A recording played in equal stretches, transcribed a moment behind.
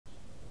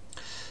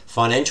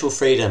Financial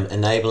freedom,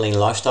 enabling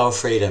lifestyle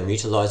freedom,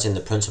 utilizing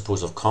the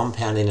principles of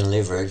compounding and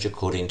leverage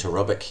according to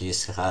Robert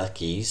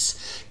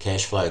Kiyosaki's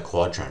cash flow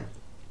quadrant.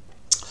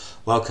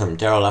 Welcome,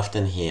 Daryl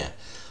Lufton here.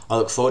 I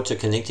look forward to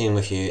connecting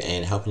with you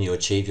and helping you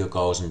achieve your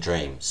goals and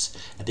dreams.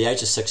 At the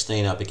age of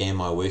 16, I began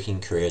my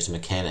working career as a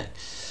mechanic.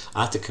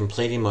 After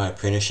completing my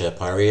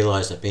apprenticeship, I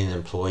realised that being an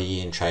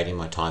employee and trading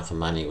my time for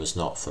money was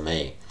not for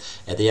me.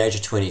 At the age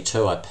of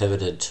 22, I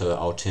pivoted to an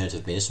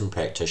alternative medicine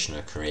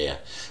practitioner career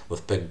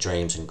with big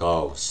dreams and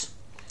goals.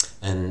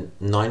 In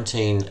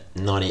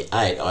 1998,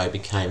 I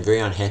became very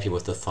unhappy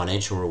with the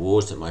financial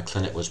rewards that my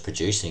clinic was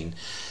producing,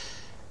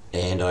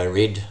 and I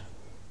read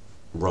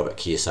Robert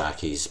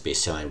Kiyosaki's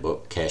best-selling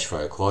book, Cash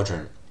Flow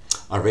Quadrant.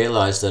 I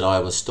realised that I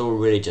was still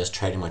really just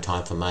trading my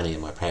time for money in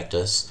my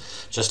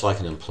practice, just like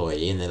an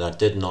employee, and that I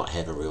did not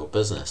have a real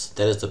business.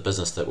 That is the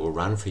business that will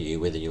run for you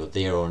whether you're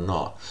there or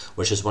not,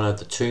 which is one of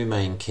the two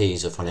main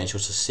keys of financial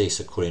success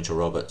according to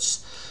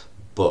Robert's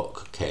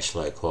book, Cash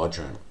Flow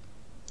Quadrant.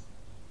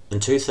 In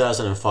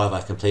 2005,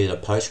 I completed a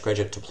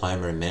postgraduate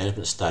diploma in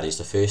management studies,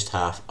 the first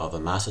half of a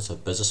Master's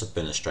of Business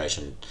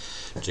Administration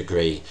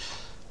degree,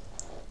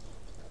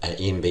 an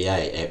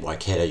MBA at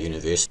Waikato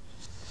University.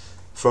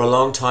 For a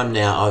long time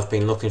now, I've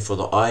been looking for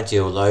the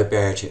ideal low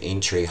barrier to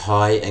entry,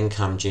 high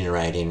income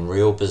generating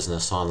real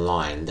business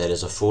online that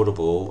is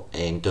affordable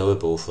and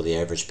doable for the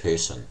average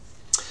person.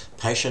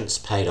 Patience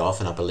paid off,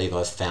 and I believe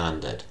I've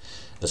found it.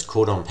 It's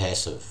called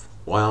Onpassive.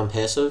 Why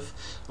Onpassive?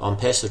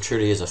 Onpassive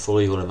truly is a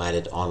fully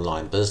automated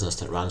online business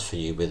that runs for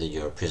you whether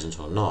you're present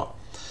or not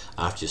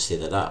after you set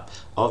it up.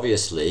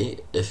 Obviously,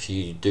 if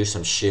you do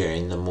some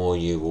sharing, the more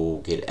you will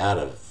get out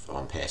of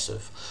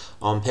Onpassive.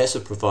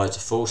 Onpassive provides a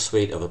full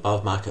suite of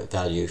above market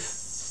value,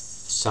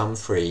 some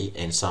free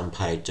and some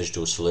paid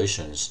digital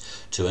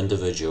solutions to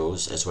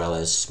individuals as well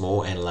as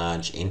small and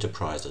large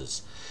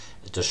enterprises.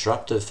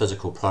 Disruptive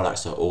physical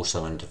products are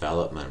also in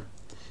development.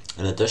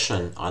 In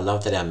addition, I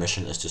love that our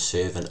mission is to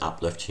serve and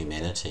uplift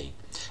humanity,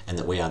 and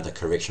that we are the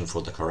correction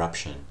for the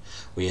corruption.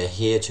 We are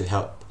here to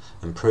help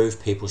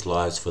improve people's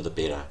lives for the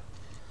better.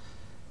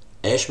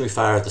 Ash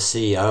Mufareh, the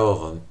CEO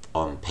of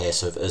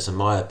Onpassive, is in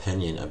my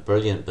opinion a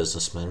brilliant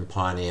businessman,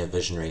 pioneer,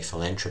 visionary,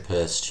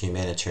 philanthropist,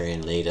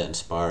 humanitarian leader,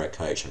 inspirer,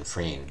 coach and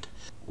friend.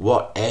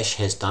 What Ash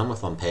has done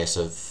with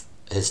Onpassive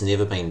has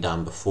never been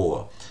done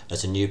before.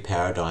 It's a new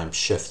paradigm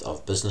shift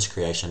of business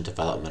creation,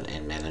 development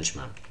and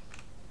management.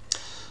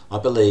 I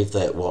believe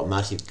that what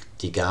MARTY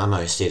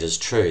DEGARMO said is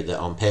true, that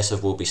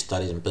Onpassive will be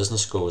studied in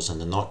business schools in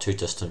the not too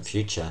distant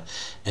future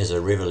as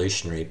a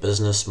revolutionary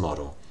business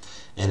model.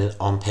 And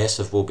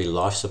Onpassive will be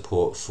life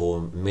support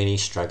for many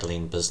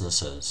struggling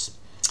businesses.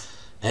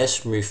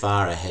 Ash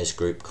Mufareh has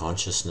group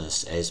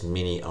consciousness, as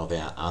many of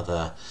our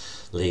other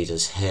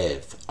leaders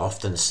have,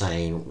 often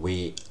saying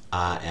we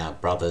are our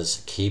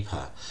brother's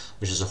keeper,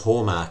 which is a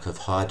hallmark of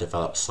high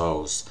developed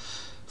souls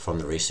from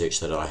the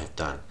research that I have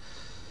done.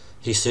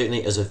 He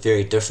certainly is a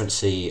very different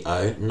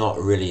CEO, not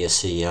really a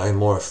CEO,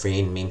 more a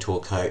friend,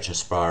 mentor, coach,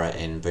 inspirer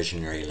and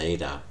visionary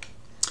leader.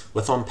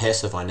 With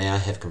Onpassive, I now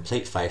have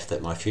complete faith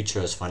that my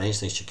future is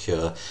financially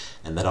secure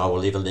and that I will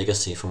leave a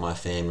legacy for my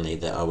family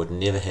that I would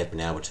never have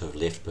been able to have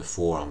left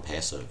before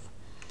Onpassive.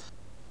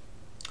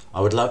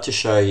 I would love to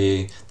show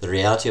you the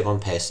reality of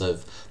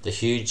Onpassive, the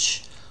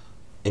huge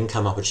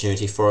income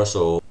opportunity for us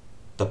all,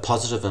 the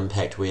positive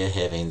impact we are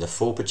having, the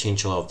full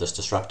potential of this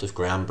disruptive,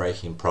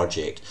 groundbreaking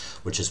project,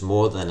 which is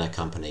more than a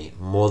company,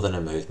 more than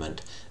a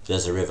movement. It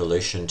is a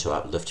revolution to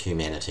uplift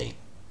humanity.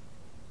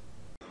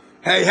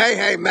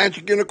 Hey,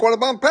 Magic Unicorn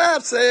of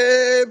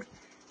Onpassive.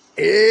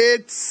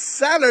 It's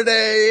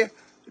Saturday,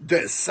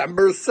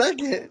 December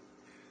 2nd.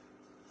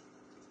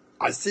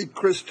 I see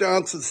Chris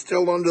Johnson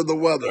still under the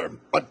weather.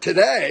 But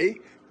today,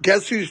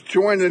 guess who's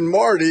joining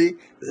Marty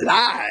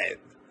live?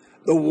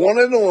 The one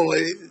and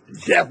only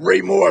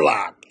Jeffrey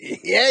Morlock.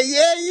 Yeah.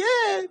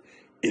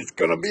 It's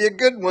going to be a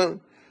good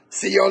one.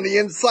 See you on the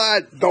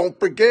inside. Don't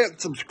forget,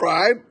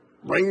 subscribe,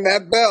 ring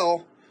that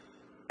bell,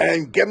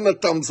 and give him a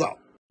thumbs up.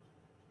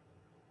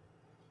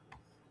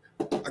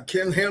 I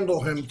can't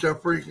handle him,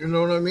 Jeffrey. You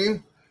know what I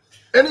mean?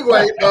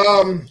 Anyway,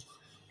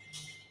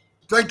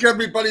 thank you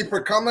everybody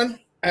for coming.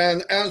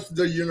 And as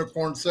the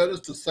unicorn said,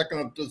 it's the 2nd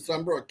of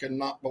December. I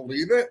cannot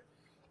believe it.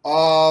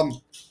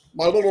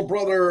 My little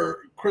brother,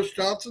 Chris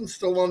Johnson,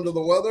 still under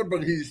the weather,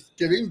 but he's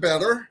getting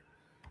better.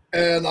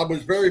 And I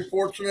was very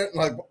fortunate,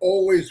 and I've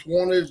always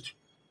wanted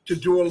to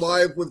do a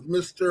live with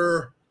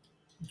Mr.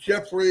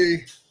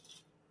 Jeffrey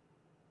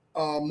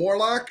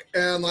Morlock,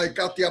 and I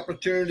got the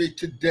opportunity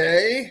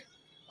today.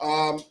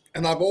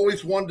 And I've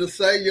always wanted to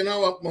say, you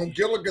know, on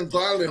Gilligan's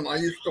Island, I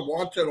used to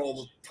watch it all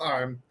the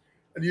time.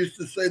 And used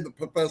to say the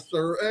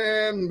Professor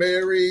and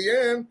Mary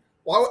Ann.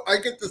 Well, I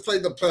get to say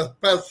the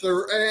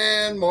Professor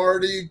and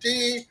Marty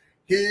D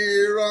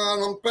here on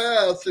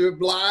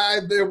Onpassive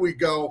Live. There we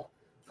go.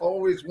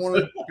 Always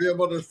wanted to be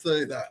able to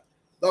say that.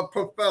 The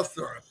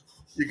Professor.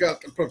 You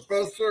got the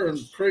Professor and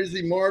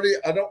Crazy Marty.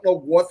 I don't know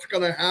what's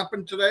going to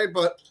happen today,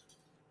 but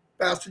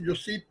fasten your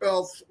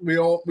seatbelts.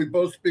 We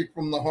both speak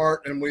from the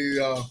heart, and we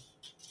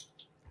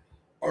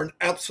are in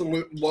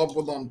absolute love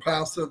with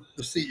Onpassive,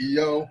 the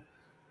CEO,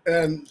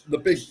 and the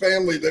big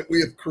family that we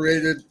have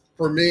created.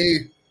 For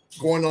me,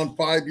 going on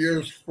 5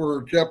 years,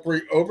 for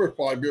Jeffrey, over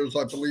 5 years,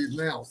 I believe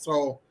now.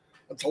 So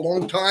it's a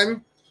long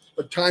time,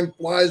 but time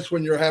flies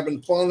when you're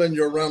having fun and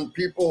you're around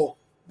people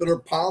that are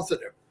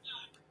positive.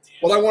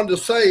 What I wanted to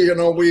say,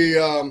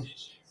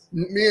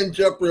 me and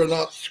Jeffrey are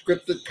not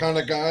scripted kind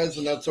of guys,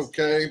 and that's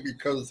okay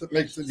because it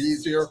makes it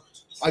easier.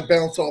 I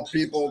bounce off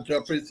people.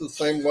 Jeffrey's the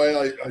same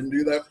way. I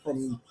knew that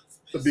from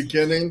the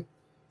beginning.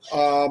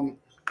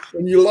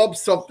 When you love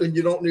something,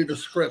 you don't need a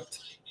script.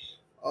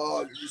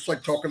 It's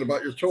like talking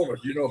about your children.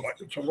 You know about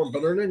your children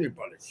better than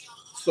anybody.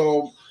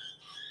 So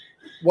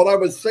what I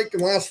was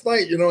thinking last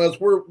night, as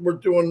we're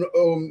doing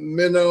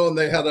Minnow, and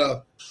they had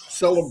a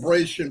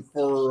celebration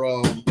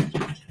for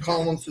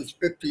Collins'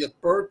 50th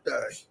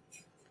birthday.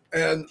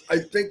 And I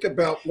think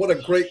about what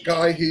a great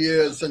guy he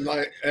is. And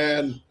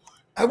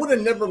I would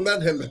have never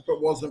met him if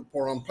it wasn't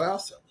for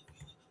Onpassive.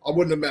 I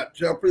wouldn't have met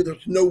Jeffrey.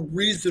 There's no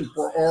reason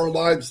for our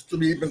lives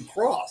to even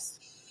cross.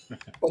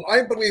 But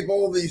I believe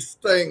all these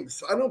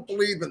things. I don't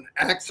believe in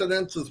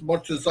accidents as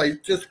much as I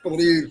just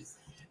believe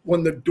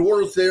when the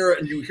door's there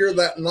and you hear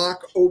that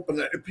knock, open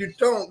it. If you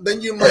don't,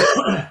 then you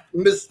might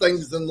miss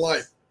things in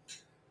life.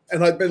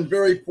 And I've been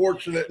very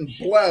fortunate and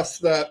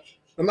blessed that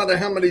no matter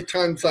how many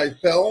times I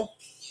fell,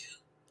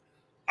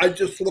 I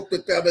just looked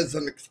at that as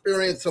an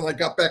experience and I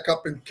got back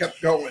up and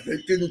kept going.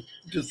 It didn't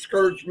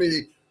discourage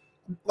me.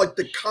 Like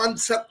the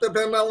concept of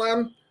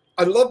MLM,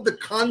 I love the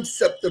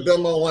concept of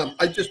MLM.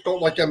 I just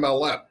don't like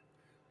MLM.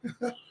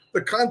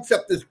 The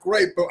concept is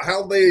great, but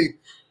how they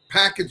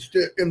packaged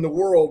it in the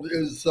world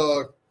is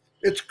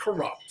it's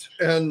corrupt.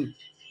 And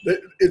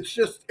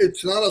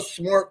it's not a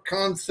smart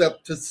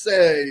concept to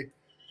say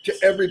to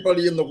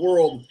everybody in the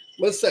world,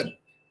 listen,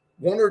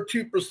 1 or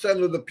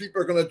 2% of the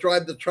people are going to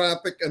drive the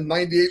traffic and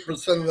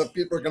 98% of the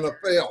people are going to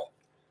fail.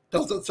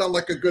 Doesn't sound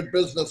like a good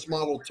business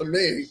model to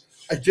me.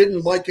 I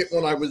didn't like it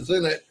when I was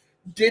in it.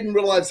 Didn't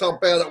realize how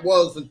bad it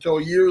was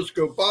until years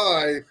go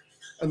by.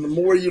 And the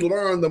more you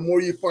learn, the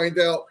more you find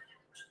out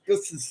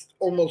this is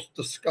almost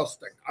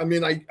disgusting. I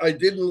mean, I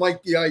didn't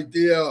like the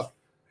idea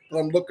that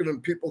I'm looking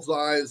in people's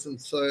eyes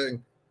and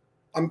saying,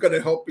 I'm going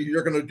to help you.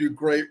 You're going to do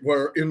great.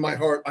 Where in my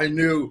heart, I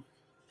knew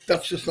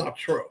that's just not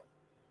true.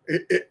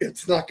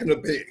 It's not going to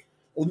be.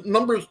 Well,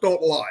 numbers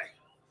don't lie.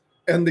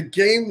 And the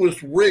game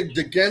was rigged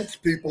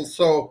against people.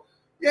 So,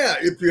 yeah,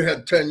 if you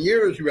had 10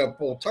 years, you have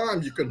full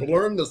time, you could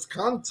learn this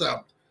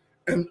concept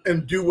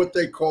and do what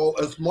they call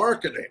as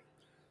marketing.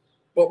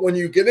 But when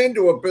you get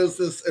into a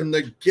business and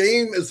the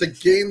game is a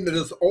game that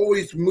is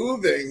always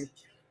moving,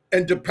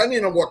 and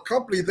depending on what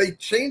company, they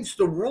change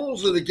the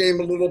rules of the game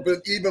a little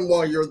bit even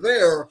while you're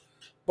there.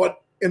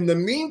 But in the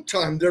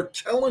meantime, they're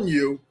telling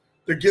you,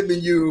 they're giving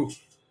you,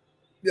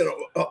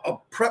 a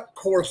prep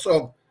course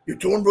of you're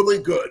doing really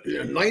good.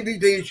 In 90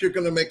 days, you're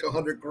going to make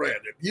 $100 grand.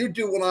 If you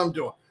do what I'm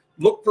doing,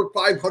 look for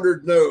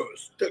 500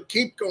 no's.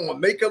 Keep going.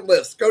 Make a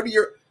list. Go to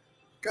your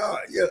God.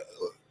 Yeah,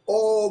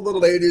 all the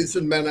ladies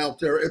and men out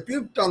there. If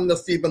you've done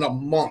this even a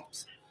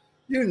month,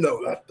 you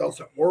know that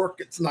doesn't work.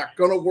 It's not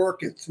going to work.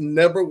 It's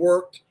never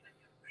worked.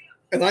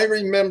 And I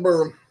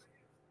remember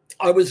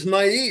I was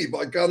naive.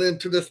 I got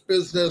into this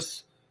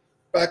business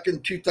back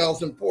in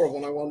 2004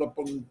 when I wound up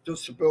on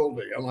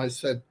disability, and I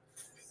said,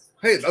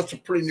 hey, that's a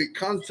pretty neat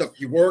concept.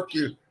 You work,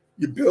 you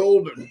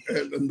build,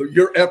 and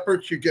your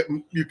efforts, you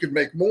can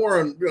make more.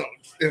 And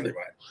anyway,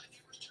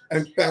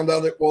 and found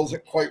out it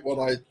wasn't quite what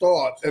I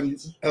thought. And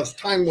as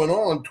time went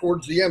on,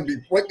 towards the end,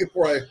 right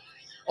before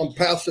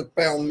Onpassive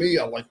found me,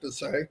 I like to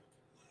say,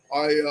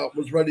 I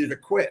was ready to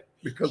quit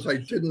because I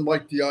didn't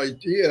like the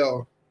idea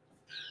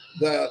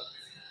that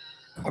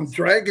I'm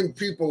dragging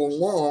people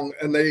along,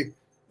 and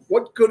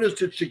what good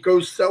is it to go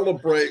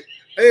celebrate?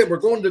 Hey, we're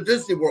going to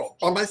Disney World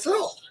by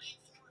myself.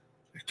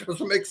 It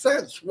doesn't make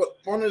sense.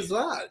 What fun is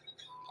that?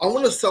 I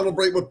want to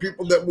celebrate with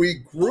people that we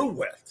grew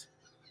with.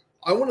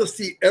 I want to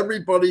see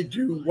everybody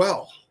do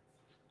well.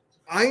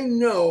 I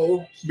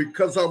know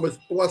because I was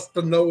blessed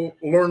to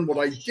learn what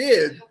I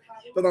did,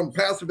 that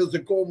Onpassive is a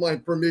gold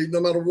mine for me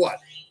no matter what.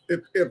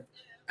 If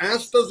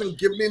Ash doesn't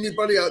give me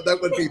anybody, that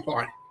would be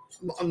fine.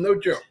 No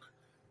joke.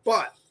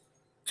 But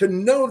to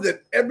know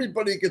that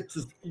everybody gets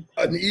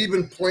an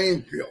even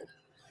playing field.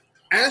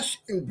 Ash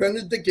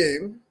invented the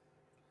game.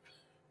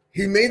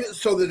 He made it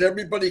so that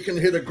everybody can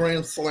hit a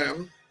grand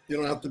slam. You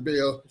don't have to be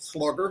a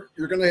slugger.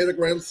 You're going to hit a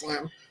grand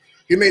slam.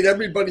 He made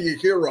everybody a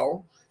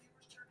hero.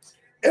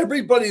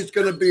 Everybody's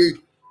going to be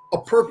a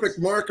perfect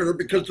marketer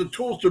because the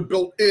tools are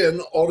built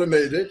in,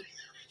 automated.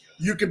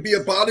 You can be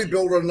a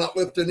bodybuilder and not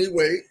lift any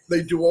weight.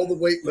 They do all the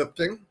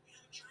weightlifting.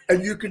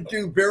 And you can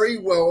do very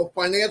well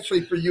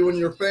financially for you and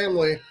your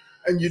family,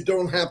 and you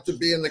don't have to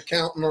be an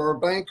accountant or a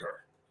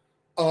banker.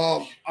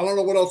 I don't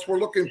know what else we're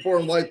looking for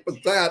in life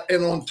but that.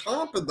 And on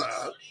top of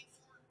that,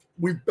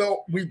 we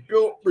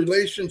built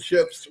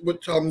relationships,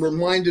 which I'm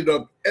reminded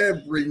of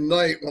every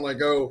night when I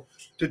go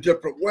to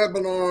different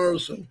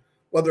webinars, and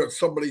whether it's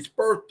somebody's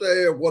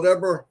birthday or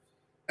whatever.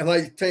 And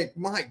I think,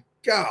 my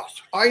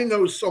gosh, I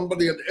know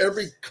somebody in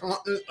every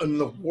continent in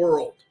the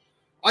world.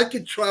 I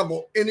could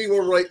travel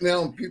anywhere right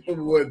now and people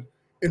would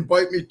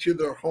invite me to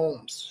their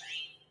homes.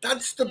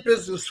 That's the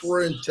business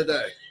we're in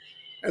today.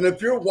 And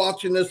if you're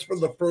watching this for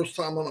the first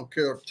time, I don't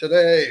care if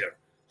today or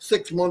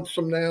 6 months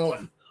from now,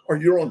 or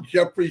you're on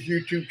Jeffrey's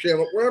YouTube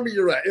channel, wherever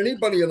you're at,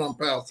 anybody in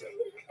Onpassive,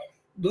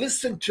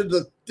 listen to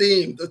the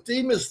theme. The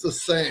theme is the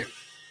same.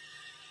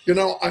 You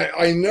know,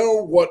 I know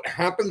what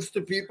happens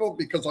to people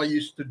because I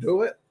used to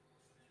do it.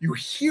 You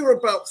hear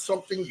about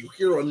something, you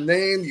hear a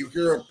name, you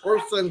hear a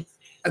person,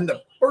 and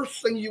the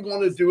first thing you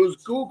want to do is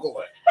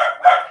Google it.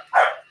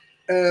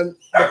 And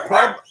the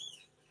problem,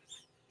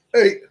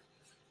 hey,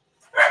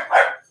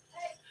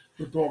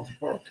 the dog's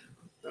barking.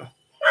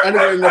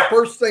 Anyway, the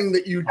first thing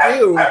that you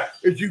do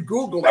is you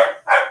Google it.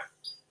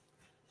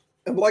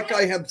 And like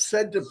I have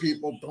said to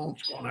people,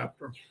 Dom's going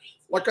after.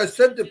 Like I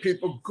said to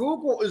people,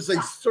 Google is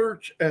a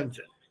search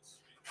engine.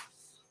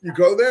 You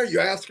go there, you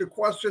ask a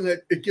question,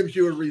 it gives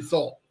you a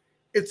result.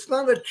 It's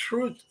not a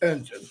truth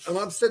engine. And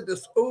I've said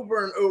this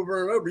over and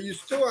over and over. You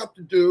still have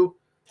to do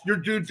your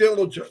due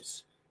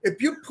diligence.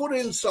 If you put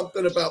in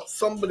something about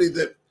somebody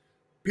that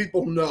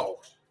people know,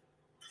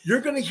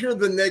 you're going to hear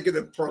the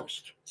negative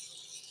first.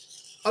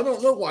 I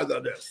don't know why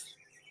that is.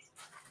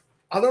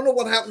 I don't know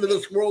what happened to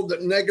this world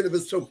that negative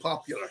is so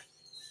popular.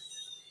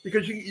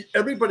 Because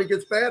everybody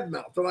gets bad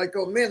mouthed. And I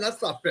go, man,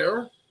 that's not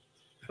fair.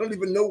 I don't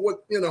even know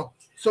what, you know.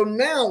 So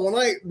now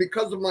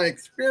because of my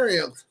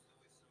experience,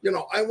 you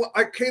know,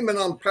 I came in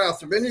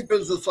Onpassive. Any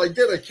business I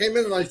did, I came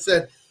in and I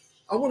said,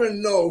 I want to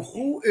know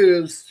who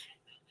is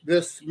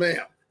this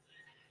man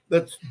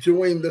that's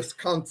doing this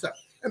concept.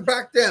 And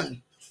back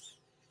then,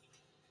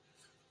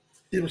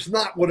 it was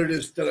not what it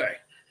is today.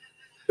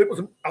 It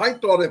was. I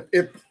thought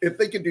if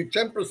they could do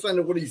 10%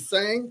 of what he's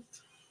saying,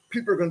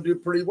 people are going to do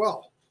pretty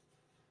well.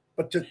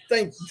 But to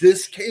think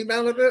this came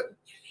out of it,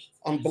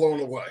 I'm blown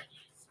away.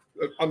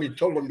 I mean,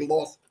 totally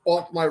lost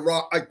off my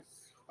rock.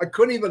 I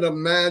couldn't even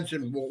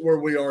imagine where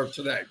we are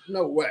today.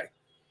 No way.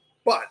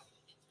 But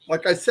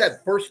like I said,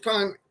 first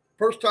time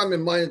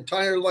in my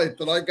entire life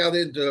that I got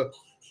into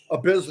a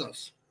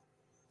business,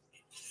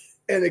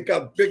 and it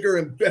got bigger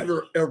and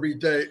better every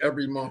day,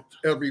 every month,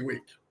 every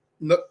week.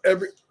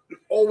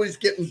 Always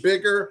getting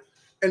bigger,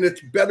 and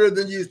it's better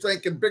than you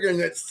think and bigger. And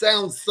it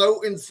sounds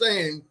so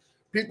insane.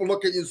 People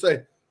look at you and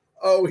say,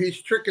 oh,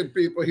 he's tricking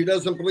people. He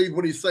doesn't believe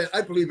what he's saying.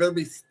 I believe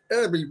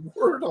every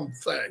word I'm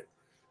saying.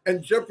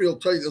 And Jeffrey will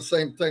tell you the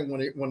same thing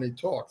when he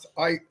talks.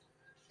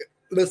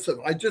 Listen,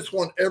 I just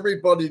want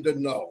everybody to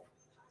know.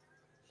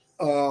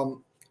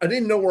 I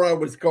didn't know where I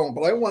was going,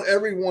 but I want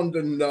everyone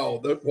to know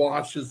that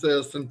watches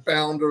this, and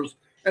founders,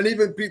 and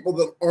even people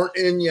that aren't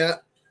in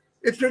yet.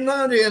 If you're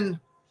not in,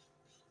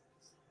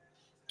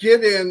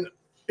 get in.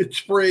 It's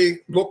free.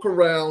 Look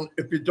around.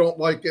 If you don't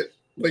like it,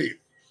 leave.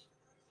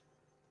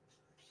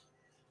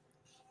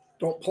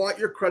 Don't pull out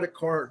your credit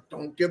card.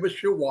 Don't give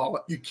us your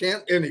wallet. You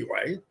can't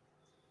anyway.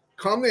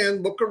 Come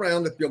in, look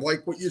around. If you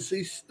like what you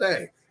see,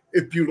 stay.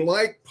 If you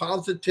like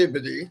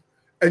positivity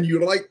and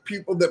you like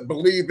people that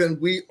believe in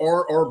we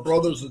are our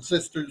brothers and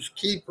sisters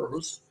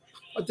keepers,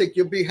 I think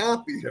you'll be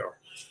happy here.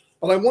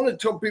 But I want to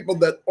tell people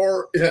that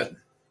are in,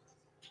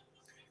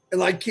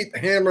 and I keep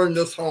hammering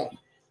this home.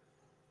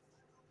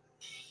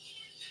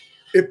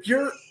 If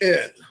you're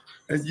in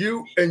and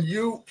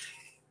you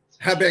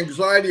have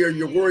anxiety or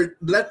you're worried,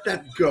 let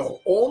that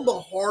go. All the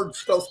hard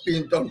stuff's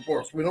being done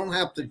for us. We don't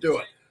have to do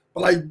it.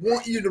 But I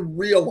want you to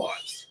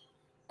realize,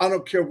 I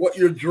don't care what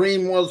your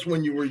dream was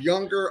when you were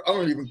younger. I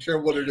don't even care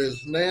what it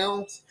is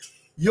now.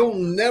 You'll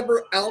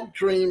never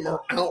outdream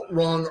or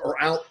outrun or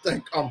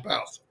outthink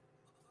Onpassive.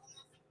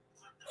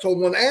 So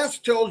when Ash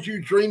tells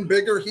you dream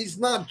bigger, he's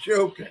not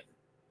joking.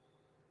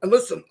 And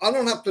listen, I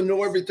don't have to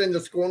know everything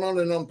that's going on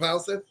in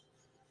Onpassive.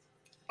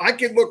 I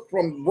can look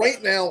from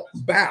right now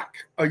back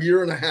a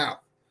year and a half,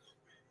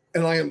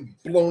 and I am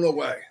blown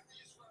away.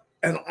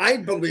 And I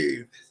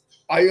believe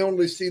I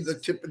only see the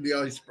tip of the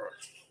iceberg.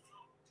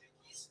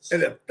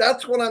 And if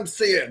that's what I'm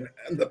seeing,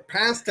 and the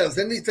past has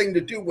anything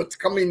to do with what's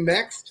coming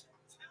next,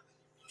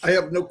 I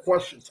have no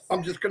questions.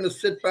 I'm just going to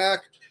sit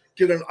back,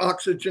 get an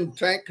oxygen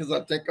tank, because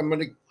I think I'm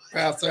going to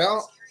pass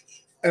out,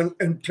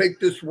 and take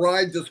this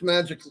ride, this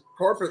magic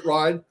carpet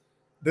ride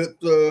that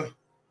the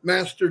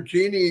Master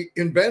Genie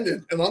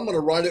invented, and I'm going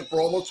to ride it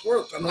for all it's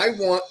worth. And I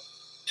want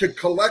to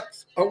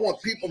collect, I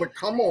want people to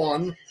come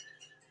on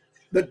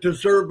that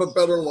deserve a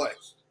better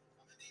life.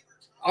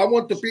 I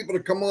want the people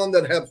to come on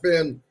that have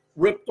been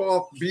ripped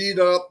off, beat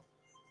up,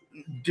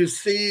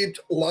 deceived,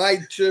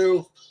 lied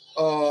to,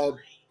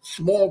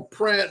 small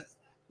print,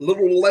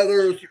 little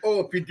letters.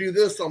 Oh, if you do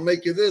this, I'll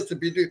make you this.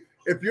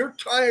 If you're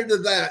tired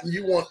of that and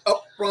you want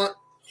upfront,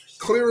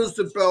 clear as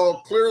the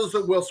bell, clear as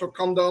the whistle,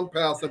 come down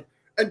Onpassive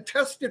and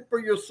test it for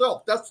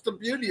yourself. That's the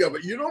beauty of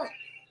it. You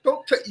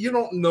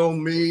don't know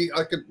me.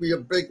 I could be a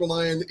big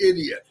lying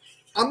idiot.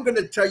 I'm going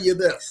to tell you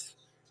this.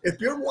 If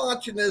you're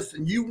watching this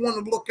and you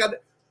want to look at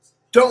it,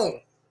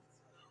 don't.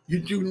 You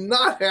do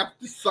not have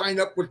to sign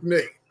up with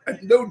me.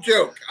 No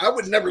joke. I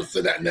would never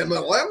sit at an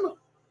MLM.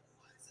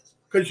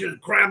 because you're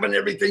grabbing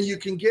everything you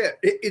can get.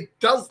 It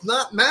does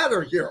not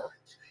matter here.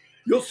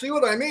 You'll see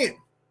what I mean.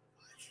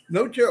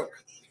 No joke.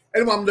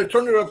 Anyway, I'm going to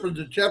turn it over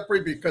to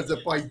Jeffrey, because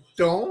if I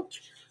don't,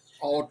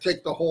 I'll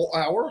take the whole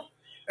hour.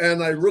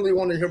 And I really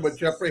want to hear what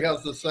Jeffrey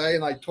has to say.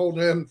 And I told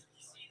him,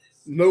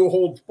 no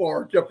holds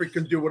barred. Jeffrey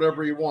can do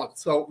whatever he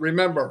wants. So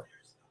remember,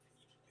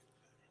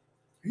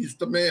 he's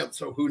the man.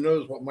 So who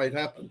knows what might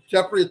happen.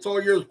 Jeffrey, it's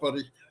all yours,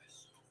 buddy.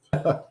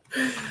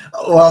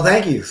 Well,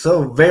 thank you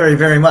so very,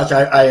 very much.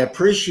 I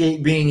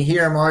appreciate being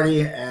here,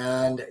 Marty.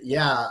 And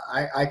yeah,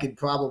 I could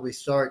probably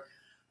start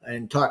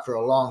and talk for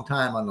a long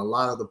time on a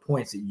lot of the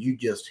points that you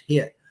just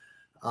hit.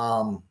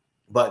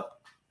 But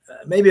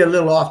maybe a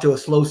little off to a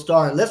slow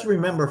start. Let's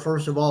remember,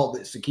 first of all,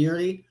 that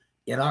security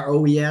in our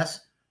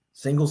OES,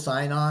 single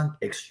sign-on,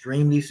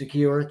 extremely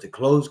secure. It's a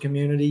closed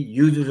community.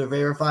 Users are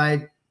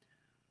verified.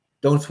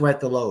 Don't sweat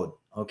the load,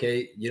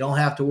 okay? You don't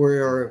have to worry,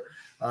 or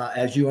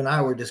as you and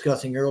I were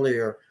discussing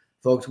earlier,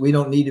 folks, we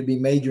don't need to be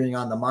majoring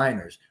on the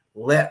minors.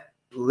 Let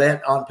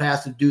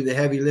Onpassive do the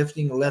heavy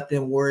lifting. Let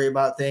them worry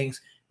about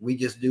things. We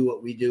just do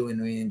what we do, and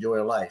we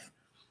enjoy life.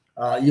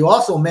 You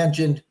also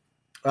mentioned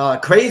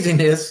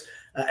craziness,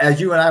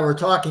 as you and I were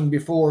talking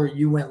before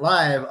you went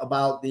live,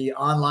 about the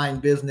online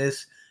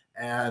business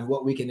and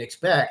what we can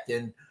expect.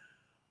 And,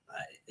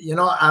 you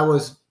know, I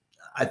want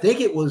to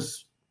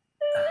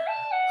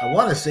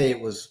say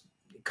it was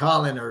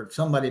Colin or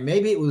somebody,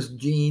 maybe it was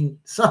Gene,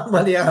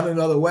 somebody on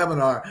another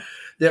webinar,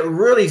 that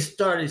really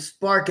started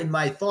sparking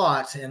my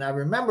thoughts. And I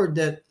remembered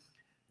that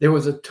there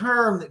was a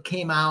term that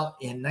came out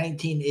in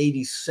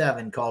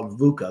 1987 called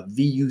VUCA,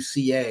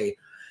 V-U-C-A.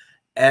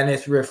 And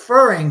it's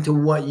referring to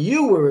what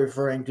you were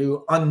referring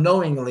to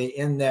unknowingly,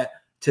 in that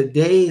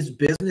today's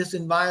business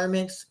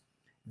environments,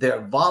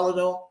 they're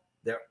volatile,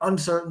 they're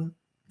uncertain,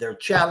 they're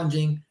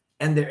challenging,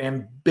 and they're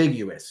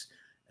ambiguous.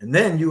 And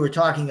then you were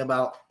talking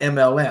about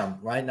MLM,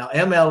 right? Now,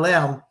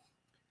 MLM,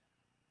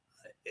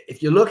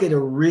 if you look at a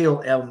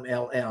real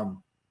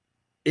MLM,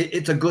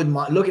 it's a good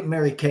model. Look at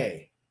Mary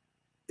Kay.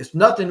 It's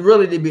nothing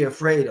really to be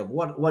afraid of.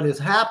 What has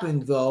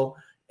happened, though,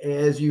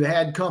 is you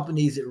had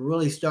companies that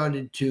really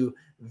started to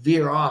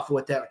veer off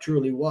what that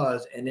truly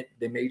was, and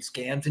they made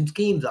scams and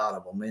schemes out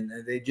of them, and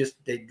they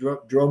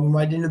drove them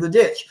right into the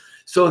ditch.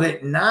 So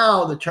that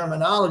now the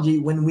terminology,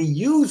 when we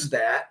use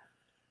that,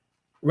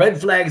 red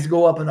flags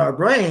go up in our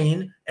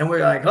brain, and we're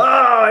like,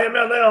 oh,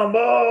 MLM,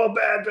 oh,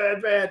 bad,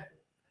 bad, bad.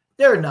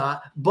 They're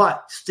not,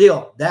 but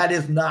still, that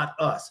is not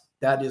us.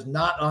 That is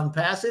not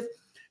Onpassive.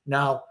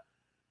 Now,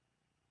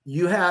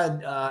 you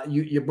had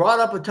you brought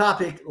up a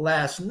topic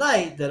last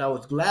night that I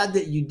was glad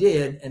that you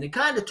did, and it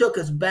kind of took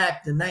us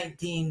back to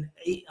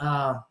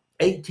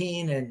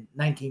 1918 and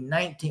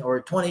 1919, or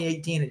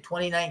 2018 and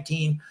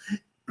 2019.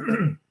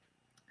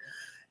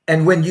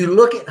 And when you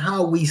look at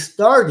how we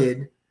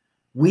started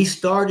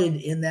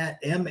in that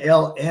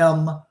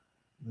MLM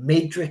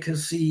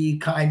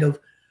matrixy kind of,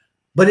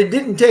 but it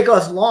didn't take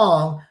us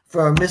long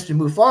for Mr.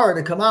 Mufara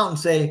to come out and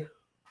say,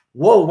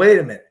 whoa, wait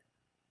a minute.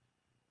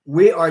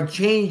 We are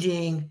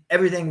changing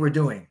everything we're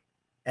doing,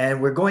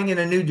 and we're going in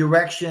a new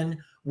direction.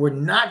 We're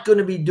not going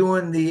to be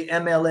doing the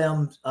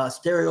MLM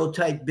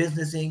stereotype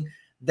businessing,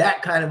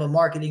 that kind of a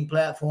marketing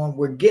platform.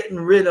 We're getting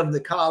rid of the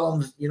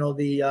columns, you know,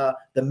 the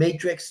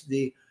matrix,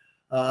 the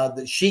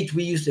sheets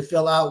we used to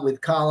fill out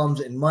with columns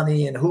and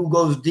money and who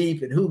goes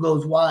deep and who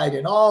goes wide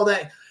and all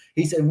that.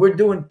 He said, we're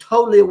doing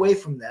totally away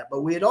from that.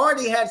 But we had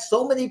already had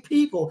so many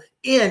people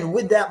in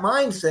with that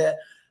mindset.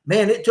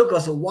 Man, it took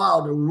us a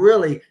while to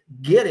really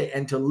get it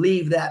and to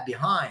leave that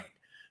behind.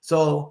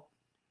 So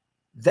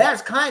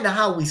that's kind of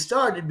how we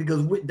started,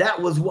 because that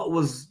was what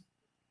was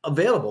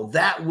available.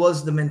 That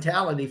was the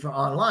mentality for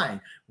online.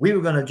 We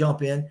were going to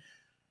jump in,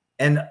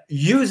 and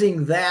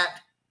using that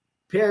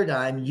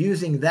paradigm,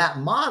 using that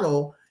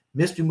model,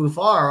 Mr.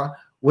 Mufara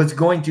was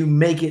going to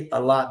make it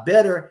a lot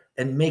better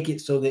and make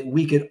it so that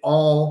we could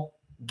all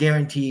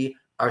guarantee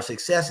our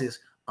successes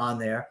on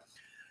there.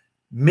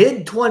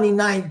 Mid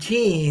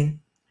 2019,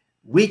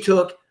 we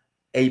took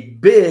a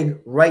big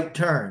right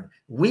turn.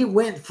 We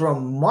went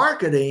from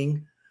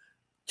marketing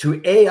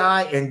to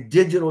AI and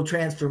digital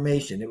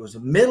transformation. It was the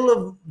middle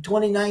of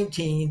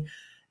 2019,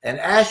 and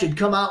Ash had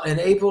come out in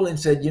April and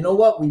said, you know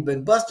what? We've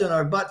been busting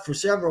our butt for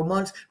several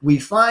months. We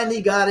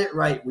finally got it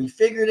right. We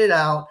figured it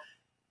out,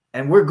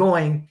 and we're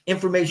going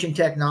information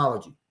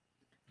technology.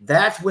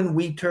 That's when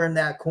we turned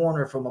that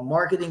corner from a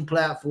marketing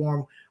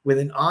platform with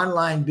an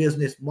online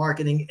business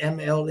marketing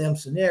MLM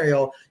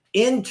scenario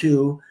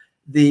into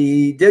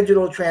the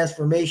digital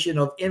transformation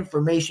of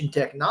information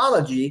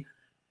technology,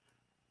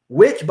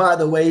 which, by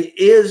the way,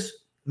 is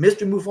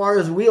Mr.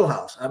 Mufara's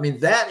wheelhouse. I mean,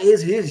 that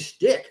is his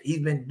shtick. He's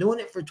been doing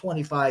it for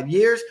 25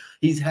 years.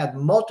 He's had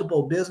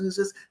multiple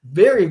businesses,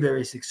 very,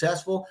 very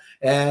successful.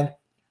 And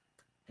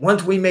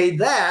once we made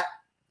that,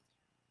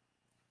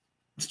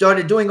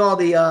 started doing all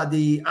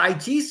the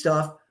IT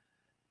stuff,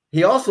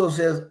 he also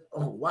says,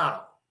 oh,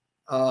 wow,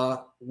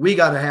 we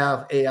got to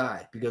have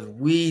AI, because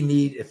we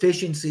need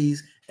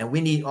efficiencies and we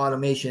need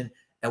automation,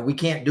 and we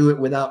can't do it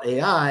without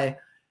AI.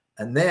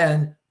 And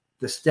then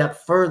the step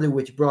further,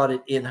 which brought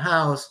it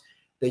in-house.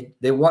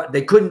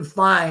 They couldn't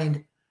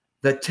find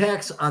the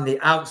techs on the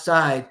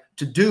outside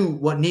to do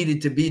what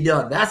needed to be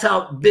done. That's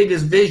how big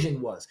his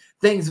vision was.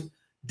 Things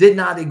did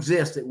not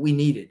exist that we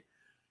needed.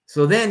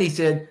 So then he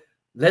said,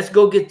 let's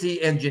go get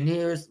the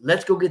engineers.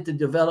 Let's go get the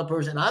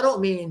developers. And I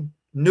don't mean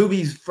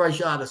newbies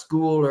fresh out of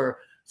school or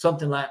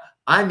something like that.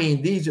 I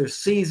mean, these are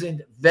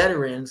seasoned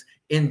veterans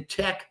in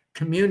tech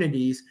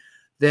communities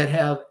that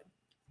have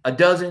a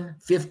dozen,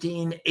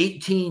 15,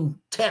 18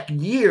 tech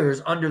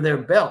years under their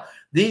belt.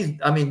 These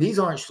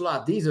aren't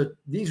slots. These are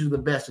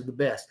the best of the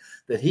best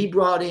that he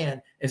brought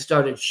in and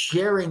started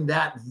sharing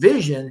that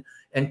vision.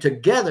 And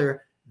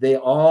together they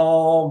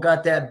all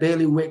got that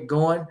bailiwick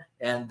going.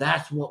 And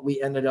that's what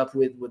we ended up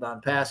with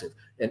Onpassive,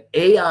 an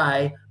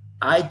AI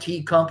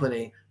IT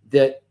company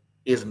that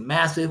is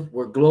massive.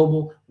 We're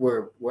global.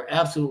 We're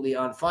absolutely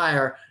on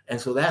fire.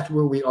 And so that's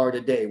where we are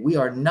today. We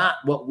are not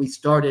what we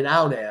started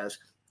out as,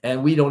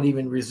 and we don't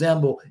even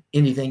resemble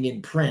anything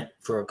in print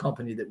for a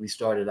company that we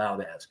started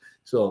out as.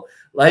 So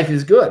life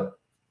is good.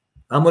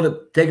 I'm going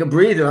to take a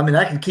breather. I mean,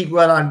 I can keep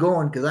right on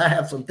going because I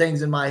have some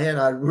things in my head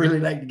I'd really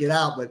like to get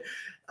out, but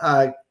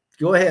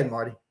go ahead,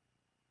 Marty.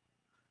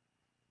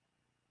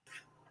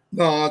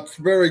 No, it's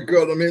very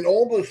good. I mean,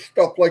 all this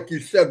stuff, like you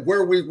said,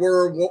 where we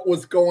were, what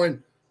was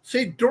going.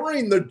 See,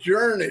 during the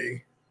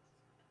journey,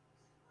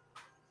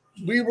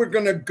 we were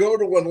going to go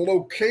to a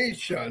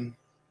location,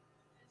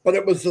 but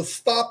it was a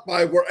stop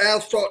by where Al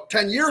thought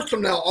 10 years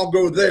from now, I'll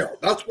go there.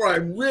 That's where I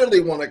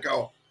really want to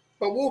go.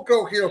 But we'll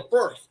go here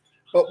first.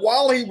 But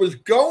while he was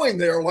going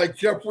there, like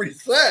Jeffrey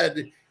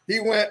said, he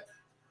went,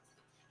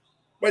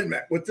 wait a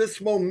minute, with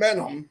this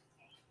momentum,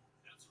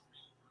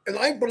 and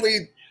I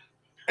believe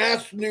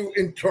Ash knew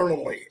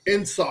internally,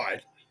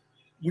 inside,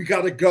 we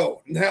got to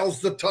go.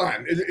 Now's the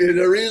time.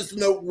 There is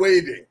no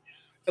waiting.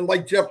 And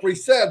like Jeffrey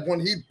said, when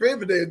he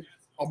pivoted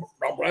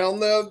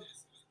around the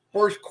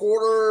first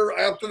quarter,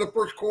 after the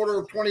first quarter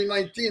of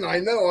 2019, I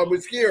know I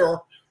was here,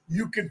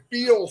 you could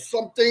feel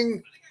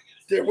something.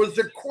 There was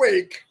a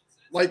quake,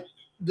 like,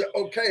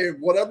 okay,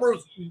 whatever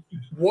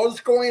was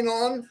going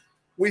on,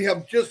 we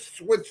have just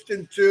switched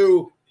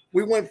into,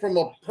 we went from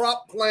a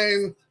prop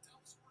plane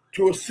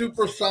to a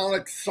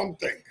supersonic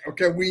something.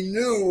 Okay, we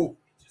knew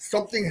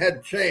something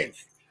had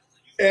changed.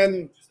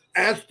 And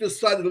Ash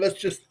decided,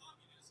 let's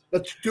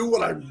do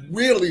what I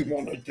really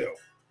want to do.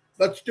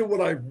 Let's do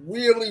what I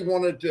really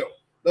want to do.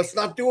 Let's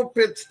not do a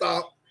pit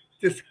stop.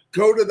 Just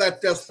go to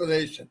that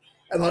destination.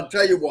 And I'll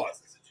tell you what,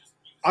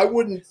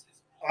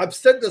 I've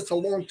said this a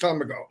long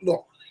time ago.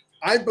 Look,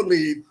 I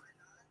believe,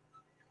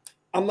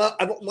 I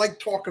don't like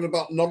talking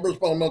about numbers,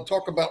 but I'm going to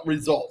talk about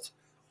results.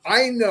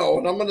 I know,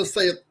 and I'm going to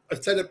say it, I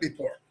said it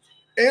before,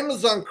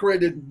 Amazon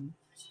created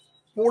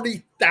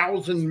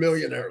 40,000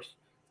 millionaires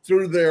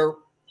through their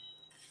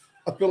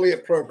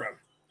affiliate program.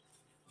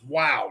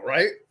 Wow,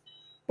 right?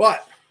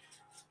 But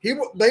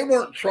they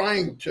weren't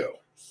trying to.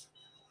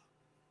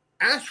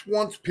 Ash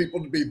wants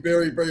people to be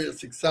very, very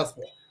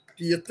successful.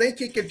 Do you think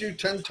he could do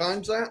 10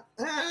 times that?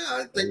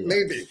 I think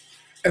maybe.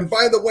 And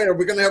by the way, are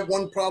we going to have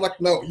one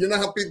product? No. You know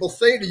how people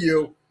say to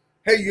you,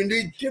 hey, you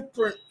need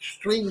different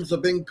streams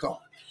of income.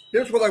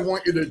 Here's what I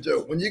want you to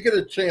do. When you get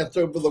a chance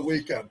over the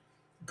weekend,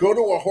 go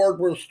to a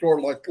hardware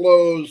store like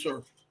Lowe's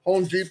or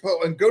Home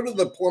Depot and go to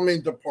the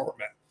plumbing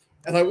department.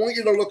 And I want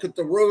you to look at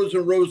the rows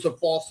and rows of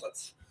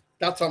faucets.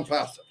 That's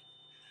Onpassive.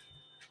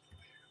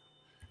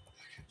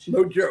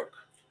 No joke.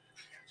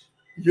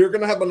 You're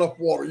going to have enough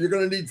water. You're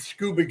going to need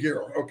scuba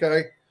gear,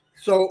 okay?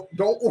 So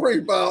don't worry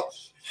about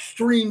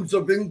streams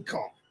of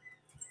income,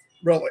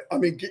 really. I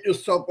mean, get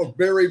yourself a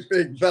very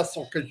big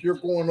vessel because you're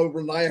going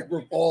over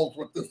Niagara Falls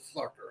with this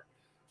sucker.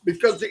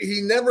 Because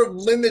he never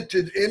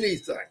limited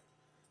anything.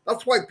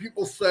 That's why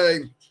people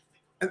say,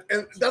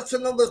 and that's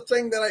another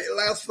thing that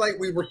last night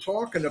we were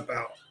talking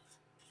about.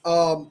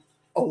 A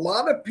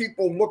lot of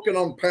people looking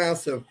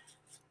Onpassive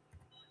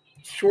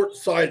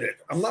short-sighted.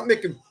 I'm not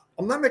making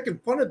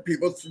fun of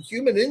people. It's a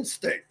human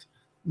instinct.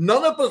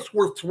 None of us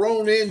were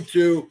thrown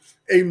into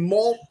a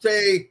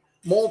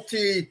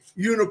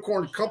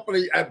multi-unicorn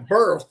company at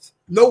birth.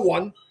 No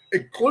one,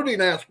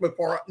 including Ash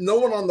before, no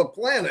one on the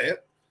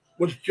planet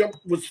was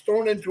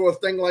thrown into a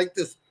thing like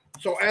this.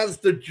 So as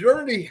the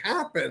journey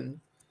happened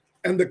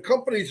and the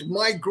company's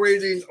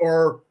migrating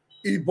or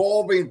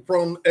evolving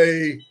from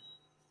a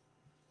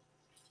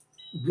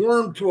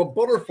worm to a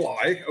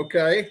butterfly,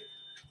 okay,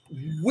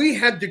 we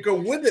had to go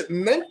with it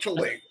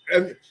mentally.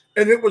 And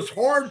it was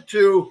hard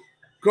to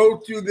go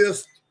through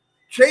this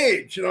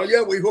change. You know,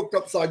 yeah, we hooked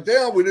upside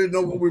down. We didn't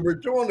know what we were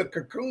doing. The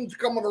cocoon's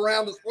coming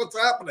around us. What's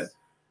happening?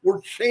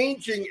 We're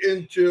changing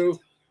into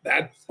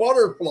that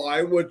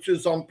butterfly, which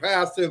is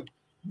Onpassive,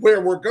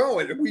 where we're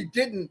going.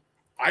 And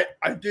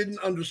I didn't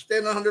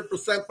understand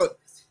 100%, but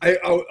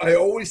I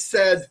always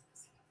said,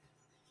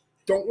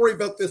 don't worry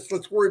about this.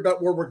 Let's worry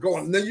about where we're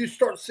going. And then you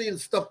start seeing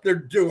stuff they're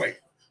doing.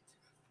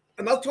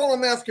 And that's all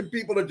I'm asking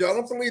people to do. I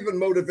don't believe in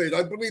motivate.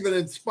 I believe in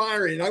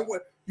inspiring.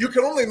 You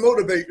can only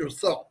motivate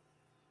yourself.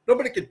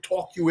 Nobody can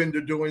talk you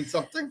into doing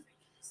something.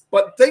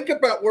 But think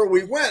about where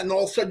we went, and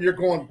all of a sudden you're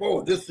going,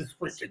 whoa, this is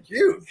freaking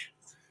huge.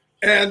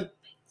 And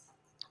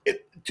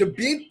to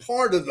be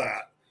part of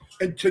that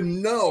and to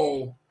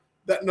know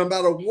that no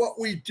matter what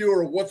we do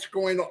or what's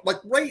going on, like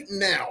right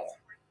now,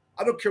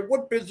 I don't care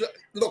what business,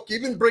 look,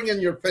 even bring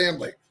in your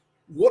family.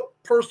 What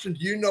person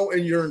do you know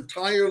in your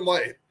entire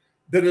life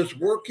that is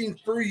working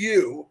for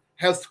you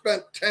has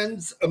spent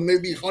tens of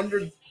maybe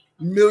hundreds,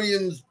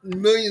 millions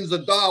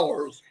of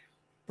dollars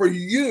for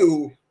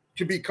you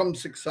to become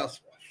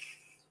successful?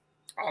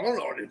 I don't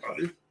know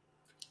anybody.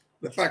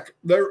 The fact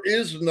there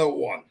is no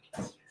one.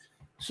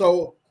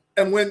 So,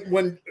 and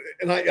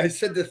and I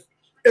said this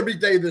every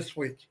day this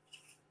week,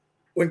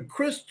 when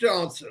Chris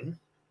Johnson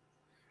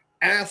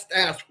asked,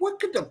 what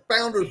could the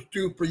founders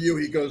do for you?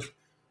 He goes,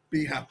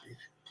 be happy.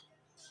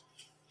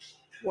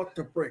 What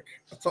the frick?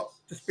 That's all,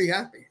 just be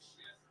happy.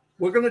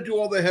 We're going to do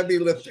all the heavy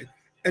lifting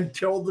and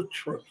tell the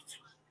truth.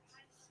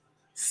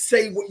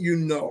 Say what you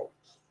know.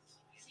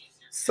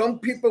 Some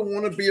people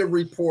want to be a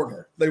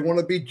reporter. They want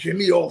to be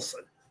Jimmy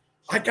Olsen.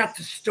 I got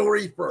the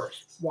story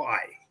first. Why?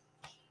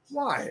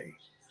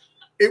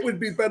 It would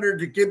be better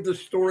to give the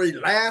story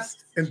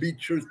last and be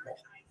truthful.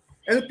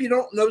 And if you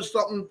don't know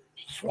something,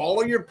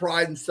 swallow your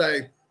pride and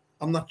say,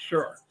 I'm not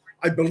sure.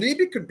 I believe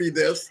it could be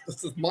this.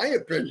 This is my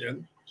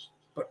opinion,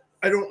 but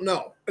I don't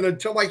know. And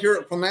until I hear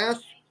it from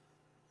Ash,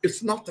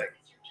 it's nothing.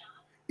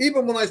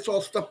 Even when I saw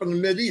stuff in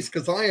the Mideast,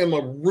 because I am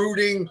a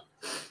rooting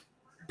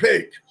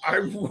pig. I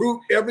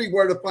root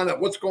everywhere to find out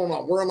what's going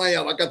on. Where am I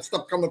at? I got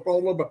stuff coming from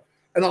all over.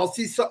 And I'll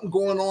see something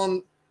going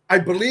on. I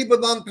believe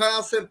with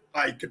Onpassive.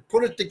 I could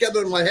put it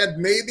together in my head,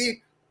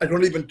 maybe. I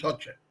don't even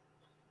touch it.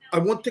 I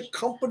want the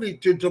company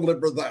to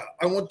deliver that.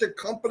 I want the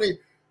company,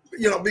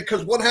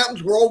 because what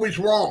happens, we're always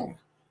wrong.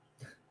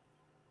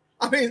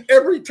 I mean,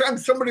 every time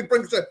somebody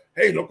brings a,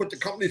 hey, look what the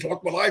company's,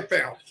 look what I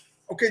found.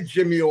 Okay,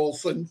 Jimmy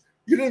Olsen,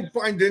 you didn't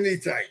find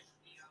anything.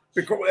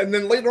 And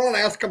then later on,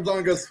 Ask comes on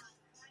and goes,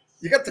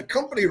 you got the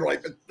company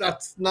right, but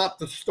that's not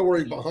the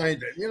story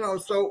behind it.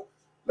 So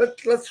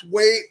let's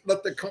wait,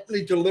 let the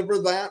company deliver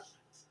that.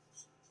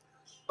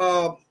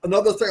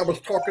 Another thing, I was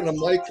talking to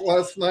Mike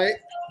last night,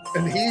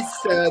 and he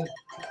said,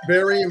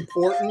 very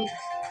important,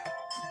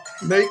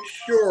 make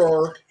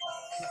sure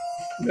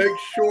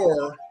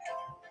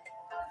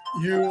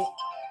you.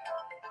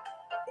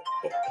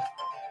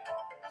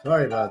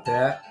 Sorry about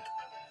that.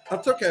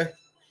 That's okay.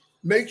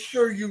 Make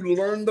sure you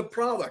learn the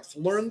products,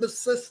 learn the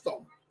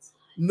system,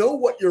 know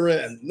what you're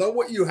in, know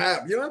what you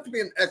have. You don't have to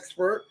be an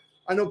expert.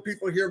 I know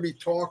people hear me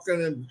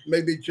talking and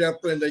maybe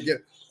Jeffrey, and they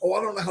get, oh,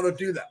 I don't know how to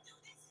do that.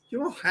 You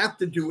don't have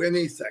to do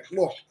anything.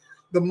 Look,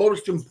 the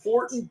most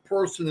important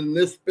person in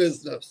this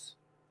business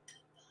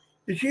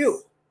is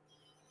you.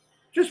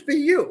 Just be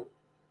you.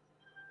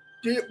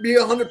 Be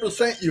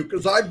 100% you,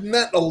 because I've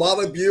met a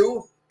lot of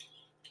you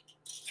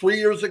 3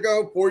 years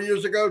ago, 4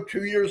 years ago,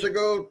 2 years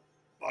ago,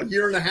 a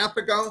year and a half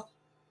ago.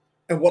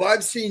 And what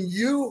I've seen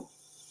you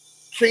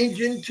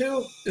change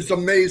into is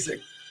amazing.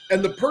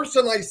 And the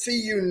person I see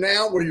you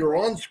now, where you're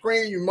on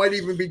screen, you might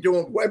even be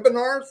doing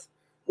webinars,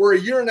 where a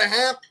year and a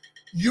half,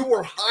 you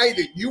were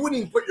hiding. You wouldn't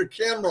even put your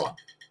camera on.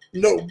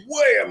 No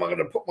way am I going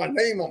to put my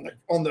name on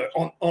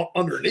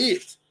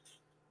underneath.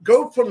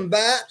 Go from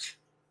that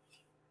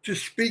to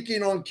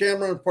speaking on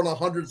camera in front of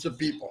hundreds of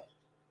people.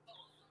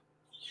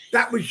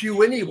 That was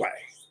you anyway.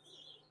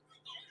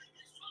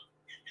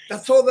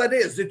 That's all that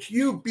is. It's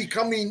you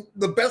becoming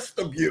the best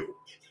of you.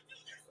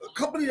 A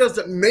company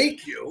doesn't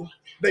make you.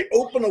 They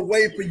open a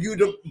way for you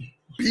to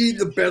be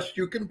the best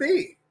you can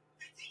be.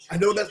 I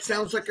know that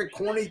sounds like a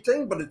corny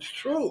thing, but it's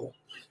true.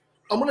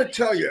 I'm going to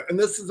tell you, and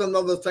this is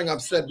another thing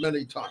I've said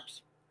many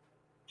times.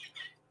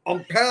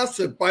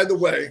 Onpassive, by the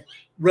way,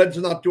 Red's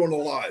not doing a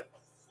live.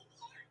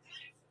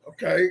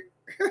 Okay?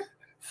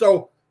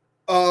 So,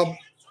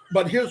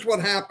 but here's what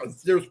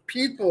happens. There's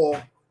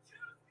people,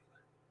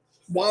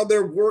 while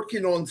they're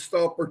working on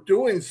stuff or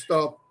doing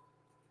stuff,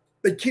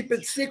 they keep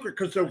it secret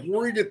because they're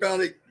worried about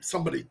it,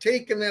 somebody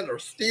taking it or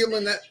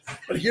stealing it.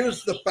 But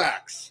here's the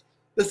facts.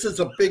 This is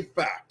a big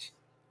fact.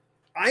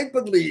 I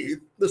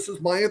believe, this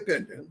is my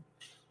opinion,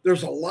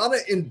 there's a lot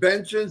of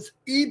inventions,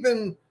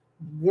 even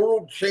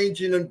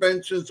world-changing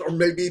inventions, or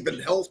maybe even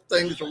health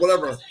things or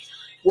whatever,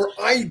 where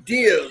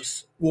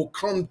ideas will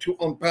come to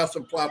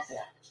Onpassive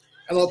platform.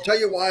 And I'll tell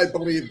you why I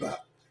believe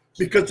that.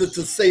 Because it's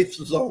a safe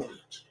zone.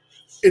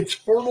 It's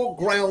fertile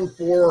ground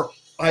for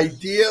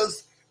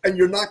ideas, and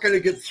you're not going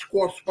to get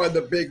squashed by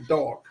the big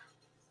dog.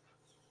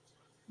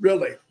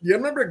 Really. You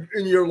remember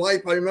in your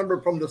life, I remember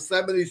from the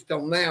 70s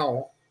till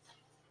now,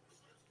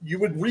 you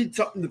would read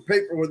something in the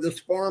paper where this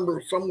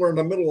farmer somewhere in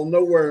the middle of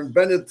nowhere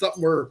invented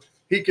something where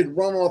he could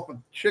run off of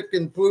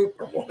chicken poop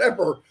or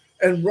whatever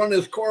and run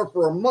his car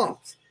for a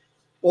month.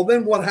 Well,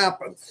 then what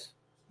happens?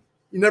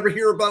 You never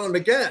hear about him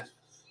again.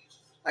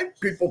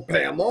 People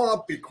pay him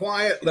off, be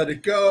quiet, let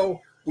it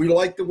go. We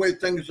like the way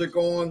things are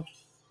going.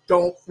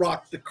 Don't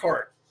rock the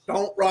cart.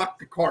 Don't rock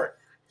the cart.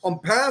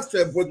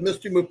 Onpassive with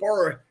Mr.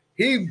 Mufara,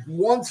 he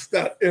wants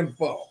that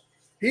info.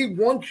 He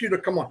wants you to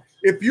come on.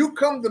 If you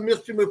come to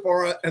Mr.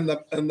 Mufara and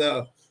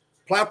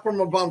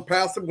platform of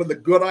Onpassive with a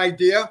good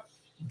idea,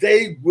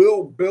 they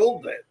will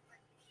build it.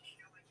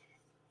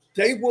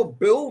 They will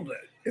build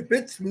it. If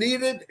it's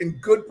needed and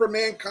good for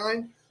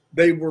mankind,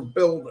 they will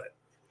build it.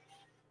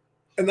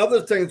 And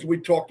other things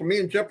me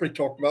and Jeffrey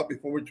talked about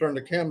before we turned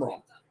the camera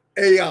on,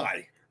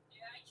 AI.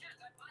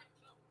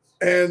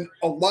 And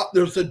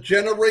there's a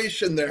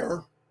generation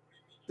there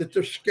that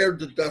they're scared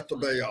to death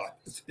of AI.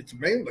 It's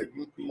mainly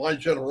my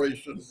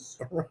generation.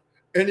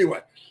 Anyway,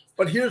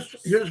 but here's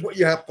what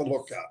you have to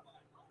look at.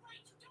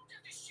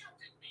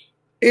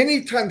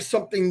 Anytime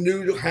something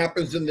new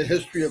happens in the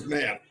history of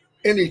man,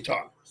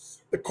 anytime,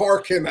 the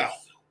car came out,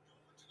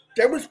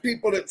 there was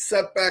people that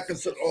sat back and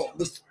said, oh,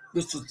 this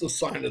is the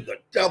sign of the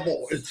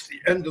devil. It's the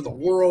end of the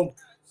world.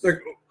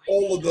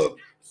 All of the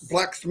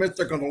blacksmiths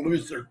are going to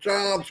lose their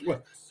jobs.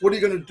 What are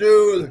you going to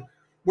do?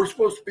 We're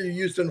supposed to be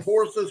using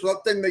horses.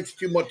 That thing makes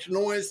too much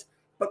noise.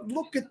 But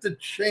look at the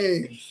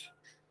change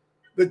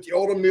that the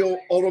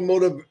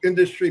automotive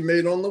industry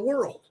made on the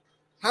world.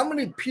 How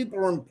many people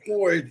are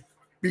employed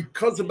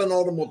because of an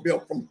automobile,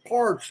 from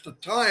parts to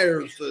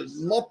tires to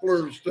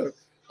mufflers to,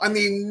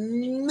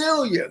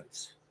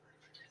 millions.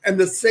 And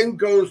the same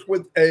goes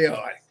with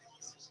AI.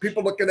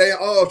 People look at AI,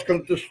 oh, it's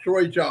going to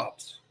destroy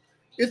jobs.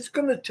 It's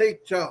going to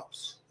take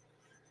jobs.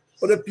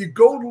 But if you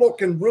go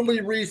look and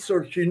really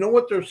research, you know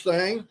what they're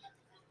saying?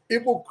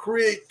 It will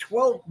create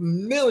 12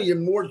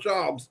 million more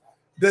jobs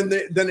than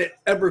it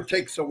ever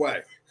takes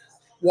away.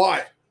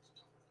 Why?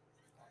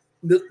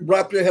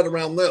 Wrap your head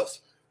around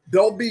this.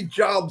 There'll be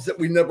jobs that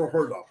we never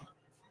heard of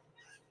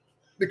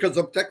because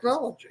of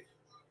technology.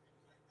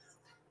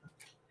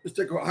 Just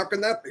think, how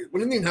can that be? What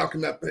do you mean, how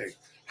can that be?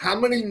 How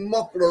many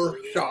muffler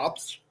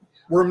shops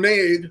were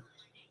made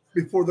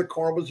before the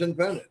car was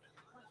invented?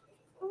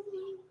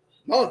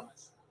 None.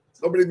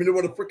 Nobody even knew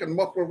what a freaking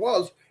muffler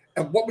was.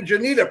 And what would you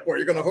need it for?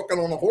 You're going to hook it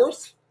on a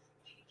horse?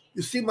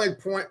 You see my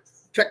point?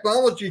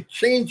 Technology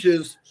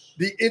changes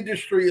the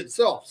industry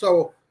itself.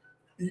 So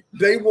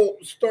they will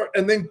start,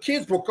 and then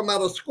kids will come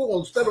out of school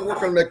instead of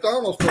working at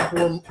McDonald's for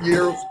 4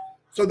 years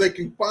so they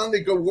can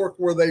finally go work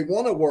where they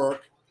want to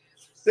work.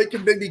 They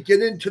can maybe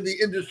get into the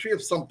industry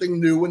of something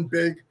new and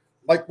big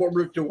like what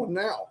we're doing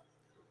now.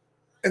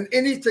 And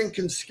anything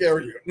can scare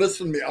you.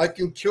 Listen to me, I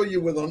can kill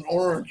you with an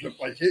orange if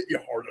I hit you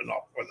hard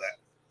enough with it.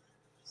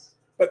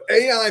 But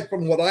AI,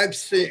 from what I've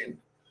seen,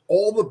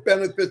 all the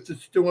benefits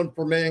it's doing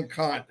for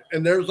mankind,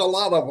 and there's a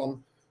lot of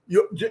them,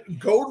 you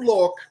go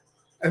look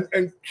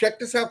and check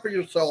this out for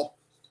yourself.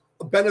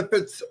 What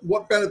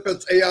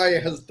benefits AI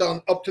has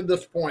done up to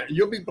this point, and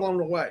you'll be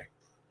blown away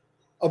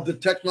of the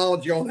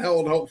technology on how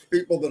it helps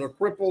people that are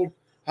crippled,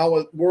 how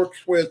it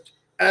works with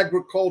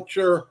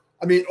agriculture.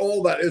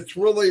 All that. It's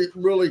really,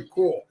 really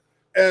cool.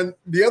 And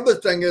the other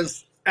thing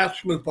is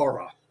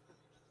Ashmupara.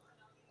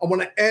 I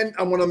want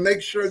to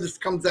make sure this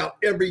comes out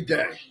every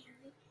day.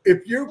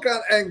 If you've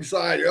got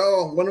anxiety,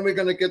 oh, when are we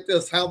going to get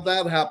this? How'd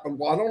that happen?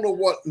 Well, I don't know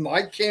what, and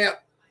I can't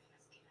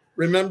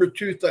remember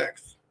two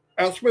things.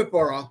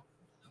 Ashmupara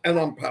and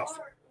Onpassive.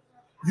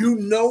 You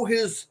know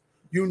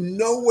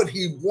what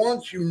he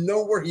wants, you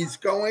know where he's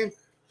going.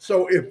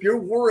 So if you're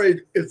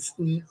worried, it's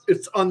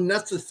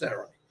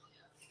unnecessary.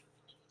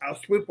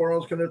 Ashmupara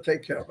is going to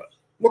take care of it.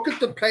 Look at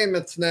the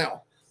payments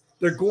now.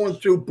 They're going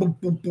through boom,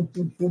 boom, boom,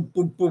 boom, boom,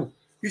 boom, boom.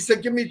 He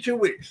said, give me 2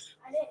 weeks.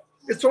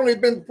 It's only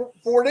been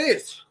 4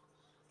 days.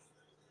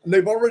 And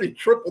they've already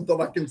tripled that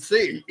I can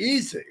see,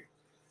 easy.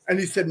 And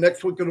he said,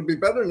 next week it'll be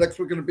better. Next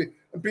week it'll be,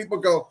 and people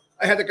go,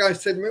 I had a guy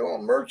say to me, oh,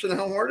 merchant,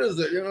 how hard is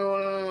it?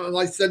 And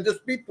I said this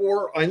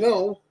before, I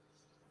know.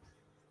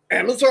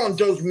 Amazon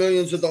does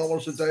millions of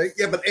dollars a day.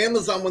 Yeah, but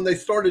Amazon, when they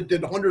started,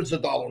 did hundreds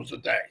of dollars a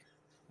day.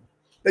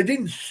 They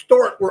didn't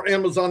start where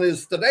Amazon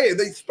is today.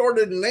 They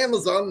started in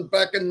Amazon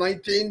back in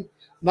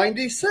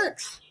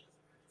 1996.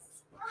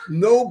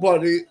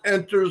 Nobody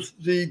enters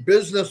the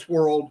business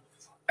world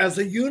as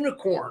a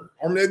unicorn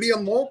or maybe a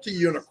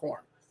multi-unicorn.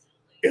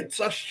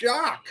 It's a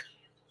shock.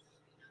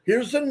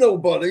 Here's a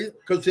nobody,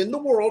 because in the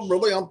world,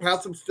 really,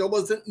 Onpassive still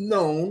isn't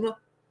known,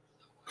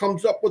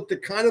 comes up with the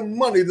kind of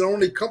money that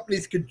only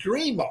companies could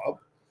dream of,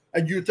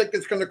 and you think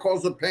it's going to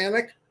cause a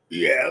panic?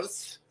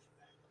 Yes.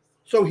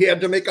 So he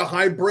had to make a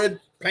hybrid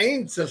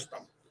paying system.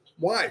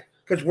 Why?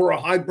 Because we're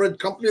a hybrid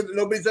company that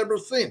nobody's ever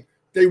seen.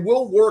 They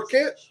will work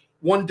it.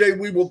 One day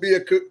we will be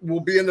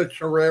in a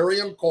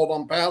terrarium called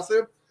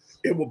Onpassive.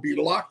 It will be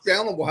locked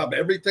down and we'll have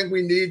everything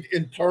we need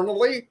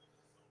internally.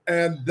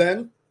 And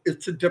then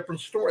it's a different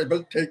story,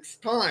 but it takes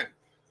time.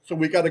 So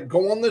we got to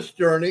go on this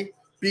journey,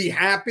 be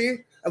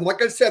happy. And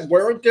like I said,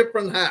 wear a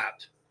different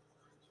hat.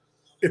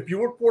 If you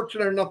were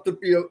fortunate enough to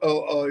be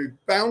a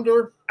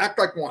founder, act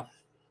like one.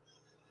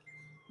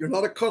 You're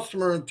not a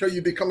customer until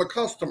you become a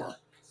customer.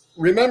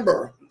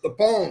 Remember the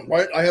phone,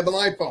 right? I have an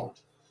iPhone.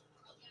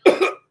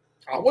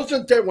 I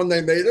wasn't there when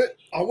they made it.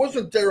 I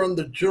wasn't there on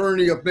the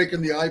journey of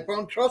making the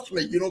iPhone. Trust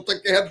me, you don't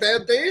think they had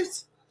bad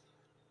days?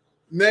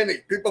 Many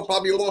people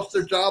probably lost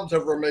their jobs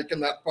over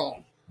making that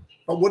phone.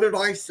 But what did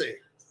I see?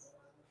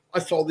 I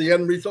saw the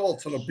end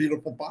results in a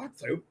beautiful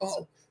box.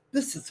 Oh,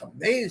 this is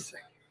amazing.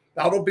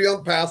 That'll be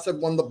Onpassive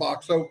when the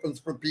box opens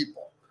for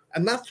people.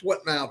 And that's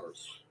what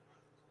matters.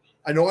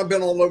 I know I've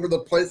been all over the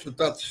place, but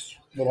that's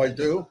what I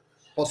do.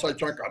 Plus, I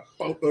drink a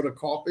boatload of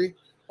coffee.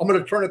 I'm going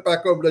to turn it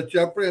back over to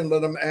Jeffrey and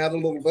let him add a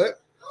little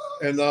bit,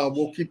 and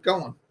we'll keep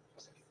going.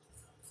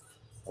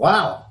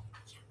 Wow.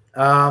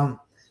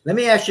 Let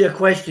me ask you a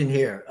question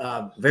here,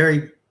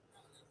 very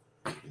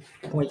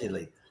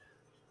pointedly.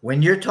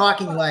 When you're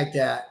talking like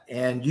that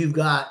and you've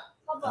got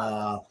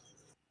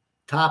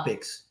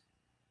topics,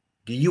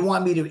 do you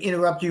want me to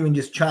interrupt you and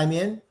just chime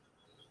in?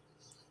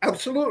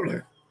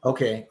 Absolutely.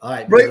 Okay. All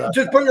right.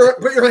 Just put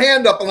your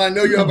hand up, and I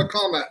know you have a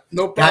comment.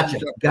 No problem.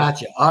 Gotcha.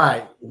 Gotcha. All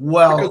right.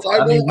 Well, because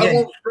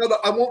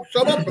I won't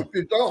shut up if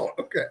you don't.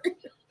 Okay.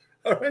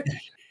 All right.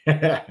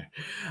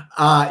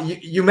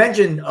 You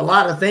mentioned a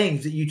lot of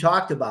things that you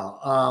talked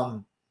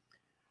about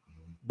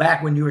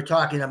back when you were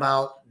talking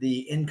about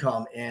the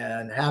income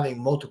and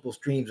having multiple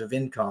streams of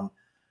income.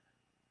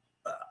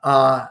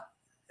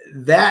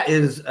 That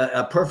is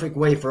a perfect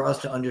way for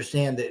us to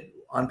understand that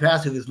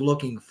Onpassive is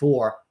looking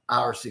for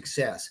our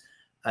success.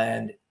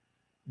 And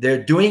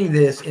they're doing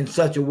this in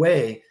such a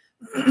way.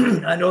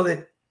 I know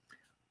that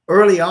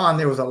early on,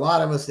 there was a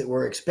lot of us that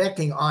were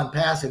expecting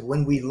Onpassive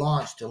when we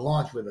launched to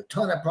launch with a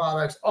ton of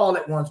products all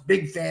at once,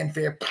 big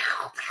fanfare,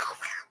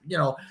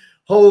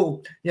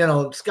 whole,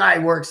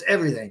 Skyworks,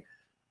 everything.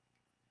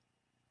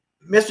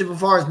 Mr.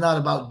 Bufar is not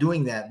about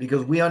doing that,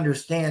 because we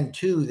understand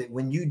too that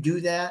when you do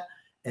that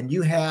and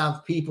you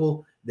have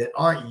people that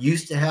aren't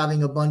used to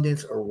having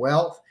abundance or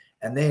wealth,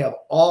 and they have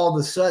all of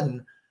a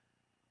sudden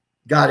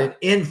got an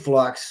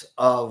influx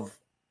of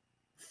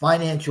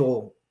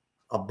financial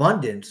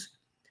abundance,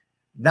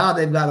 now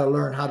they've got to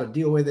learn how to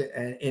deal with it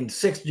in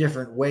 6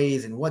 different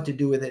ways, and what to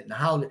do with it, and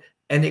how to,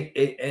 and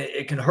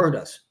it can hurt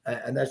us.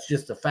 And that's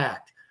just a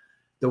fact.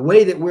 The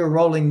way that we're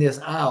rolling this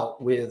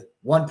out with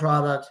 1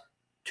 product,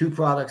 2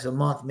 products a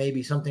month,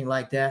 maybe something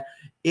like that,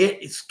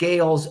 it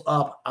scales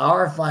up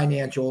our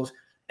financials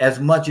as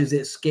much as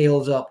it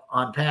scales up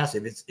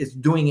Onpassive. It's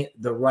doing it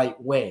the right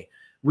way.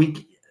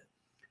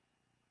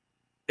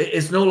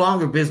 It's no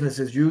longer business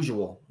as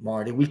usual,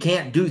 Marty. We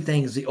can't do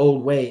things the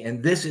old way.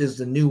 And this is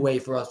the new way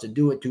for us to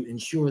do it, to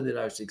ensure that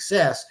our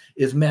success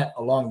is met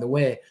along the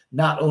way,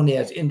 not only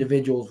as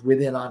individuals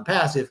within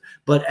Onpassive,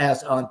 but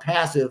as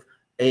Onpassive,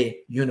 a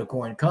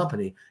unicorn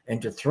company.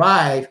 And to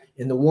thrive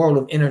in the world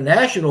of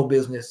international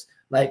business,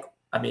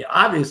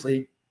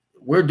 obviously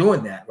we're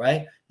doing that,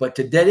 right? But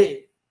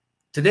today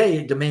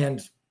it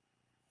demands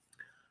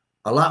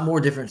a lot more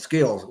different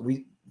skills.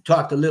 We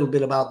talked a little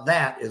bit about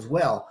that as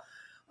well.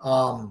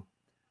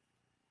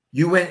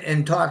 You went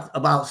and talked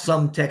about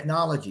some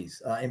technologies.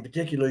 In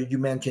particular, you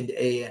mentioned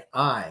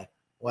AI.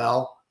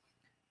 Well,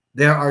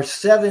 there are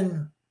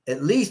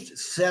at least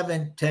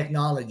seven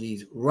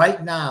technologies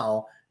right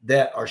now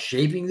that are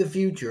shaping the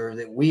future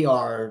that we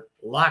are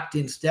locked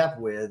in step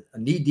with,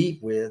 knee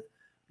deep with,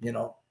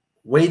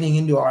 wading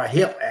into our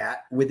hip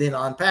at within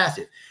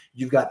Onpassive.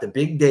 You've got the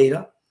big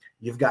data,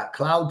 you've got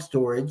cloud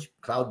storage,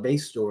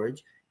 cloud-based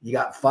storage, you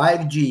got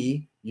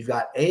 5G, you've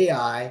got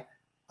AI,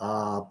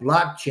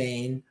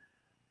 blockchain,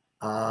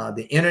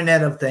 the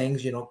Internet of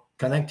Things,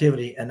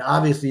 connectivity, and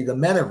obviously the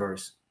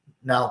metaverse.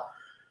 Now,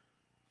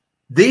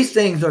 these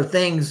things are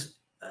things,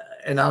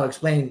 and I'll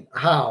explain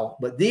how,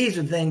 but these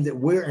are things that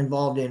we're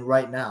involved in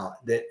right now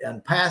that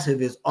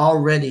Onpassive is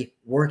already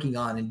working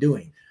on and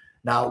doing.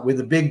 Now, with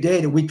the big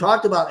data, we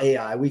talked about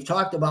AI, we've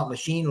talked about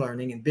machine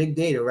learning and big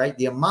data, right?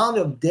 The amount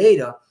of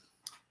data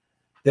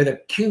that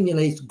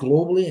accumulates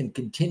globally and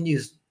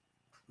continues,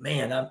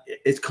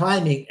 it's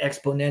climbing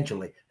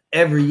exponentially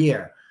every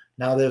year.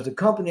 Now, there's a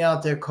company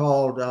out there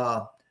called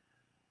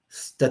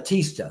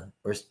Statista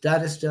or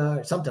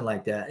something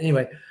like that.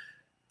 Anyway,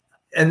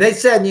 and they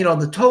said,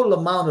 the total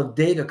amount of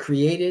data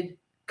created,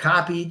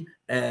 copied,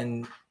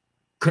 and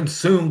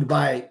consumed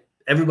by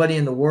everybody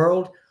in the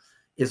world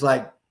is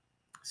like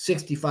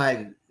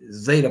 65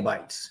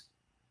 zettabytes.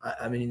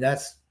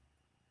 That's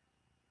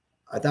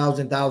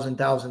 1,000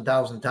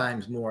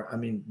 times more,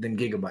 than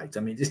gigabytes.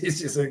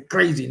 It's just a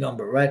crazy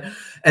number, right?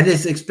 And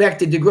it's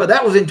expected to grow.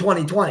 That was in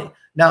 2020.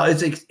 Now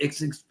it's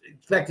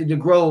expected to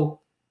grow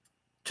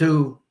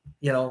to,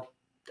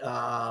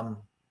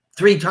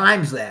 3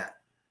 times that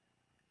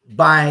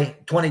by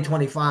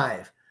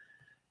 2025.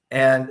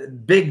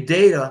 And big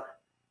data,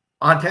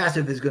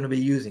 Onpassive is going to be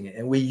using it.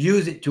 And we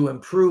use it to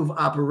improve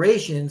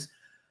operations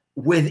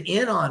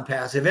within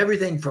Onpassive,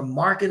 everything from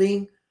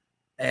marketing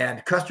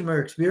and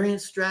customer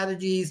experience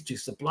strategies to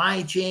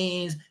supply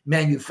chains,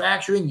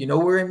 manufacturing.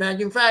 We're in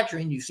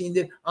manufacturing. You've seen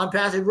the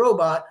Onpassive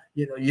robot.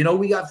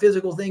 We got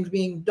physical things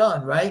being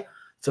done, right?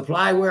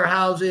 Supply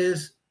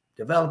warehouses,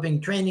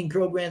 developing training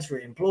programs for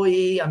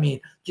employee.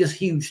 Just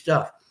huge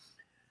stuff.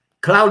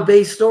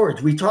 Cloud-based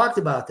storage. We talked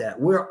about that.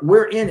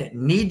 We're in it,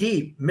 knee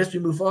deep.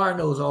 Mr. Mufar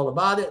knows all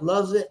about it,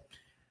 loves it.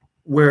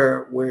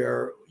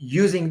 We're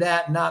using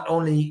that not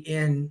only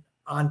in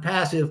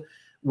Onpassive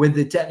with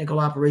the technical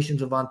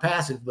operations of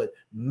Onpassive, but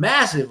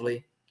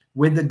massively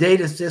with the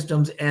data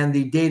systems and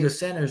the data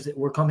centers that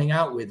we're coming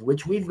out with,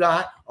 which we've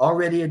got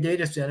already a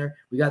data center.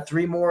 We got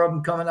 3 more of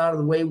them coming out of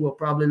the way. We'll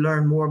probably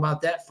learn more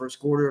about that first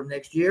quarter of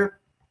next year.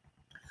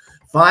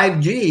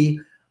 5G,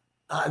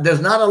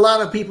 there's not a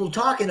lot of people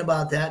talking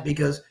about that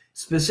because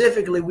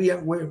specifically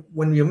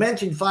when you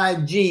mention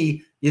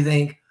 5G, you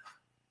think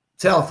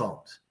cell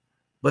phones.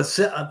 But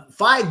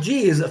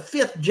 5G is a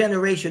 5th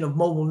generation of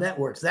mobile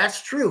networks.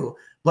 That's true,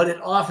 but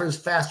it offers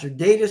faster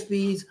data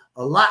speeds,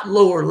 a lot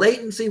lower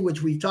latency,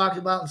 which we've talked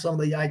about in some of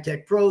the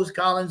iTech pros.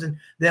 Collins and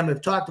them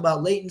have talked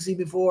about latency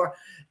before,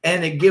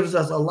 and it gives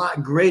us a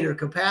lot greater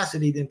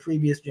capacity than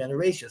previous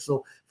generations.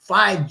 So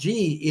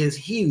 5G is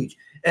huge,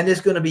 and it's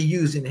going to be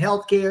used in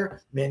healthcare,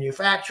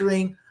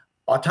 manufacturing,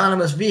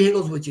 autonomous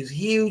vehicles, which is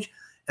huge.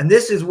 And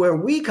this is where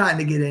we kind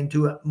of get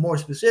into it more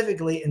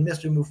specifically, and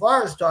Mr.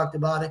 Mufar has talked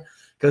about it,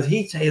 because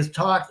he has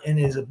talked and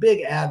is a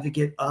big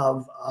advocate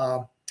of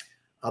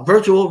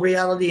virtual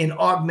reality and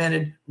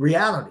augmented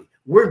reality.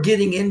 We're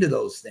getting into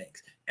those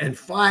things. And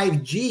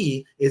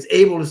 5G is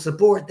able to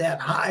support that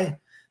high,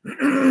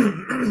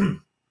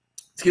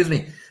 excuse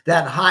me,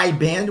 that high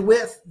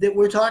bandwidth that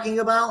we're talking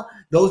about,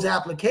 those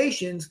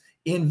applications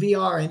in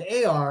VR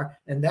and AR,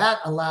 and that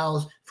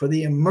allows for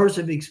the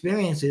immersive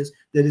experiences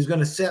that is going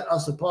to set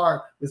us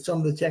apart with some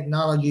of the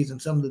technologies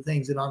and some of the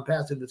things that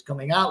Onpassive is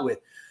coming out with.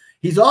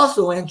 He's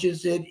also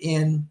interested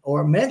in,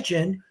 or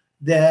mentioned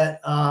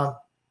that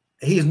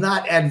he's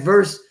not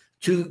adverse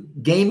to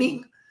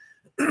gaming.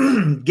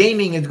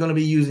 Gaming is going to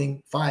be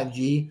using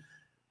 5G,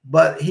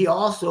 but he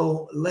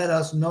also let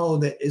us know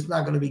that it's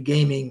not going to be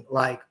gaming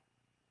like,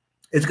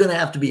 it's going to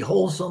have to be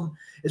wholesome.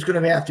 It's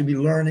going to have to be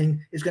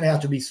learning. It's going to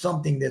have to be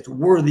something that's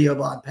worthy of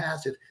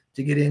Onpassive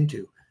to get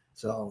into.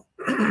 So,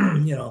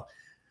 you know,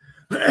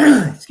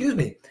 excuse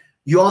me.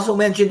 You also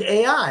mentioned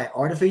AI,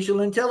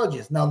 artificial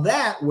intelligence. Now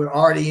that we're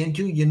already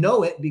into, you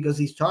know it, because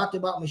he's talked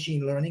about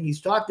machine learning. He's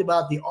talked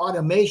about the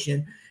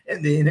automation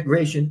and the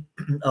integration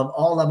of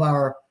all of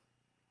our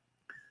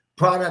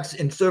products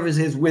and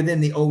services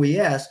within the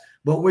OES,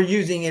 but we're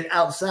using it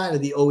outside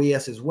of the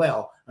OES as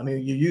well. I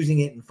mean, you're using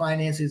it in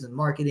finances and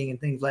marketing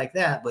and things like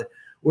that, but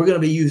we're going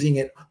to be using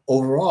it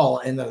overall.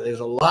 And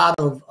there's a lot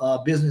of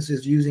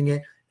businesses using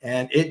it,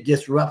 and it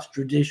disrupts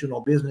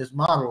traditional business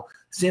model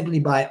simply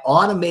by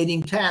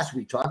automating tasks.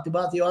 We talked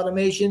about the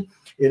automation.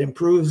 It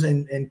improves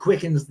and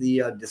quickens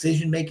the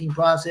decision-making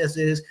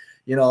processes,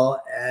 you know,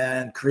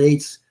 and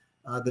creates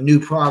the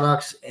new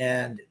products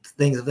and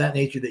things of that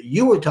nature that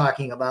you were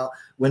talking about.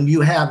 When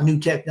you have new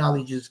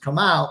technologies come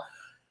out,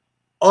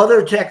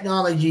 other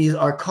technologies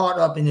are caught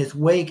up in its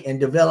wake and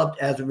developed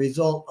as a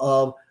result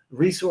of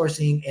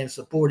resourcing and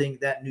supporting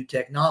that new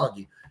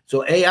technology.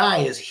 So AI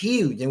is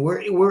huge, and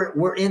we're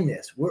in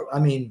this. We're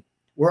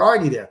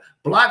already there.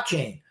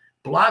 Blockchain,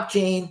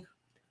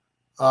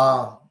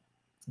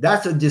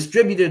 that's a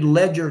distributed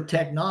ledger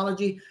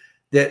technology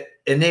that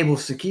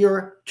enables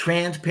secure,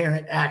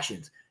 transparent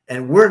actions.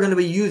 And we're going to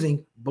be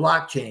using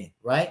blockchain,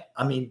 right?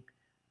 I mean,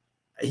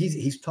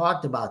 he's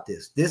talked about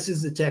this. This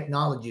is the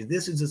technology.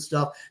 This is the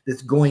stuff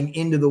that's going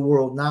into the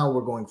world now.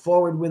 We're going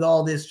forward with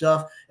all this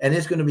stuff, and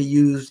it's going to be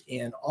used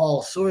in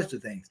all sorts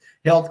of things.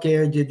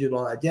 Healthcare,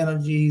 digital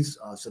identities,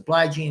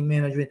 supply chain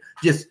management,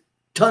 just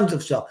tons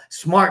of stuff.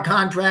 Smart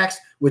contracts,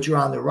 which are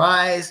on the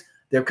rise.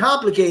 They're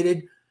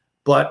complicated,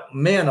 but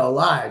man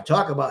alive,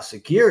 talk about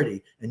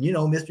security. And you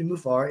know, Mr.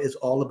 Mufar is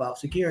all about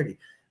security.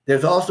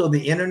 There's also the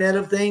Internet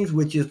of Things,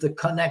 which is the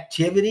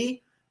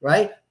connectivity,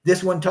 right?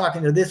 This one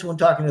talking to this one,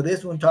 talking to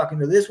this one, talking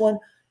to this one.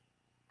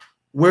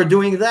 We're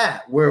doing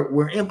that.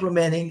 We're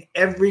implementing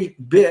every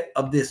bit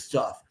of this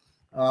stuff.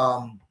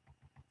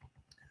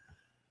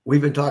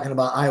 We've been talking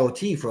about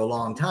IoT for a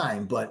long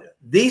time, but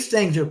these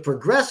things are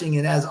progressing.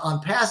 And as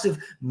Onpassive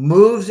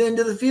moves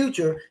into the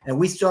future and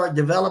we start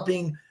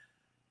developing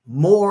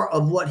more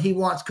of what he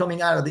wants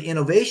coming out of the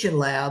innovation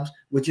labs,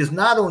 which is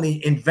not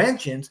only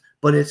inventions,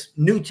 but it's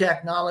new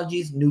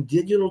technologies, new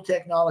digital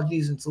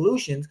technologies and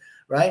solutions,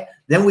 right?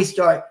 Then we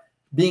start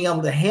being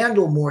able to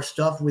handle more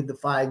stuff with the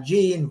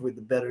 5G and with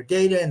the better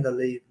data and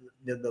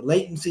the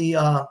latency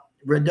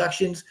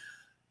reductions.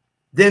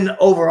 Then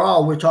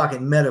overall, we're talking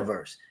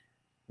metaverse.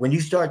 When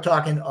you start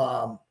talking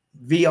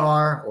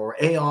VR or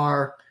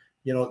AR,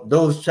 you know,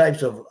 those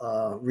types of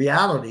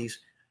realities,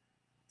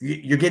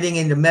 you're getting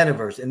into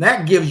metaverse, and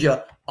that gives you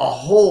a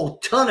whole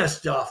ton of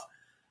stuff.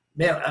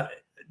 Man,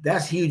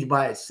 that's huge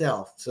by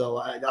itself. So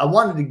I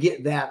wanted to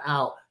get that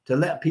out to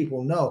let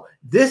people know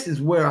this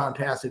is where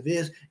Onpassive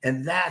is,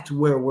 and that's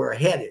where we're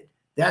headed.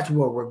 That's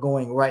where we're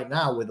going right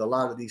now with a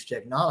lot of these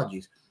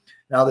technologies.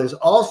 Now, there's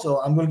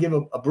also, I'm going to give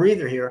a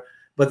breather here,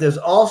 but there's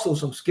also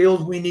some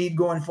skills we need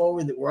going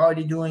forward that we're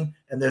already doing,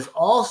 and there's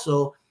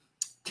also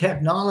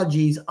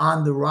technologies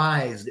on the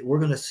rise that we're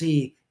going to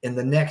see in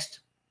the next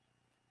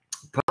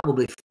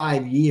probably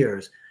 5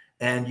 years,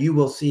 and you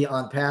will see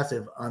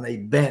Onpassive on a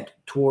bent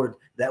toward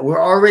that. We're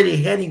already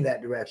heading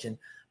that direction,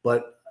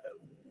 but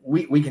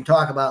we can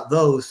talk about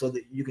those so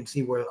that you can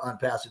see where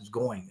Onpassive is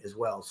going as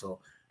well. So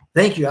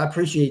thank you. I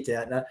appreciate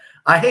that. Now,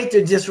 I hate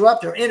to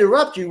disrupt or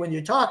interrupt you when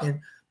you're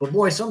talking, But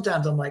boy,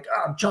 sometimes I'm like,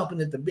 oh, I'm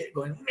chomping at the bit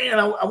going, man,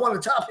 I want a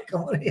topic. I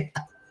want to.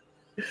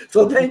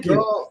 So thank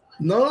you.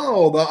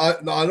 No,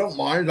 I don't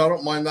mind. I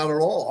don't mind that at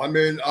all. I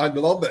mean, I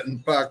love it. In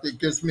fact, it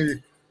gives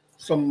me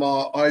some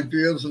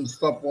ideas and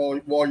stuff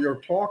while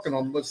you're talking.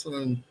 I'm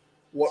listening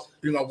what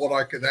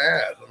I could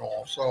add and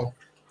all. So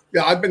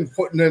yeah, I've been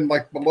putting in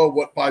like below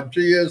what 5G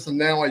is, and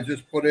now I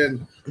just put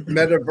in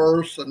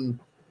metaverse, and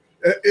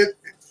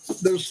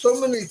there's so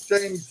many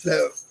things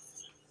that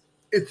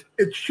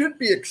it should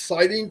be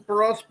exciting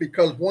for us,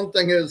 because one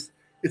thing is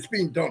it's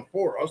being done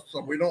for us, so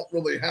we don't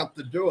really have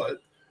to do it,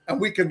 and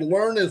we can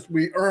learn as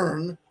we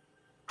earn.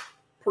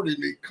 Pretty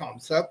neat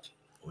concept.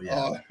 Oh,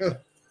 yeah.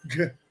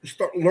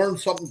 Learn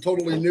something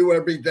totally new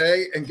every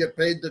day and get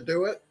paid to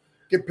do it.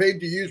 Get paid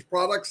to use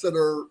products that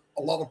are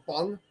a lot of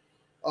fun.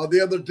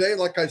 The other day,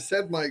 like I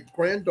said, my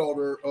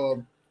granddaughter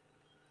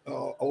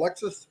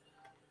Alexis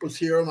was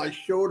here, and I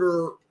showed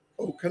her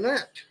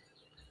Connect,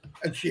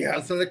 and she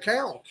has an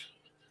account.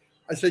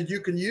 I said, you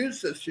can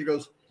use this. She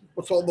goes,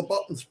 what's all the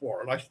buttons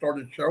for? And I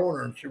started showing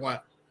her, and she went,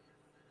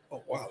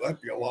 oh, wow,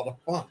 that'd be a lot of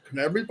fun. Can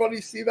everybody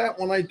see that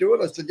when I do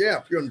it? I said, yeah,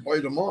 if you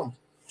invite them on.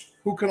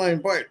 Who can I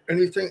invite?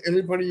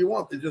 Anybody you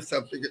want. They just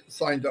have to get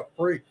signed up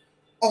free.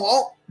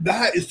 Oh,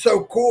 that is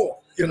so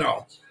cool, And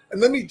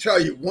let me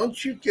tell you,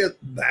 once you get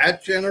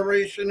that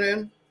generation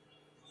in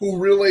who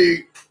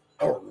really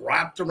are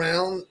wrapped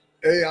around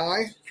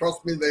AI,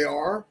 trust me, they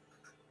are.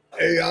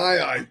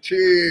 AI,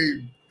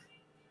 IT,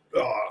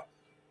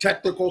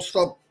 technical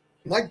stuff.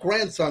 My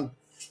grandson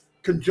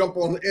can jump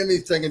on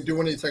anything and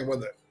do anything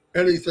with it.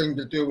 Anything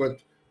to do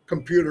with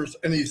computers,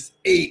 and he's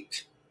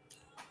 8.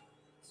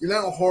 You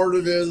know how hard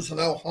it is and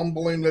how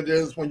humbling it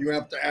is when you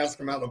have to ask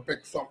him how to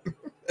fix something.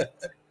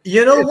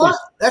 You know what?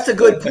 That's a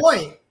good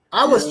point.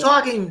 I was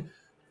talking,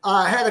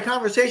 had a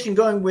conversation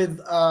going with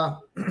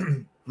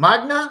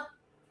Magna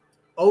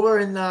over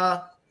in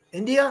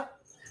India.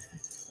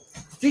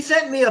 She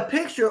sent me a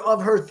picture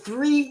of her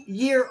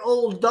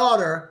 3-year-old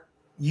daughter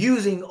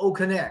using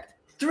Connect.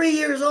 3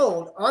 years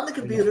old on the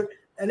computer,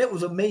 and it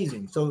was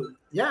amazing. So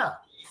yeah,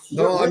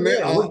 we're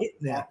getting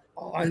there.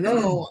 I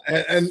know,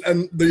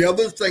 and the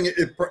other thing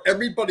is for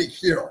everybody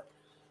here,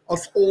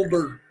 us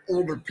older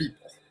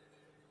people,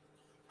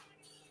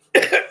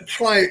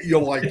 try it.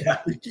 You'll like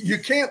it. You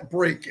can't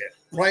break it,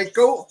 right?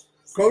 Go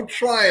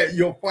try it.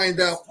 You'll find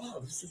out. Oh,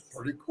 this is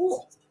pretty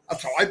cool.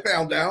 That's how I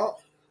found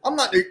out.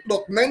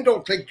 Look, men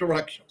don't take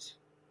directions,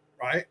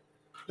 right?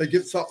 They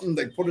get something,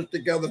 they put it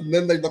together, and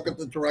then they look at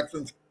the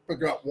directions,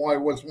 figure out why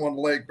was one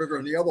leg bigger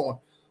than the other one.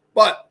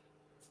 But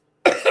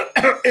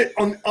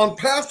on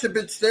passive,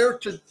 it's there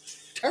to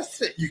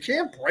test it. You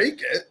can't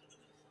break it.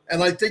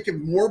 And I think if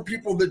more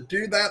people that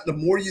do that, the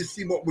more you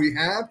see what we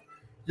have,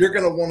 you're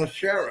going to want to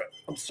share it.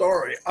 I'm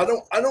sorry. I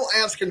don't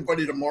ask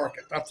anybody to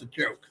market. That's a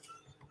joke.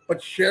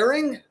 But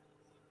sharing,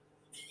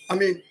 I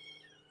mean,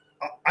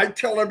 I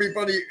tell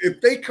everybody,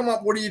 if they come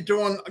up, what are you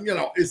doing?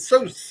 It's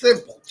so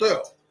simple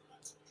too.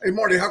 Hey,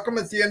 Marty, how come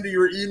at the end of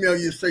your email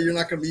you say you're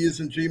not going to be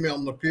using Gmail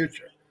in the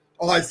future?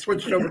 Oh, I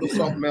switched over to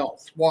something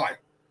else. Why?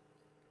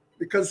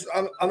 Because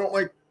I don't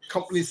like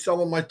companies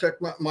selling my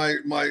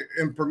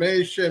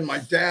information, my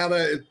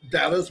data.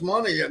 Data's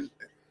money, and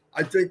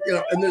I think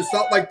and it's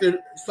not like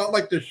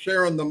they're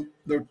sharing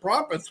their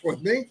profits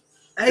with me.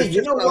 Hey, it's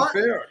just not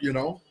fair,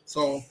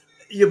 So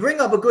you bring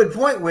up a good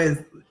point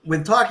with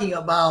talking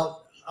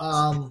about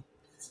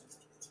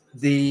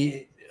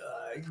the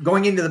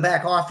going into the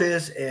back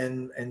office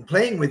and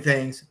playing with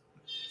things.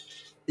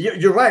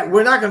 You're right.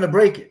 We're not going to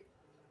break it,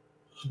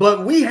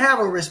 but we have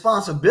a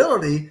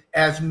responsibility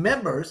as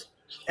members,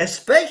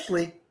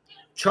 especially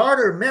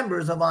charter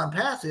members of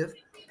Onpassive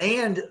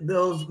and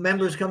those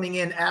members coming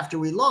in after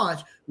we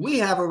launch. We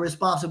have a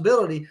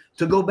responsibility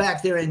to go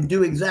back there and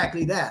do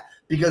exactly that,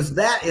 because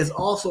that is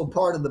also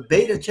part of the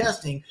beta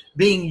testing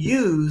being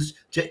used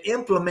to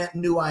implement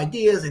new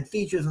ideas and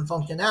features and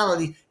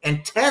functionality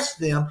and test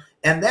them.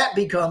 And that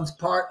becomes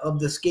part of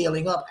the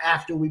scaling up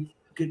after we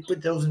could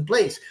put those in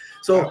place.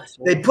 So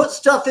They put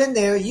stuff in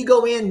there. You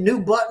go in, new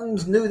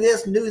buttons, new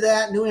this, new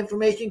that, new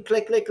information,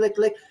 click, click, click,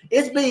 click.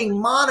 It's being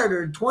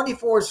monitored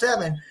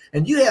 24/7.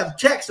 And you have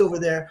techs over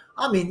there.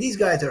 I mean, these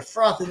guys are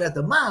frothing at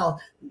the mouth,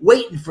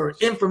 waiting for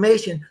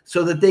information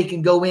so that they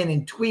can go in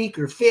and tweak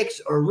or fix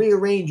or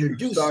rearrange or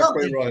do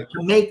something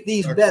to make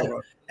these better.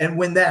 Right. And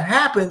when that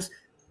happens,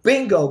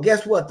 bingo,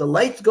 guess what? The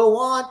lights go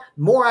on,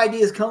 more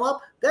ideas come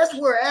up. That's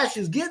where Ash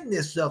is getting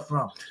this stuff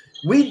from.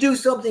 We do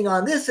something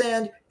on this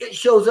end, it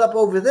shows up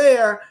over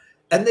there,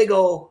 and they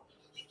go,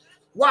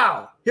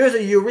 wow, here's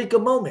a eureka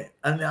moment.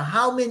 And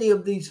how many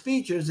of these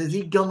features is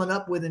he coming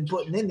up with and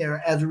putting in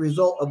there as a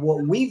result of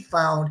what we've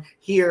found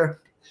here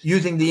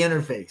using the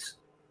interface?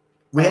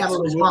 We have a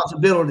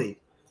responsibility.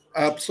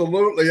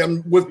 Absolutely.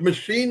 And with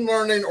machine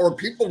learning or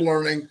people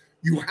learning,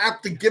 you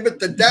have to give it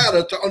the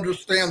data to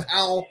understand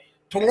how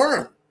to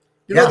learn.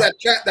 You know, that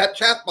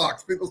chat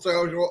box, people say,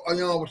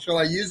 oh, shall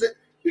I use it?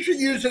 You should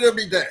use it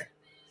every day.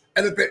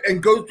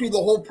 And go through the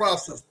whole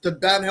process. Did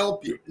that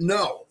help you?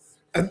 No.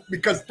 And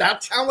because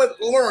that's how it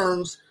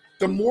learns.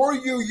 The more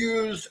you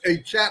use a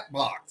chat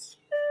box,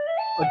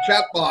 a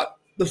chatbot,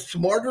 the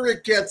smarter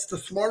it gets,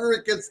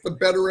 the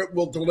better it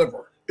will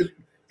deliver. It's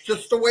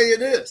just the way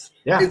it is.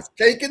 Yeah. It's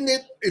taking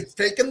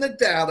the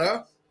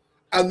data,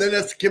 and then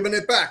it's giving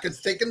it back.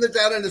 It's taking the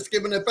data and it's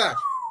giving it back.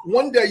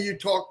 One day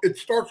it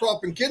starts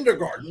off in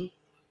kindergarten,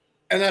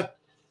 and at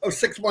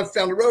 6 months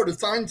down the road,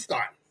 it's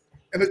Einstein.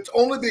 And it's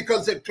only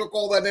because it took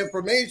all that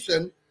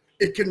information,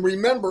 it can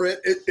remember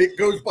it. It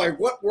goes by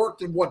what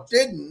worked and what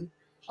didn't.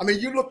 I mean,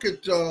 you look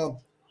at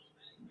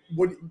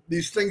what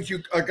these things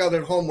I got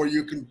at home where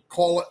you can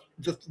call it,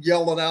 just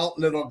yell it out,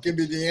 and it'll give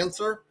you the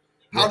answer.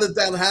 How did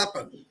that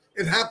happen?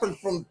 It happened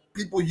from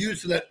people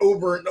using it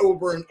over and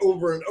over and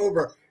over and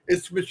over.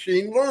 It's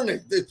machine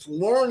learning. It's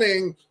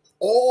learning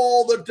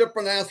all the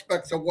different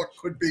aspects of what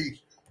could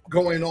be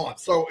going on.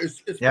 So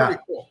it's pretty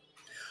cool.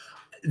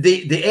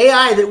 The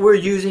AI that we're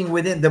using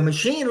within the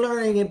machine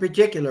learning in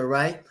particular,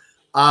 right?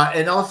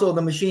 And also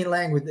the machine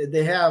language,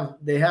 they have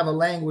a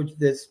language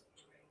that's,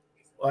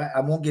 I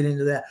won't get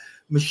into that.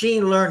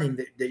 Machine learning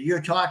that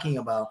you're talking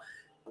about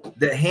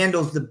that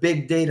handles the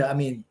big data, I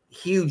mean,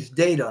 huge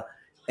data,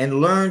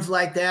 and learns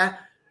like that.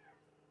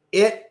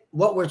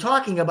 What we're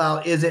talking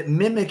about is it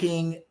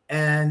mimicking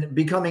and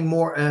becoming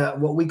more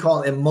what we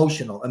call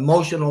emotional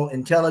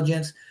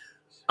intelligence.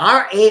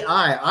 Our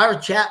AI, our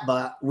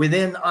chatbot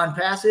within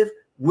Onpassive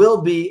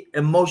will be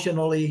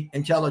emotionally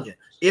intelligent.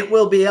 It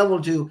will be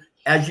able to,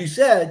 as you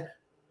said,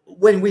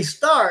 when we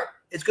start,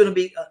 it's going to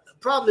be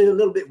probably a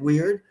little bit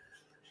weird,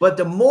 but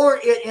the more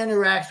it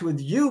interacts with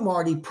you,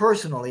 Marty,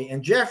 personally,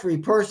 and Jeffrey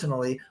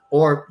personally,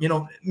 or, you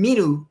know,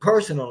 Minu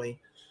personally,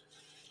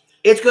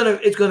 it's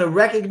gonna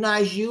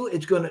recognize you.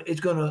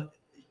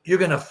 You're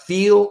gonna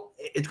feel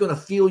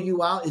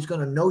you out. It's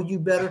gonna know you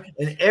better.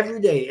 And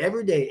every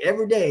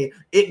day,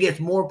 it gets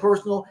more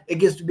personal. It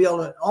gets to be able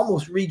to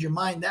almost read your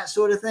mind, that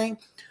sort of thing.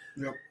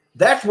 Yep.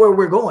 That's where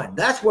we're going.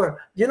 That's where,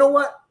 you know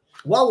what?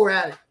 While we're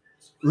at it,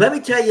 let me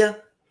tell you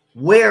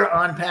where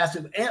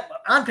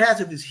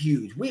Onpassive is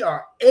huge. We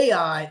are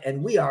AI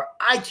and we are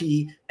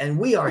IT and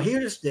we are here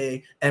to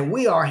stay, and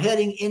we are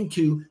heading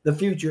into the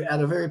future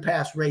at a very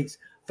fast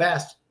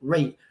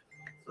rate.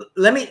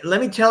 Let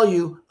me tell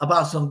you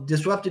about some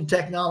disruptive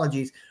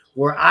technologies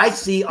where I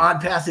see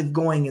Onpassive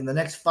going in the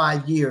next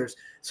 5 years,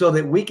 so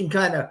that we can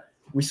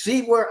we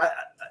see where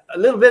a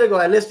little bit ago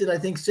I listed, I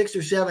think, 6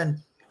 or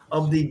 7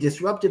 of the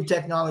disruptive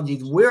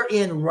technologies we're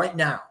in right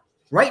now.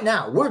 Right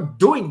now, we're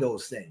doing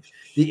those things.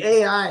 The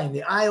AI and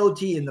the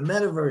IoT and the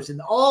metaverse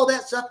and all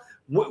that stuff,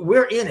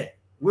 we're in it.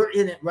 We're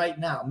in it right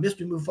now.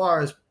 Mr.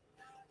 Mufar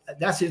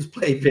that's his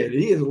play pit.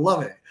 He is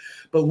loving it.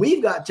 But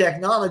we've got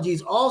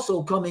technologies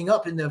also coming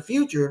up in the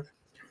future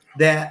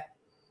that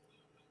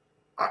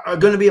are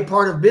going to be a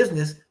part of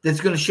business that's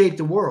going to shape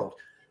the world.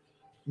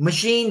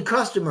 Machine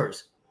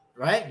customers,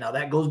 right? Now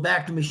that goes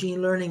back to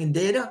machine learning and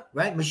data,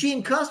 right?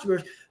 Machine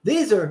customers,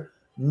 these are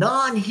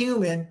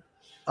non-human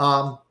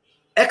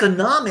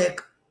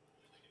economic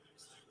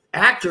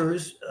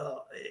actors,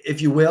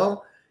 if you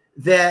will,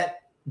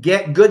 that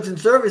get goods and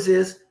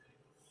services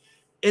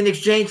in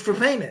exchange for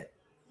payment.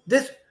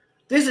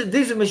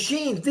 These are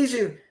machines, these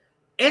are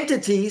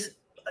entities,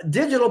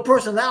 digital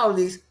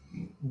personalities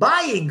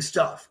buying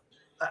stuff.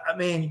 I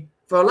mean,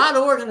 for a lot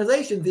of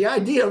organizations, the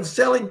idea of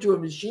selling to a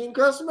machine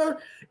customer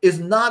is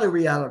not a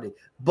reality,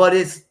 but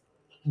it's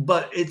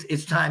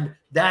time.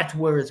 That's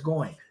where it's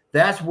going.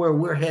 That's where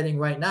we're heading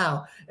right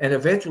now. And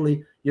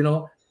eventually, you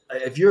know,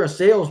 if you're a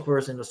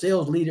salesperson, a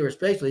sales leader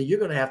especially, you're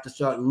going to have to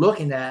start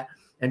looking at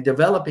and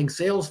developing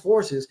sales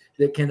forces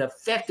that can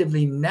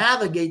effectively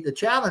navigate the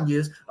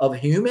challenges of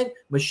human,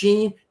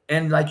 machine,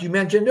 and, like you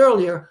mentioned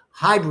earlier,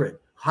 hybrid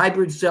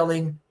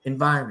selling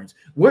environments.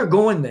 We're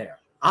going there.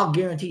 I'll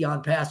guarantee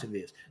Onpassive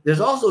is. There's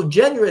also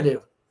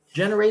generative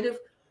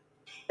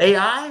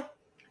AI.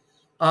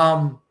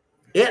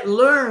 It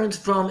learns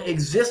from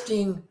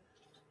existing,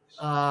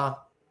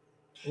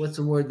 what's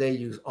the word they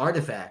use?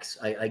 Artifacts,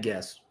 I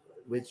guess,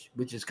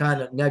 which is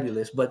kind of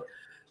nebulous, but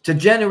to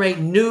generate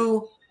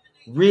new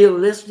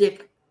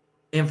realistic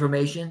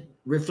information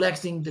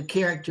reflecting the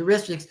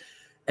characteristics.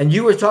 And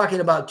you were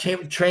talking about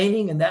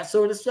training and that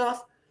sort of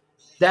stuff.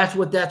 That's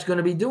what that's going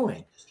to be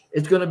doing.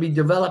 It's going to be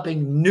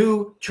developing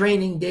new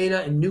training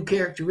data and new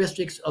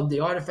characteristics of the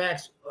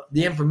artifacts,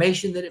 the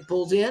information that it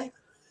pulls in.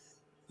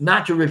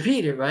 Not to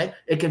repeat it, right?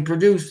 It can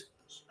produce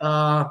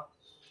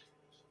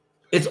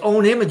its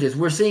own images.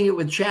 We're seeing it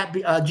with Chat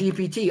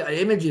GPT,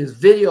 images,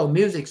 video,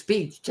 music,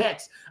 speech,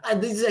 text. And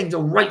these things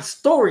will write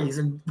stories,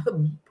 and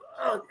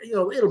you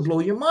know, it'll blow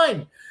your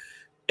mind.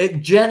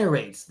 It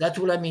generates. That's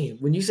what I mean.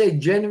 When you say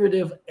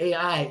generative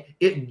AI,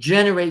 it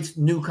generates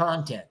new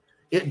content.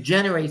 It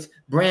generates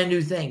brand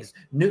new things.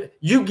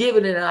 You give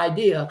it an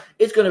idea,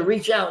 it's going to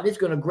reach out and it's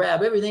going to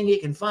grab everything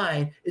it can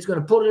find. It's going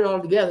to put it all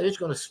together. It's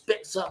going to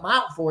spit something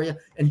out for you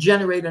and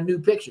generate a new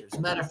picture. As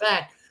a matter of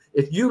fact,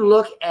 if you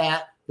look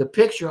at the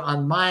picture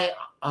on my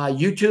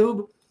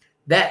YouTube,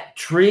 that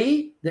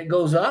tree that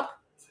goes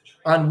up,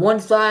 on one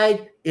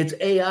side, it's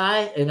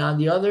AI, and on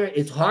the other,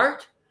 it's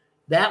heart.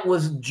 That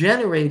was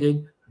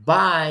generated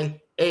by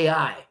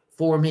AI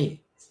for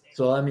me.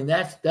 So, I mean,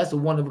 that's a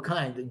one of a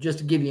kind, just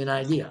to give you an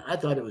idea. I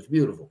thought it was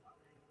beautiful.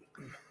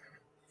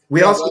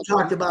 We also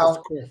talked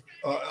about cool.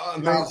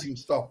 Amazing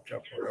stuff,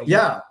 Jeffrey.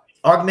 Yeah,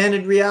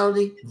 augmented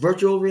reality,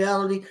 virtual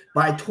reality.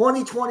 By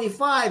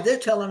 2025, they're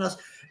telling us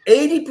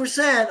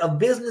 80% of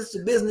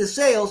business-to-business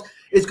sales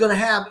is going to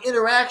have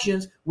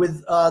interactions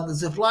with the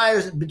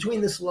suppliers, between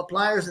the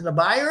suppliers and the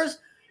buyers.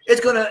 It's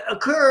going to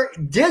occur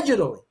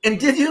digitally, in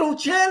digital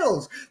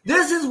channels.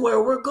 This is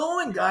where we're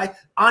going, guys.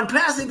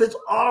 Onpassive is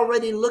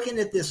already looking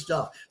at this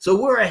stuff. So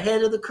we're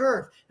ahead of the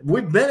curve.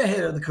 We've been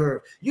ahead of the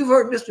curve. You've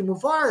heard Mr.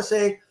 Mufara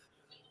say,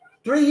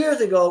 3 years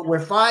ago, we're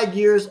 5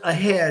 years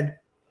ahead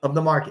of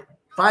the market.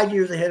 5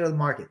 years ahead of the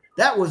market.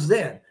 That was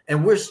then,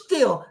 and we're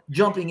still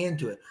jumping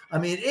into it. I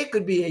mean, it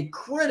could be a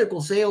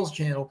critical sales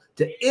channel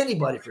to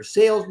anybody for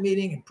sales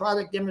meeting and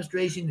product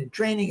demonstration and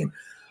training, and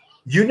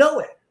you know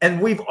it. And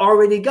we've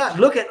already got,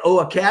 look at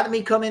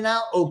Academy coming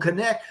out,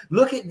 Connect.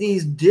 Look at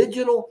these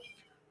digital,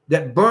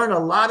 that burn a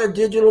lot of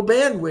digital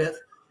bandwidth.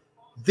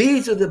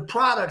 These are the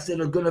products that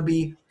are going to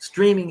be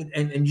streaming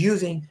and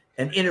using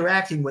and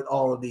interacting with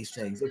all of these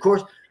things. Of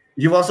course,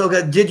 you've also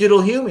got digital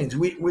humans.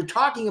 We're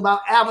talking about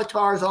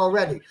avatars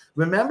already.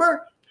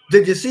 Remember?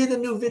 Did you see the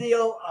new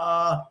video?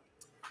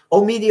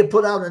 Media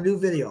put out a new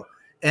video,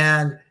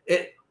 and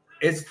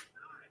it's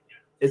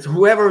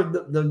whoever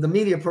the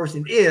media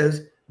person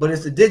is, but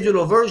it's a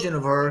digital version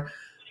of her.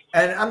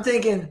 And I'm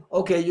thinking,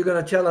 okay, you're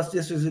going to tell us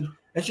this is,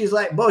 and she's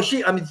like, "Boy,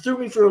 threw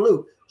me for a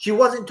loop." She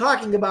wasn't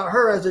talking about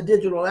her as a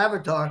digital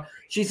avatar.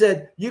 She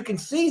said, "You can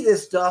see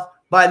this stuff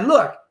by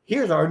look.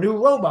 Here's our new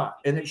robot,"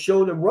 and it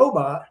showed a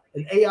robot,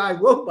 an AI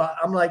robot.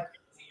 I'm like,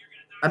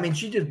 I mean,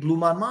 she just blew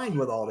my mind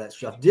with all that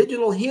stuff.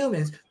 Digital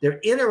humans,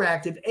 they're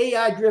interactive,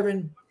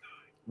 AI-driven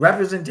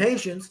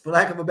representations, for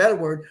lack of a better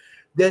word,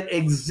 that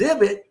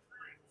exhibit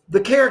the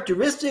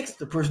characteristics,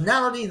 the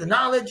personality, the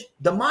knowledge,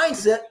 the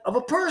mindset of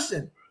a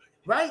person,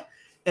 right?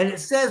 And it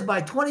says by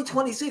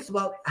 2026,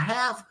 about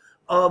half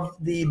of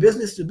the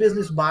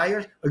business-to-business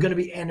buyers are going to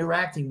be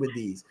interacting with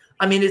these.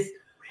 I mean,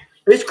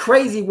 it's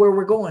crazy where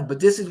we're going, but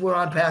this is where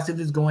Onpassive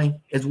is going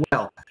as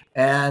well.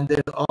 And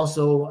there's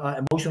also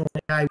emotional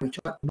AI. We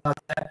talked about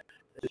that.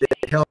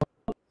 That help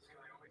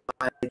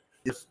by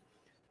this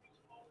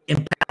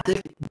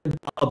empathic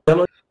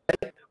ability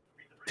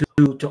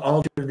to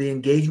alter the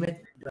engagement,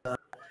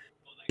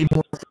 be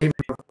more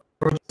favorable of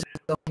purchasing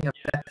something like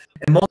that.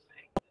 And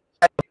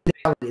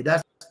multi-reality,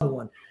 that's the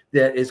one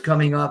that is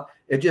coming up.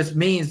 It just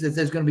means that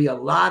there's going to be a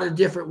lot of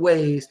different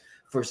ways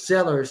for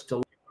sellers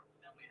to.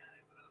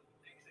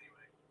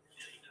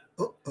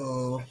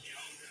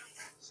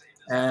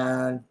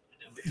 And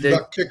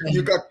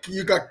you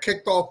got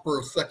kicked off for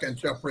a second,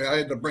 Jeffrey. I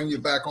had to bring you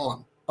back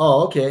on.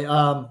 Oh, okay.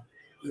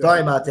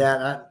 Sorry about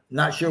that. I'm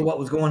not sure what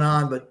was going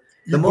on, but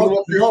you blew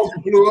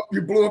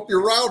up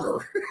your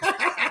router.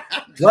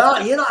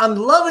 Well, you know, I'm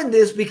loving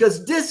this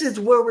because this is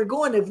where we're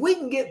going. If we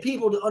can get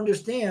people to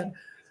understand,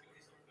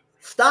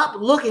 stop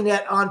looking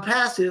at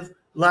Onpassive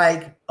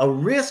like a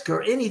risk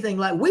or anything.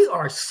 Like, we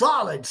are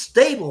solid,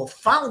 stable,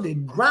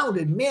 founded,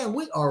 grounded. Man,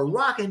 we are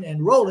rocking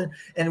and rolling,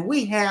 and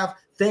we have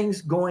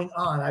things going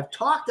on. I've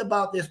talked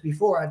about this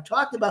before. I've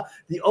talked about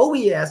the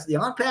OES, the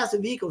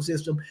Onpassive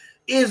ecosystem,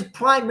 is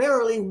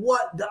primarily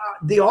what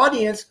the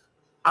audience,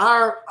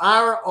 our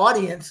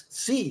audience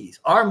sees,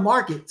 our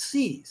market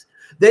sees.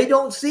 They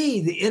don't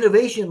see the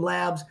innovation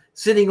labs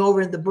sitting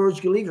over in the Burj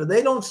Khalifa.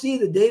 They don't see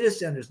the data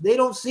centers. They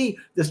don't see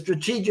the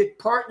strategic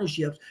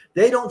partnerships.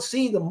 They don't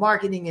see the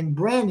marketing and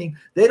branding.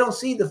 They don't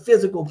see the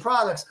physical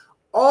products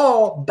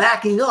all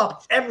backing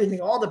up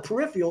everything, all the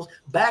peripherals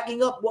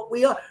backing up what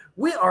we are.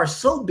 We are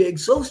so big,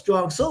 so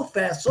strong, so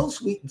fast, so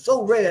sweet, and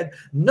so red,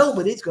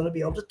 nobody's going to be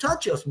able to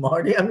touch us,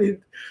 Marty. I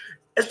mean,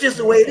 it's just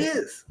the way it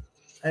is.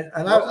 And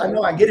I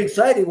know I get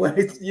excited when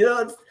it's, you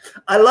know,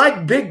 I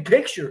like big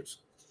pictures.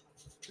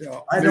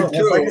 Yeah, I know.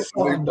 It's like a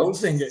song. Don't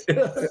sing it.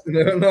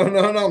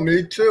 No,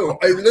 me too.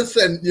 Hey,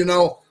 listen, you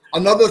know,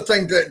 another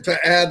thing to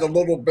add a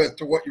little bit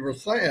to what you were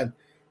saying.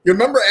 You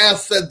remember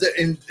Ash said that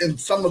in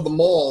some of the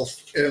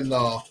malls in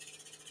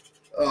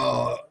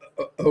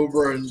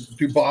over in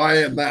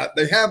Dubai and that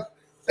they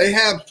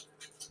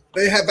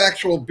have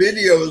actual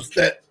videos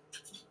that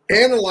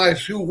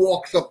analyze who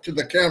walks up to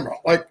the camera.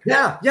 Like,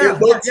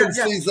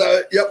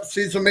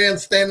 sees a man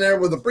standing there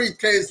with a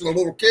briefcase and a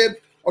little kid.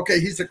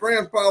 Okay, he's a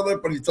grandfather,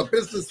 but he's a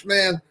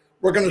businessman.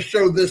 We're going to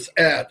show this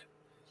ad.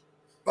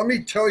 Let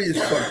me tell you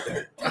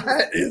something.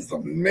 That is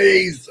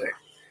amazing.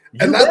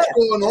 And that's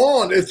going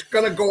on. It's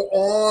going to go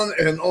on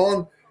and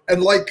on.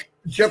 And like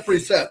Jeffrey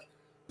said,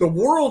 the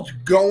world's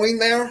going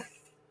there.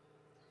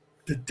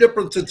 The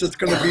difference is it's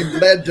going to be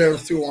led there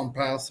through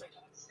Onpassive.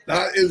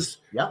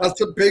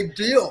 That's a big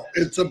deal.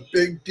 It's a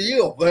big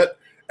deal. That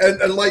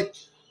and like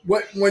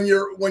when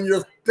you're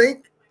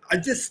I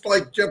just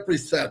like Jeffrey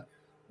said,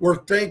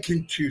 we're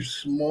thinking too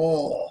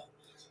small.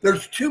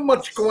 There's too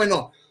much going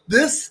on.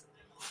 This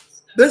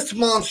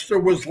monster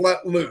was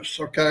let loose,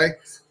 okay?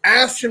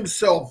 Ash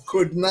himself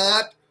could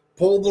not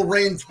pull the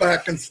reins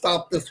back and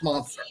stop this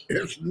monster.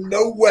 There's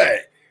no way.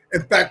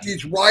 In fact,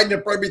 he's riding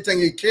it for everything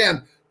he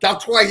can.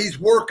 That's why he's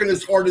working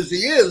as hard as he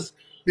is,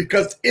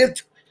 because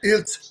it's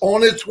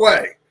on its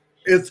way.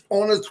 It's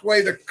on its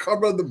way to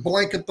cover the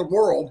blanket the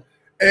world,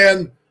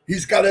 and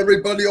he's got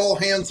everybody all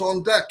hands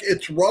on deck.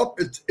 It's rough.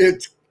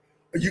 It's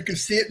you can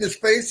see it in his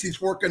face. He's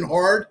working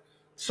hard.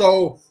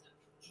 So,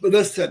 but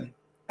listen,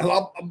 and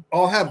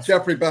I'll have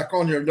Jeffrey back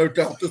on here, no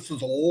doubt. This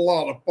is a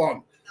lot of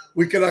fun.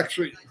 We could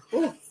actually,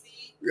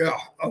 yeah,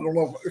 I don't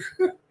know.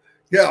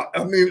 Yeah,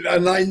 I mean,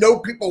 and I know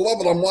people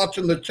love it. I'm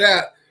watching the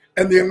chat,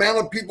 and the amount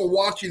of people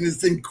watching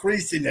is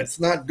increasing. It's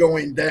not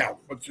going down,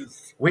 which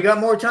is. We got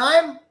more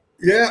time?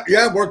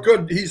 Yeah, we're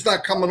good. He's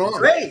not coming on.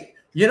 Great.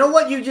 You know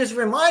what you just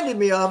reminded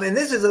me of, and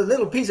this is a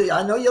little piece of,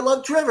 I know you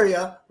love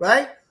trivia,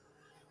 right?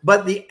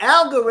 But the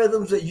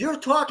algorithms that you're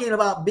talking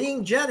about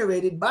being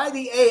generated by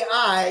the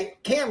AI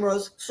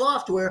cameras,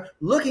 software,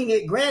 looking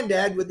at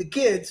granddad with the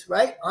kids,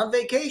 right, on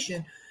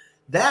vacation,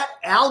 that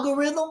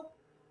algorithm,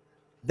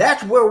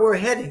 that's where we're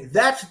heading.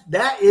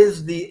 That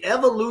is the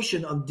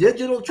evolution of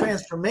digital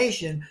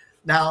transformation.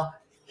 Now,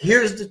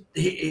 here's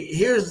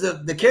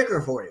the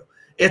kicker for you.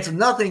 It's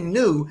nothing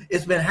new.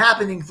 It's been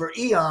happening for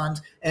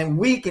eons, and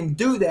we can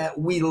do that.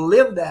 We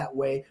live that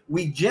way.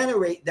 We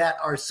generate that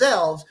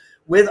ourselves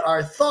with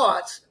our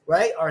thoughts,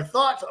 right? Our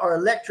thoughts are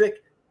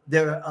electric.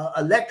 They're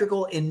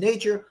electrical in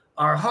nature.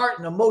 Our heart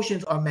and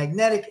emotions are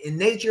magnetic in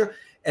nature,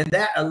 and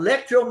that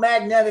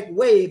electromagnetic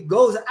wave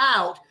goes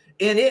out,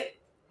 and it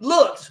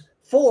looks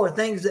for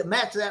things that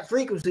match that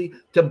frequency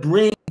to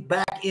bring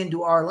back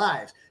into our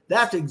lives.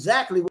 That's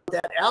exactly what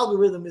that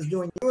algorithm is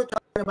doing. You were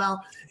talking about,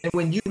 and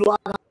when you log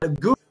on to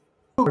Google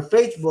or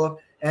Facebook,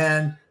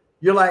 and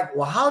you're like,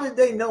 well, how did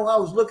they know I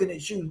was looking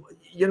at shoes?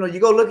 You know, you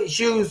go look at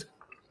shoes,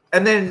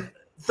 and then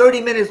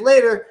 30 minutes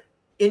later,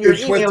 in your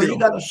email, you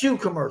got a shoe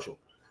commercial.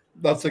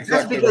 That's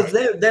exactly because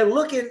right. they're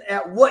looking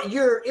at what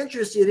you're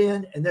interested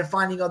in, and they're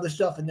finding other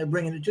stuff, and they're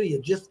bringing it to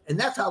you. And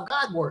that's how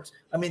God works.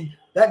 I mean,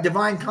 that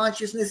divine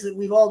consciousness that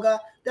we've all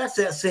got, that's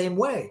that same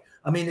way.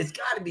 I mean, it's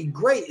got to be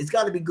great. It's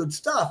got to be good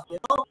stuff, you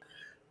know.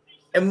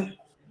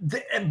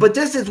 But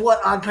this is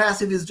what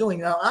Onpassive is doing.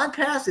 Now,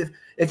 Onpassive,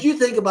 if you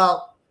think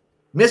about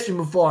Mr.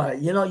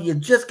 Mufara, you know, you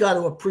just got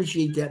to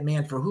appreciate that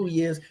man for who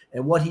he is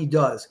and what he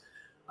does.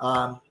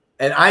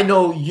 And I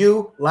know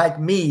you, like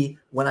me,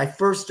 when I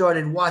first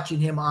started watching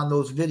him on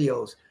those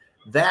videos,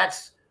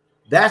 that's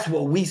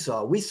what we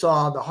saw. We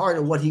saw the heart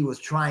of what he was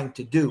trying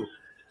to do.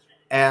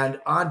 And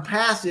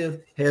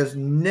Onpassive has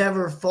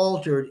never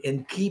faltered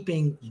in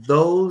keeping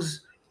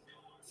those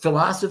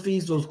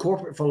philosophies, those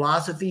corporate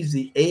philosophies,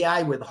 the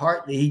AI with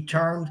heart that he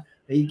termed,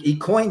 he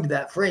coined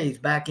that phrase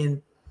back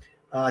in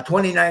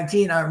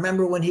 2019. I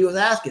remember when he was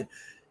asking,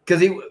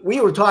 because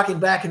we were talking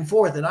back and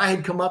forth, and I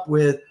had come up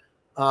with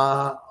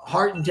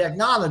heart and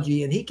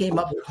technology, and he came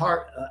up with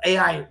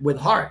AI with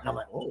heart. And I'm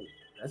like, oh,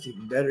 that's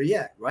even better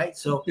yet, right?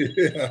 So,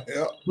 yeah.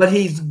 But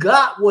he's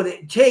got what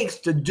it takes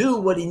to do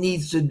what he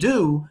needs to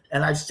do.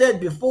 And I've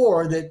said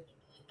before that,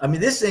 I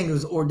mean, this thing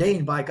was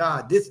ordained by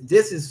God. This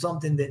is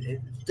something that is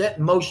set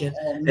in motion,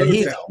 and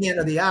he's at the end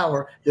of the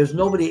hour. There's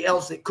nobody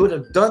else that could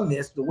have done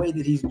this the way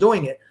that he's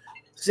doing it,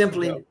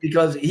 simply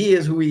because he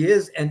is who he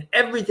is, and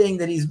everything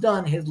that he's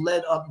done has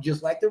led up,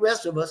 just like the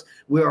rest of us.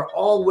 We are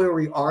all where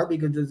we are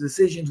because of the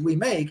decisions we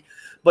make.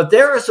 But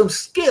there are some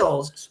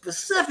skills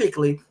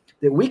specifically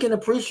that we can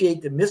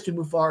appreciate that Mr.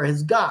 Mufara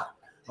has got.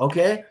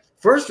 Okay,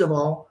 first of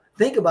all,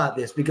 think about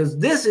this, because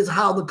this is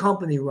how the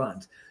company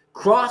runs.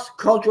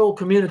 Cross-cultural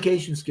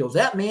communication skills.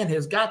 That man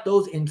has got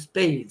those in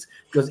spades,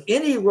 because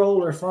any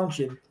role or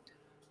function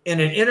in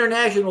an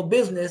international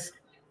business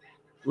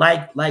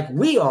like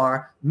we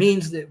are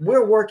means that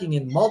we're working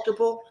in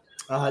multiple,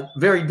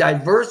 very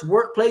diverse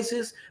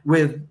workplaces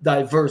with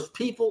diverse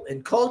people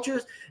and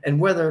cultures. And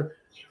whether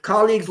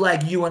colleagues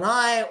like you and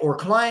I, or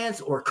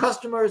clients or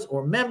customers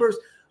or members,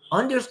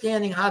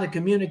 understanding how to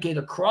communicate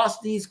across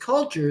these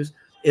cultures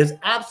is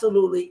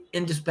absolutely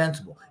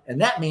indispensable. And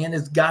that man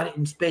has got it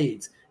in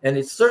spades. And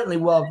it's certainly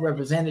well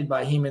represented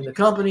by him in the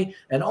company.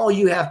 And all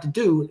you have to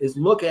do is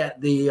look at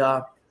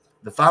the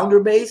founder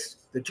base,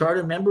 the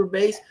charter member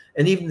base,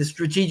 and even the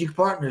strategic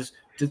partners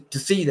to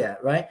see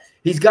that, right?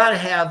 He's got to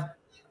have,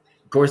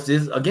 of course,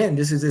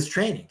 this is his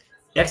training,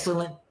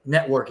 excellent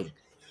networking.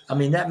 I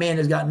mean, that man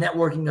has got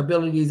networking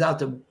abilities out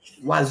the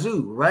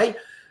wazoo, right?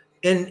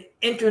 In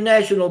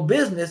international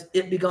business,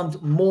 it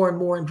becomes more and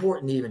more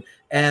important even.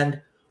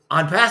 And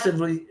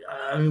Onpassively,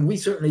 I mean, we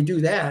certainly do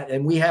that.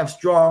 And we have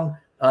strong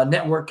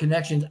network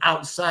connections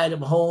outside of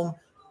home,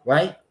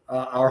 right?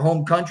 Our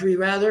home country,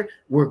 rather.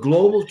 We're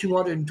global,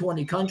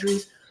 220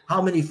 countries.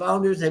 How many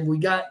founders have we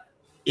got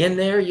in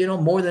there? You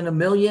know, more than 1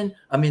 million.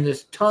 I mean,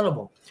 there's a ton of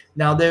them.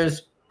 Now, there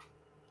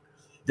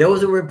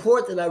was a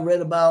report that I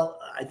read about,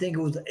 I think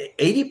it was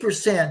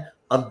 80%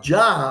 of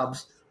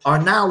jobs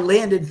are now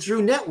landed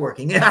through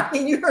networking. And I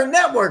mean, you're a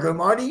networker,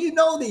 Marty. You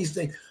know these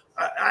things.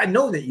 I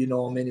know that you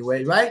know them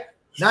anyway, right?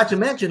 Not to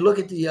mention, look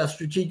at the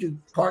strategic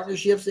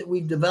partnerships that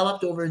we've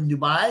developed over in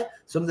Dubai,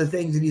 some of the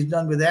things that he's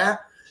done with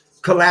that.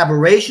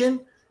 Collaboration.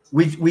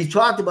 We've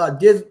talked about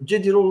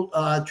digital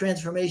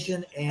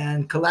transformation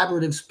and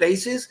collaborative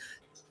spaces.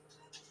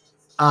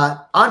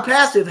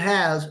 Onpassive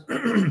has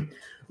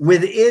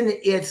within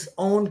its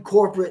own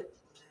corporate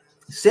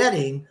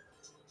setting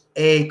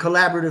a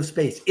collaborative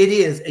space. It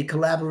is a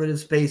collaborative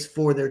space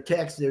for their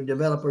techs, their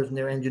developers, and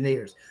their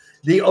engineers.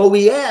 The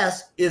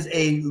OES is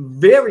a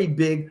very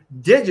big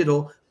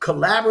digital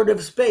collaborative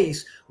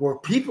space where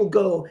people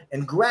go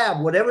and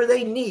grab whatever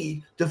they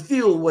need to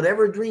fuel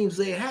whatever dreams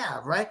they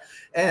have, right?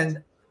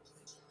 And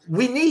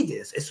we need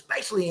this,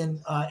 especially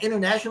in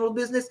international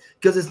business,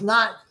 because it's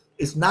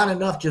not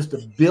enough just to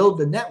build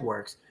the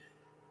networks.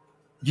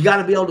 You got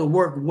to be able to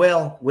work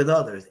well with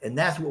others. And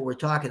that's what we're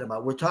talking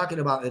about. We're talking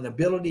about an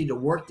ability to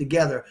work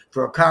together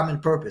for a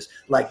common purpose,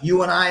 like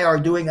you and I are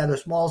doing at a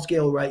small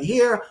scale right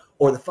here,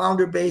 or the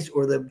founder base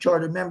or the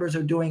charter members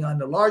are doing on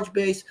the large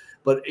base.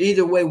 But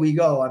either way we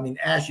go, I mean,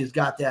 Ash has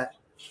got that.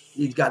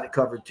 He's got it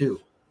covered too.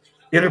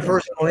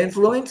 Interpersonal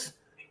influence,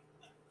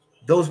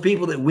 those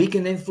people that we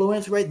can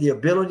influence, right? The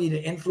ability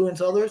to influence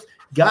others,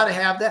 got to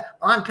have that.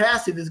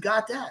 Onpassive has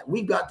got that.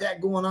 We've got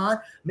that going on.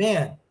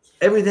 Man,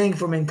 everything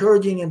from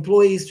encouraging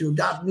employees to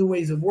adopt new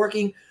ways of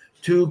working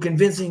to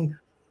convincing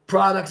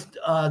products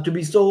to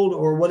be sold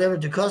or whatever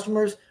to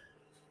customers,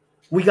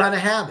 we got to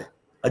have it.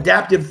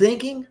 Adaptive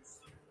thinking,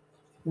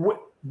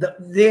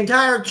 the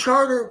entire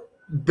charter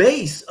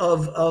base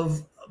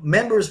of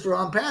members for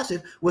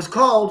Onpassive was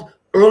called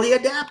early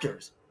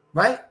adapters,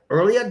 right?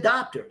 Early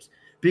adopters,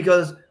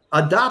 because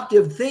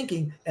adaptive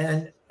thinking,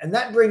 and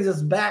that brings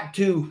us back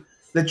to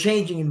the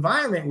changing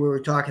environment we were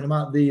talking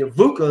about, the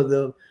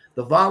VUCA,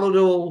 the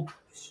volatile,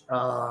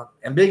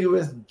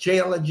 ambiguous, and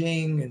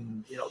challenging,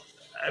 and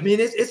I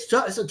mean, it's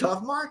tough. It's a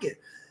tough market,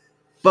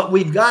 but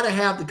we've got to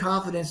have the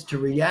confidence to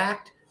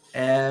react,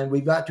 and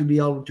we've got to be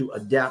able to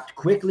adapt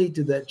quickly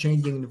to that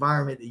changing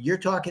environment that you're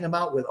talking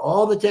about, with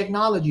all the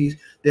technologies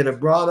that are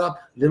brought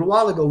up a little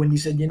while ago when you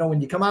said,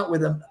 when you come out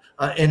with an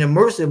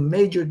immersive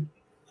major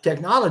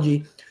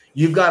technology,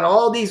 you've got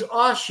all these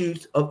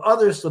offshoots of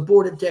other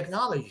supportive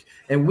technologies,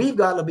 and we've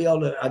got to be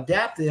able to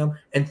adapt them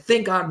and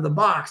think out of the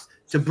box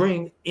to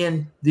bring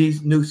in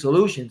these new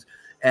solutions.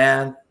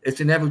 And it's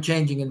an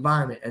ever-changing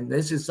environment. And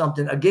this is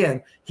something,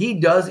 again, he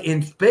does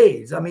in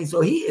spades. I mean,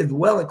 so he is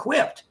well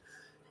equipped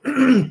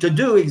to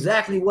do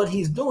exactly what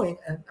he's doing.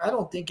 And I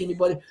don't think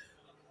anybody,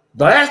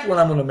 the last one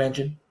I'm going to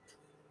mention,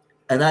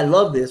 and I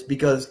love this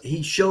because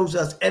he shows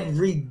us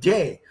every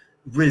day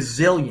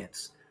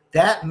resilience.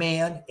 That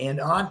man and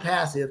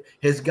Onpassive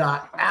has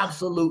got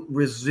absolute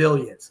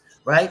resilience,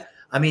 right?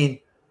 I mean,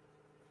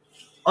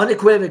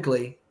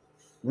 unequivocally,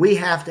 we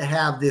have to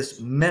have this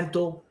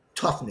mental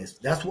toughness.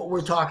 That's what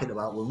we're talking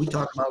about when we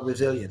talk about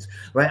resilience,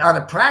 right? On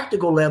a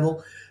practical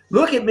level,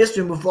 look at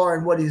Mr. Muffar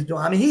and what he's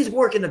doing. I mean, he's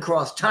working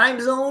across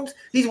time zones.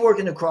 He's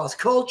working across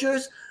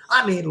cultures.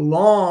 I mean,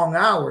 long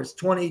hours,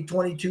 20,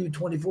 22,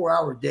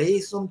 24-hour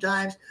days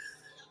sometimes.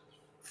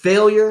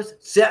 Failures,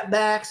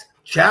 setbacks,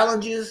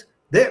 challenges,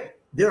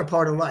 they're a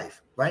part of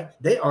life, right?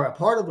 They are a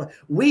part of life.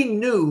 We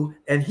knew,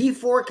 and he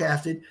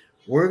forecasted,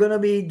 we're going to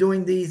be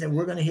doing these and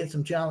we're going to hit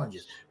some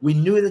challenges. We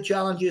knew the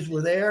challenges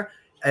were there.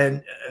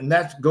 And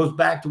that goes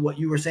back to what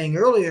you were saying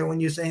earlier when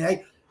you're saying,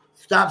 hey,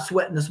 stop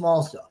sweating the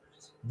small stuff.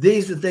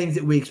 These are things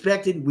that we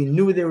expected. We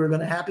knew they were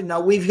going to happen.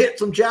 Now, we've hit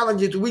some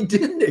challenges we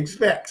didn't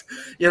expect.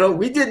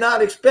 We did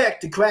not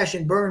expect to crash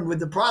and burn with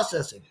the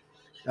processing.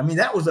 I mean,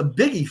 that was a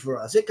biggie for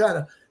us. It kind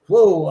of,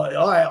 whoa,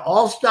 all right,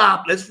 all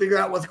stop. Let's figure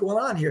out what's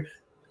going on here.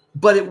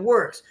 But it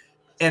works.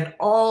 And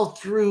all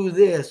through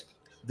this,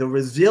 the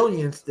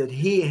resilience that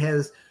he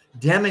has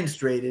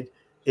demonstrated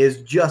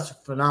is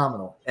just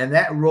phenomenal. And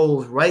that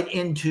rolls right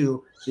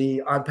into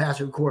the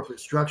Onpassive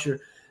corporate structure.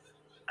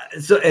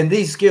 So, and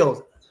these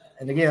skills,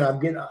 and again, I'm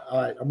going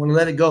to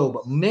let it go,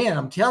 but man,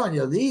 I'm telling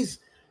you, these,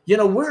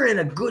 we're in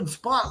a good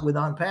spot with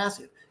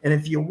Onpassive. And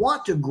if you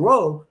want to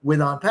grow with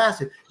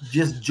Onpassive,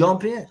 just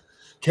jump in,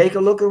 take a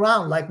look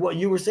around. Like what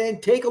you were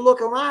saying, take a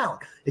look around.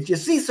 If you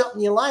see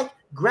something you like,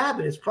 grab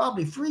it. It's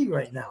probably free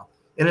right now.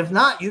 And if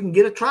not, you can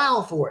get a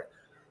trial for it.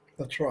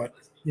 That's right.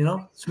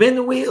 Spin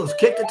the wheels,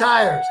 kick the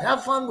tires,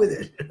 have fun with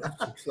it.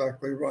 That's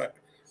exactly right.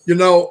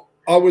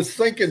 I was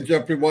thinking,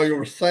 Jeffrey, while you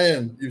were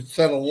saying, you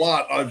said a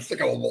lot. I was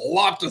thinking of a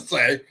lot to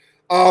say.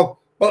 But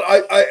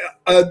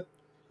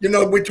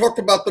we talked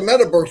about the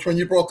metaverse when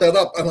you brought that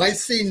up. And I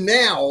see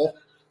now,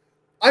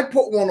 I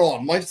put one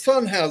on. My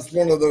son has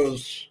one of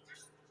those.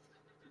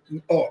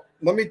 Oh,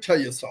 let me tell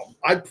you something.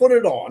 I put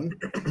it on.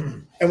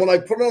 And when I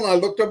put it on, I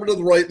looked over to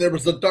the right, and there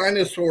was a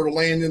dinosaur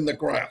laying in the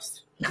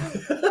grass.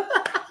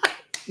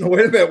 No,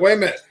 wait a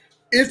minute.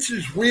 It's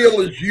as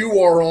real as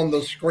you are on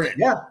the screen.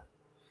 Yeah.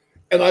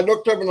 And I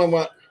looked up and I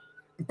went,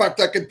 in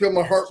fact, I could feel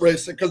my heart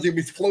racing because he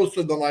was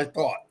closer than I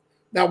thought.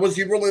 Now, was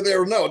he really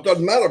there? No, it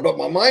doesn't matter, but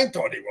my mind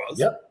thought he was.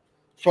 Yep.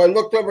 So I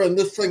looked over and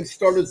this thing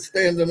started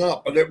standing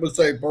up, and it was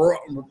a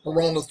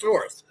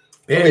Brontosaurus.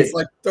 It's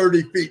like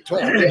 30 feet tall.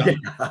 Yeah.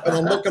 And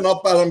I'm looking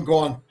up at him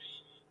going,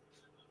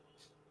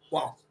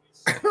 wow.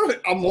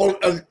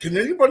 Can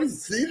anybody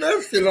see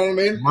this? You know what I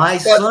mean? My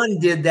son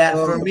did that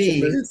for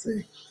me.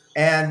 Amazing.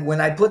 And when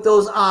I put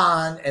those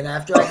on, and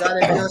after I got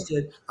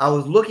adjusted, I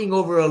was looking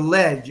over a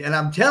ledge, and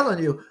I'm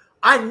telling you,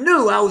 I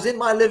knew I was in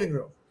my living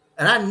room,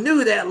 and I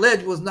knew that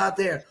ledge was not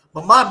there.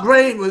 But my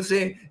brain was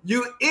saying,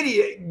 "You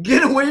idiot,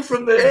 get away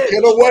from the edge.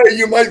 Get away,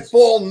 you might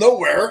fall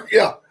nowhere."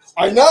 Yeah,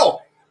 I know.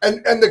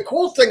 And the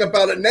cool thing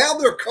about it, now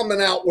they're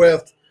coming out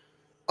with,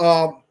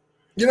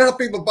 you know how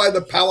people buy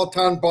the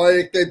Peloton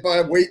bike, they buy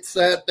a weight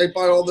set, they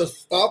buy all this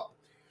stuff?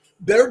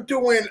 They're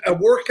doing a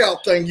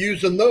workout thing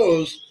using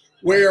those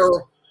where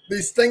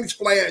these things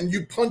fly and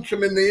you punch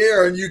them in the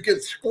air and you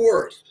get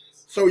scores.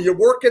 So you're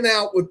working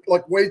out with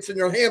like weights in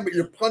your hand, but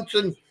you're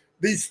punching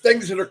these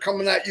things that are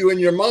coming at you in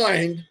your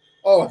mind.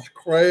 Oh, it's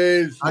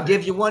crazy. I'll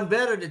give you one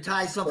better to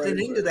tie something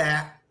into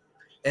that.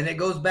 And it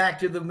goes back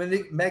to the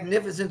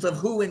magnificence of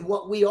who and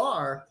what we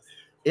are.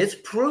 It's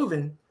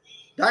proven.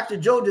 Dr.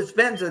 Joe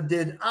Dispenza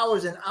did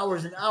hours and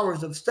hours and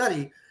hours of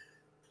study.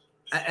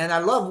 And I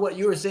love what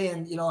you were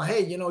saying, you know,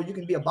 hey, you know, you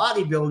can be a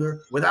bodybuilder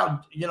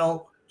without, you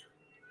know,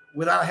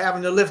 without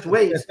having to lift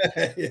weights.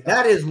 Yeah.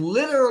 That is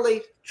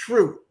literally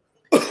true.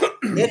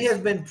 It has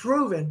been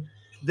proven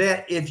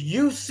that if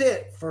you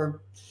sit for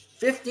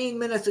 15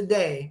 minutes a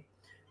day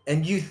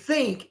and you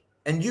think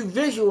and you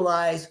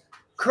visualize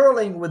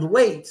curling with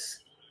weights,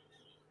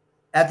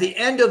 at the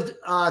end of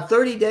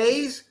 30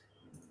 days,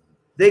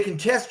 they can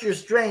test your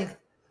strength.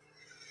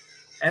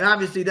 And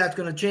obviously that's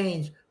going to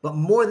change. But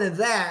more than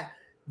that,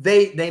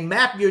 they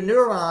map your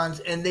neurons,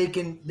 and they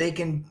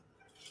can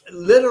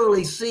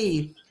literally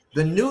see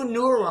the new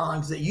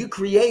neurons that you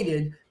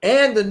created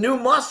and the new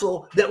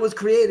muscle that was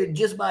created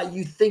just by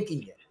you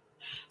thinking it.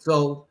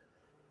 So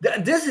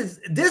this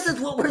is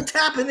what we're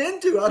tapping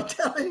into. I'm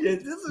telling you,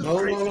 this is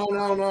crazy.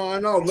 No. I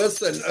know.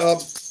 Listen,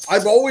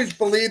 I've always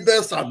believed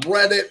this. I've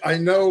read it. I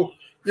know.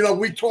 You know,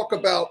 we talk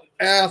about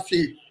Ash.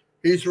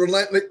 He's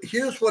relentless.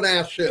 Here's what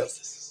Ash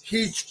is.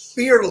 He's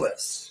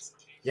fearless.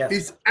 Yes.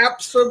 He's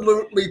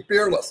absolutely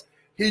fearless.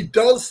 He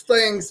does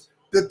things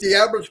that the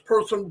average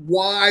person,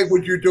 why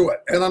would you do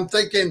it? And I'm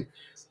thinking,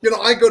 you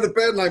know, I go to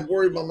bed and I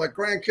worry about my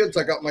grandkids.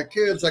 I got my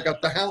kids. I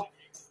got the house.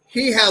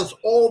 He has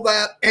all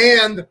that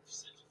and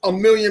a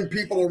million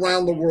people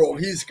around the world.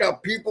 He's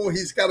got people.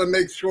 He's got to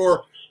make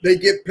sure they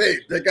get paid.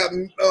 They got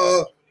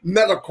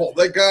medical.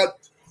 They got,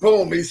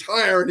 boom, he's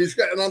hiring. He's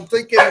got, and I'm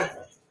thinking,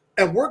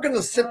 and we're going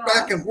to sit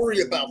back and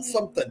worry about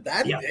something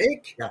that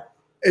big? Yeah.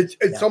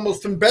 It's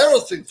almost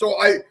embarrassing. So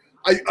I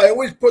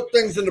always put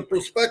things into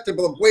perspective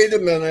of, wait a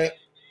minute.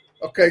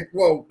 Okay,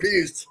 whoa,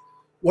 peace.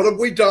 What have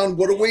we done?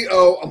 What do we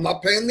owe? I'm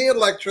not paying the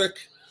electric.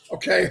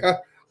 Okay,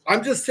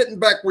 I'm just sitting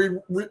back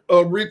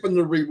reaping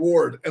the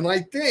reward. And I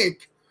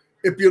think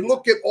if you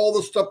look at all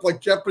the stuff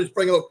like Jeffrey's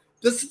bringing up,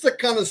 this is the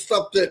kind of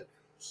stuff that,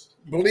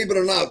 believe it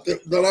or not,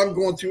 that I'm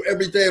going through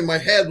every day in my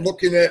head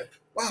looking at,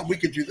 wow, we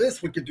could do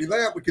this, we could do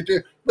that, we could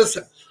do.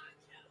 Listen,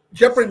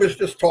 Jeffrey was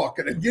just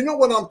talking, and you know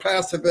what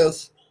Onpassive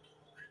is?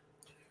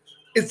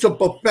 It's a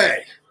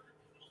buffet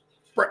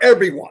for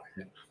everyone.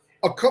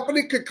 A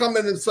company could come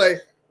in and say,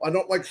 I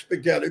don't like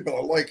spaghetti, but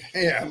I like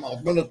ham.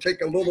 I'm going to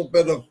take a little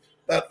bit of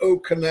that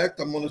O-Connect.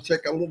 I'm going to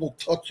take a little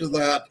touch of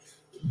that,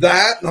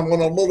 and I'm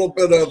going to a little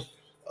bit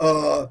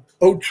of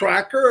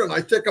O-Tracker, and I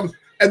take them,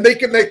 and they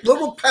can make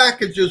little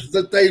packages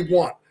that they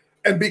want.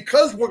 And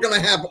because we're going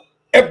to have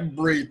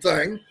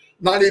everything,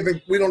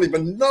 we don't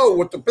even know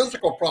what the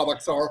physical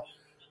products are,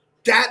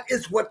 that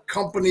is what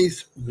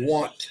companies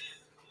want.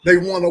 They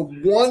want a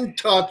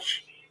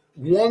one-touch,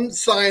 one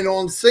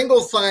sign-on, single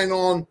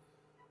sign-on,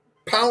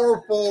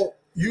 powerful,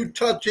 you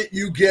touch it,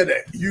 you get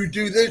it. You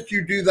do this,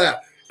 you do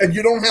that. And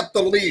you don't have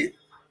to leave.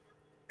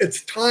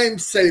 It's time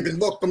saving.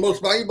 Look, the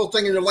most valuable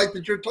thing in your life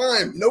is your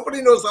time.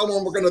 Nobody knows how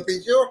long we're going to be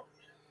here.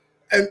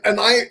 And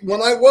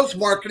when I was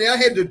marketing, I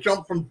had to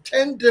jump from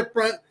 10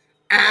 different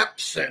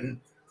apps and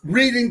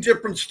reading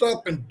different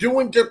stuff and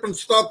doing different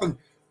stuff. And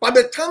by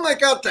the time I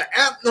got to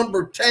app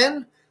number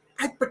 10,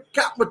 I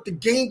forgot what the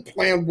game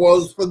plan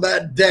was for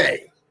that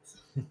day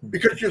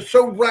because you're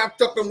so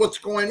wrapped up in what's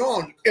going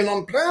on. In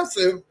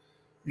Onpassive,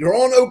 you're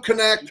on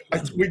O-Connect.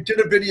 We did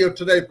a video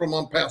today from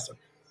Onpassive.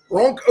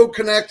 We're on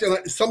O-Connect,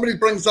 and somebody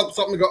brings up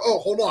something and go, oh,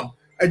 hold on.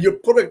 And you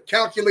put a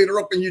calculator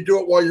up and you do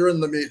it while you're in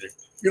the meeting.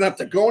 You don't have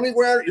to go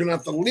anywhere. You don't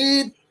have to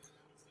leave.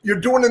 You're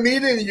doing a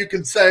meeting and you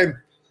can say,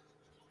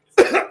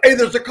 hey,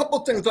 there's a couple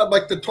of things I'd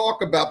like to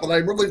talk about, but I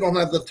really don't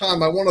have the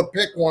time. I want to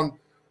pick one.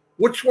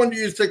 Which one do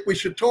you think we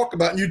should talk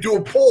about? And you do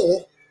a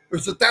poll.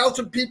 There's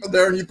 1,000 people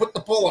there, and you put the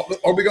poll up.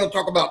 Are we going to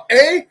talk about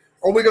A,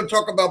 or are we going to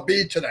talk about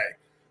B today?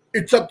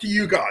 It's up to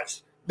you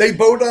guys. They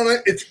vote on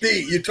it. It's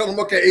B. You tell them,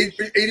 okay,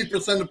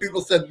 80% of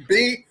people said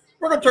B.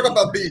 We're going to talk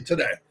about B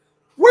today.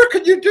 Where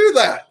could you do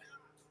that?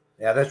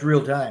 Yeah, that's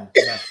real time.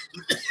 Yeah.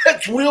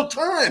 It's real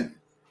time.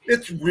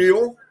 It's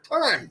real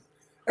time.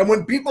 And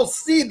when people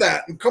see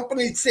that and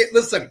companies say,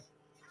 listen,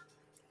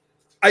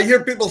 I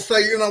hear people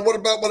say, you know, what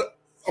about what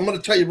I'm going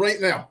to tell you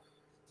right now?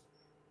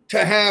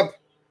 To have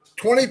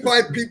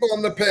 25 people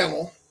on the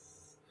panel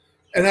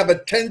and have a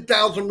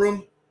 10,000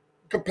 room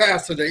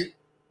capacity,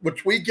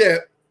 which we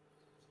get,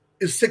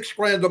 is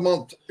 $6,000 a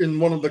month in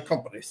one of the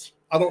companies.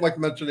 I don't like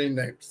mentioning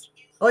names.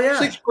 Oh, yeah.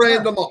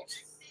 $6,000 a month.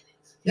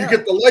 You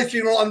get the license,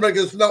 you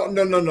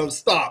know, no,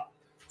 stop.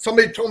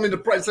 Somebody told me the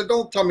price. I said,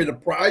 don't tell me the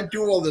price. I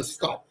do all this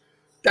stuff.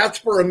 That's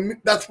for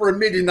a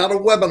meeting, not a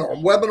webinar.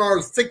 A webinar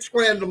is $6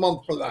 grand a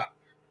month for that.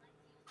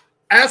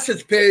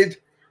 Assets paid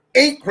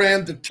 $8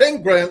 grand to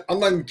 10 grand. I'm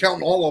not even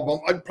counting all of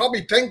them. I'd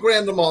probably 10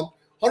 grand a month,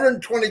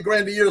 120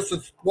 grand a year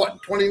since what,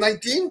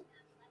 2019?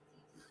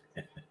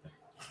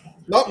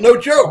 No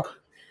joke.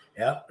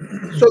 Yeah.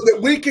 So that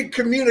we could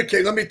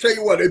communicate. Let me tell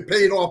you what, it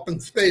paid off in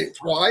spades.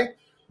 Why?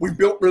 We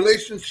built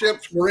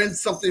relationships. We're in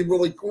something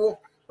really cool.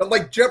 But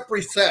like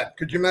Jeffrey said,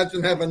 could you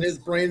imagine having his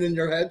brain in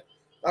your head?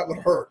 That would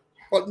hurt.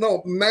 But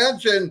no,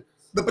 imagine,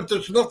 but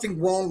there's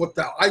nothing wrong with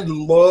that. I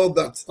love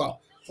that stuff.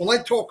 When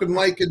I talk with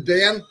Mike and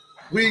Dan,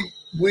 we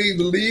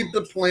leave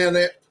the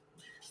planet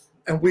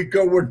and we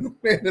go where the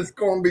man is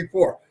going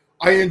before.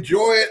 I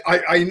enjoy it.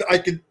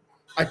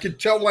 I could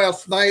tell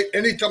last night,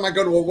 anytime I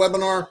go to a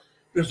webinar,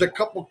 there's a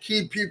couple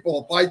key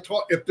people.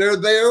 If they're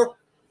there,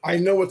 I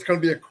know it's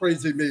going to be a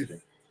crazy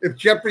meeting. If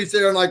Jeffrey's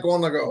there and I go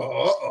on, I go,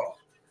 uh-oh,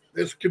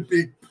 this could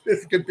be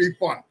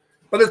fun.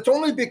 But it's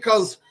only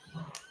because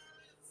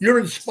you're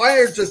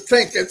inspired to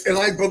think, and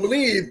I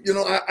believe, you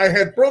know, I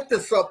had brought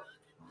this up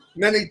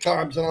many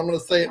times, and I'm going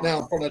to say it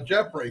now in front of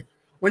Jeffrey.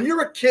 When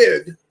you're a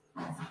kid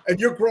and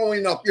you're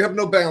growing up, you have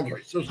no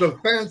boundaries. There's no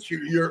fence.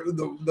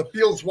 The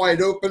field's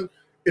wide open.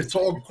 It's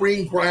all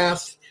green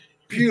grass.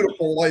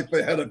 Beautiful life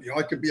ahead of you.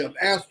 I could be an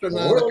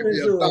astronaut. I could be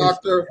a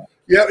doctor.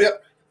 Yeah.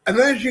 And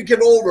then as you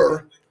get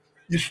older,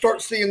 you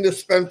start seeing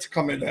this fence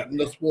coming in,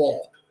 this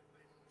wall.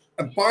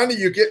 And finally,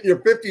 you get in your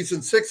 50s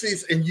and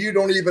 60s, and you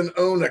don't even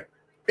own an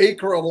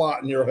acre of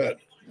lot in your head.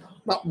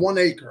 Not 1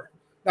 acre.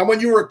 Now, when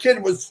you were a kid,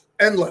 it was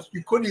endless.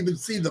 You couldn't even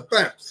see the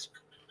fence.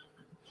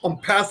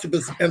 Onpassive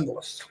is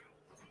endless.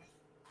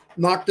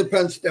 Knock the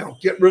fence down.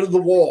 Get rid of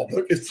the wall.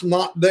 It's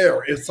not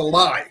there. It's a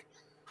lie.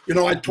 You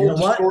know, I told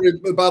the story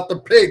about the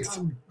pigs.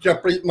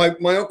 Jeffrey, my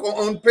uncle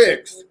owned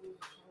pigs,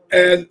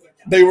 and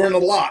they were in a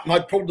lot. And I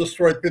told the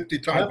story 50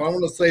 times. But I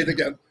want to say it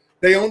again.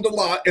 They owned a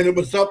lot, and it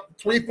was up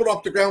 3 foot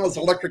off the ground was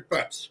electric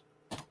fence.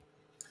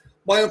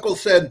 My uncle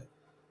said,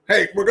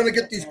 hey, we're going to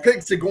get these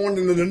pigs to go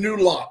into the new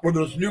lot where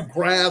there's new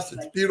grass.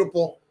 It's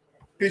beautiful.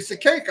 Piece of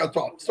cake, I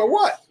thought. So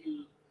what?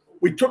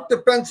 We took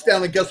the fence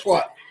down, and guess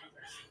what?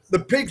 The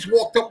pigs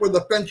walked up where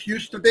the fence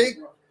used to be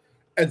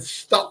and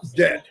stopped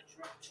dead.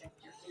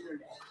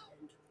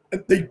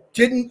 They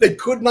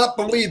could not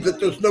believe that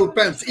there's no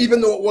fence,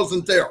 even though it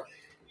wasn't there.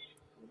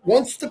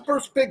 Once the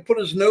first pig put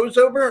his nose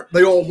over,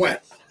 they all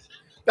went.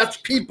 That's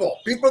people.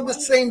 People are the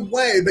same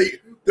way.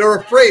 They're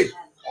afraid.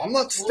 I'm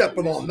not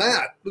stepping on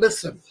that.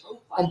 Listen,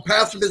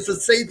 Onpassive is a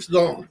safe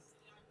zone.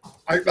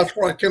 That's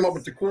where I came up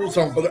with the cool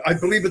zone, but I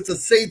believe it's a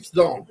safe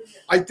zone.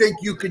 I think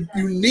you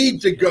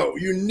need to go.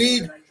 You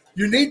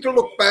need to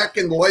look back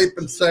in life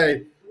and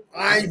say,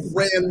 I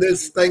ran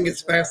this thing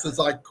as fast as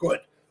I could.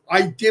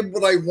 I did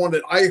what I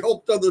wanted. I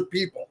helped other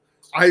people.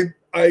 I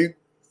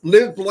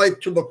lived life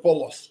to the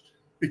fullest,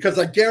 because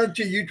I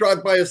guarantee you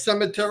drive by a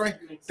cemetery,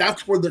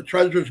 that's where the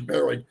treasure's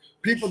buried.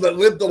 People that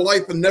lived a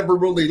life and never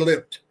really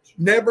lived.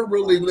 Never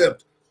really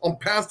lived.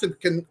 Onpassive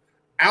can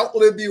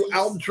outlive you,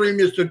 outdream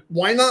you. So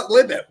why not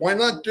live it? Why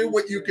not do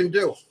what you can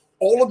do?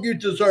 All of you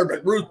deserve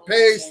it. Ruth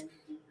Pace,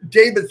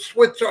 David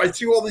Switzer, I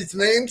see all these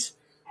names.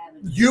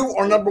 You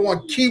are number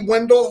one. Key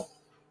Wendell,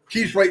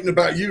 he's writing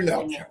about you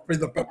now, Jeffrey,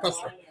 the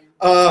professor.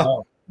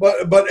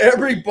 But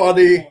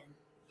everybody,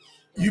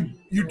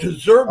 you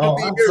deserve to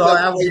be here. Sorry,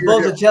 I was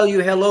supposed to tell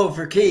you hello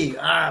for Key.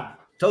 I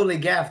totally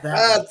gaffed that.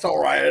 That's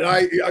all right.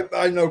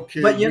 I know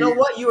Key. But you know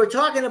what? You were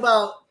talking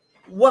about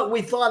what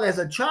we thought as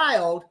a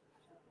child.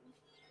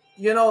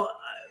 You know,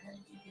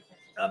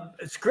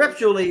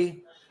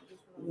 scripturally,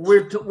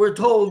 we're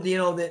told, you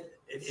know, that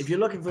if you're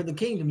looking for the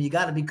kingdom, you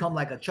got to become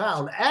like a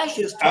child.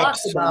 Ashes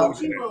talks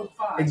about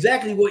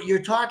exactly what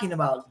you're talking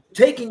about.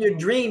 Taking your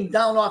dream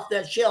down off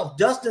that shelf,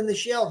 dusting the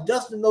shelf,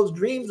 dusting those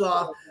dreams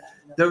off.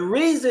 The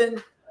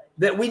reason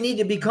that we need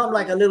to become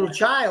like a little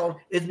child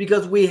is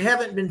because we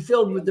haven't been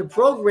filled with the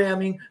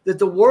programming that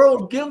the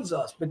world gives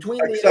us between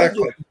the ages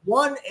of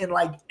 1 and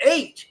like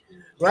 8.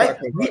 Right?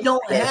 We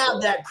don't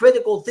have that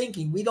critical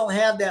thinking. We don't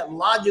have that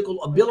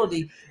logical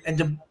ability,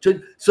 and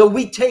so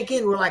we take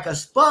in. We're like a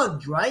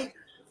sponge, right?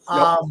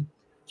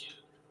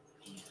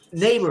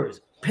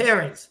 Neighbors,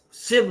 parents,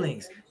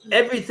 siblings,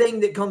 everything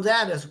that comes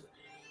at us,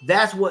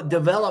 that's what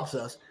develops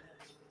us.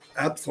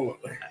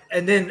 Absolutely.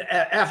 And then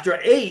after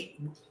 8,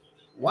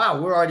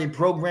 wow, we're already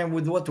programmed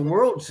with what the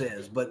world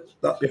says. But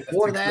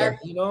before that,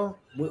 you know,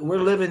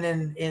 we're living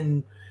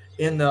in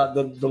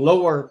the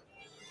lower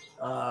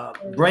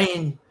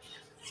brain.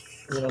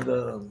 You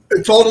know,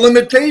 it's all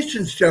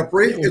limitations,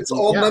 Jeffrey. It's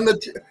all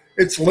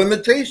it's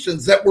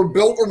limitations that were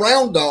built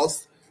around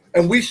us,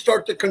 and we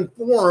start to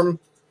conform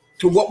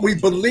to what we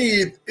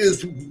believe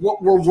is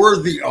what we're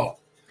worthy of.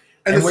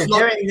 And we're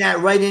carrying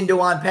that right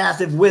into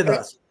Onpassive with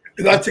us.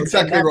 That's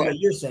exactly right. What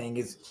you're saying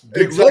is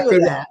get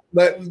rid of that.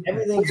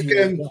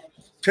 Everything's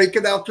take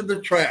it out to the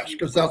trash,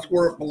 because that's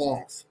where it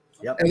belongs.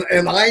 Yep.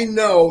 And I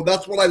know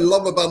that's what I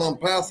love about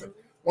Onpassive.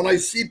 When I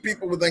see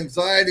people with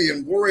anxiety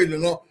and worried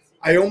and all,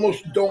 I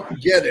almost don't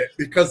get it,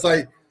 because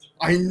I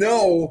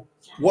know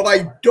What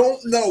I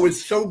don't know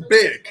is so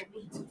big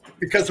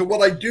because of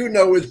what I do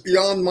know is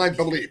beyond my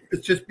belief.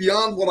 It's just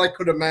beyond what I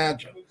could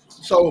imagine.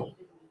 So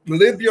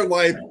live your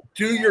life,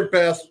 do your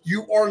best.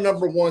 You are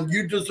number one.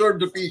 You deserve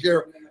to be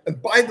here.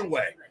 And by the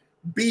way,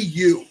 be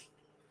you.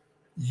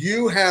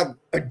 You have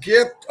a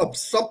gift of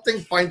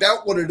something, find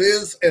out what it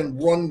is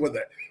and run with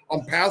it.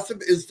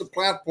 Onpassive is the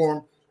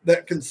platform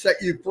that can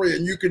set you free,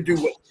 and you can do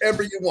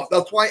whatever you want.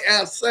 That's why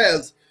Ask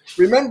says,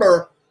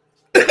 remember,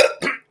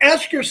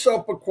 ask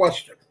yourself a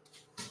question.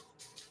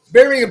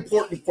 Very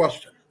important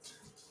question.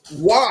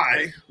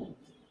 Why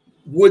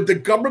would the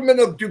government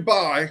of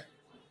Dubai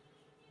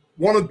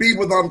want to be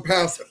with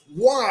Onpassive?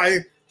 Why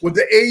would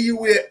the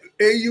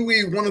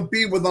AUE want to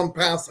be with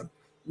Onpassive?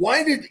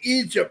 Why did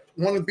Egypt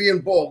want to be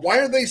involved? Why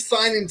are they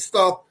signing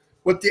stuff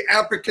with the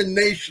African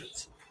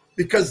nations?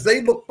 Because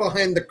they looked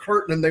behind the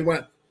curtain and they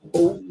went,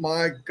 oh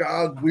my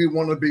God, we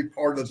want to be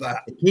part of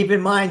that. Keep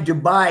in mind,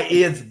 Dubai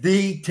is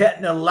the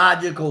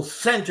technological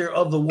center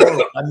of the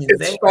world. I mean,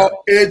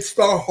 it's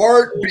the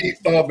heartbeat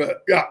of it.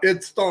 Yeah,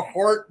 it's the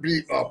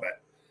heartbeat of it.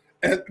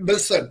 And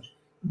listen,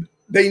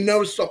 they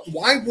know something.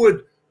 Why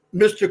would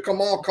Mr.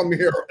 Kamal come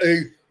here,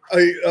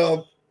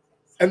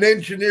 an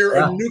engineer,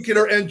 a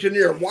nuclear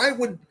engineer? Why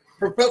would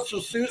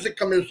Professor Susan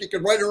come here? She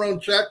could write her own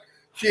check.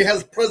 She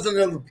has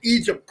President of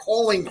Egypt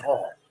calling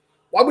her.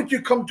 Why would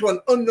you come to an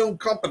unknown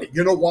company?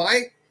 You know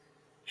why?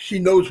 She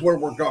knows where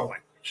we're going.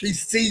 She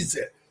sees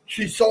it.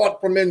 She saw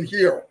it from in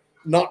here,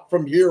 not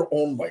from here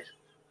only.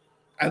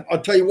 And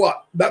I'll tell you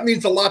what, that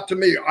means a lot to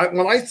me.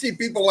 When I see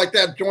people like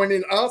that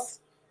joining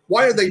us,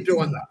 why are they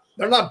doing that?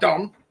 They're not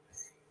dumb.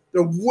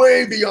 They're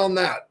way beyond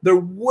that. They're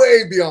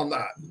way beyond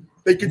that.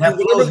 They can do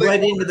whatever they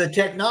want. Into the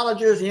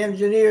technologists, the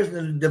engineers,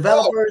 the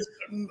developers.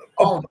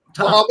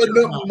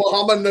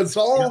 Mohammed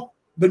Nazar,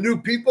 the new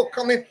people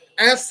coming.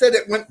 As said,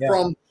 it went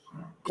from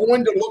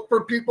going to look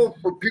for people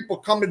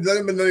coming to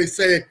them, and they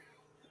say,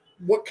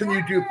 what can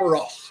you do for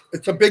us?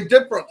 It's a big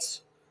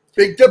difference.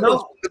 Big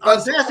difference.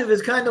 Onpassive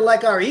is kind of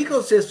like our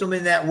ecosystem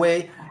in that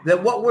way,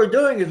 that what we're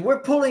doing is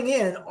we're pulling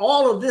in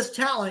all of this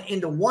talent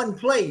into one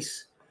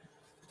place.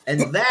 And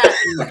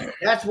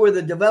that's where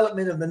the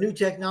development of the new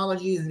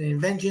technologies and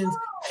inventions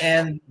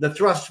and the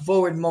thrust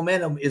forward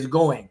momentum is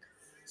going.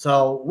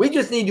 So we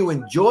just need to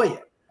enjoy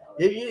it.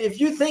 If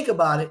you think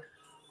about it,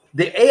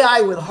 the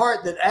AI with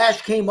heart that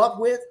Ash came up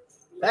with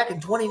back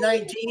in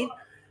 2019,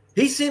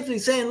 he's simply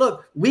saying,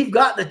 look, we've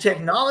got the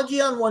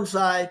technology on one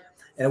side,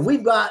 and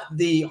we've got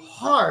the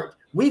heart,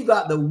 we've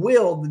got the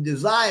will, the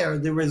desire,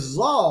 the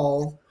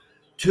resolve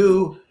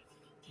to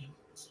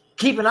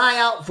keep an eye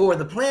out for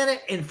the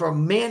planet and for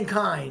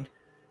mankind.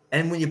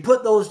 And when you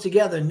put those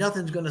together,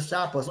 nothing's going to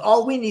stop us.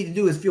 All we need to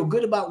do is feel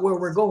good about where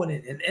we're going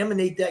and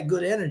emanate that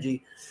good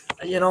energy.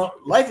 You know,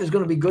 life is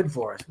going to be good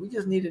for us. We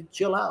just need to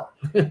chill out.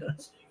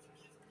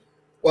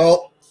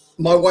 Well,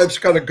 my wife's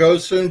got to go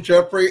soon,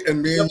 Jeffrey,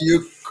 and me and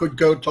you could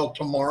go till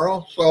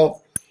tomorrow.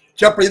 So,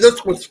 Jeffrey,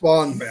 this was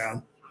fun,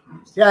 man.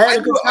 Yeah, I had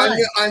a good time.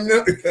 I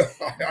knew.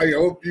 I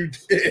hope you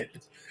did.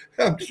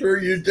 I'm sure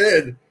you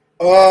did.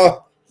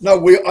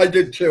 No, I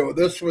did too.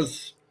 This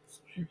was,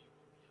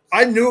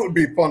 I knew it would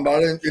be fun,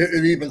 but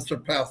it even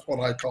surpassed what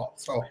I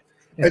thought. So,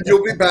 and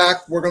you'll be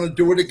back. We're going to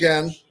do it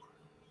again.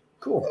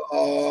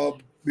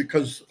 Cool.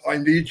 Because I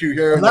need you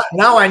here.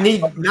 Now I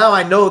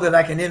know that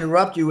I can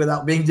interrupt you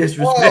without being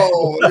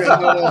disrespectful.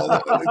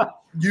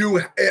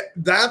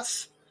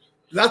 That's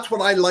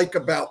what I like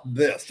about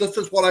this. This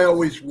is what I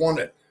always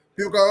wanted.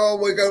 People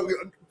go,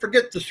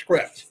 forget the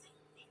script.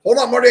 Hold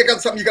on, Marty, I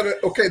got something you got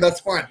to, okay, that's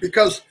fine.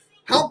 Because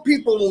how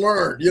people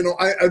learn, you know,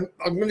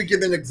 I'm going to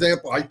give an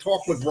example. I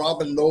talk with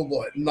Robin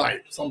Noble at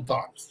night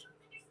sometimes.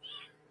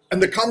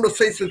 And the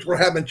conversations we're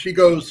having, she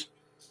goes,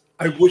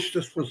 I wish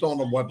this was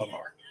on a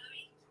webinar.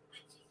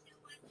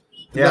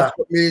 Yeah,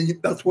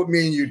 that's what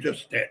me and you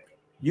just did.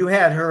 You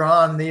had her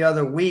on the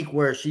other week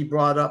where she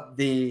brought up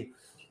the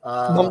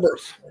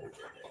numbers.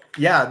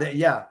 Yeah,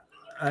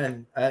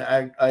 and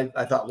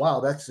I thought, wow,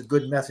 that's a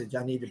good message.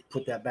 I need to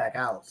put that back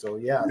out. So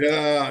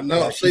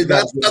see,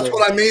 that's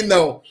what I mean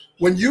though.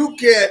 When you're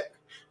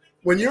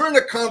in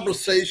a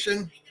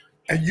conversation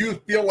and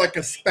you feel like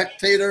a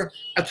spectator,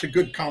 that's a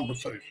good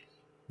conversation.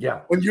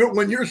 Yeah. When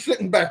you're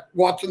sitting back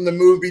watching the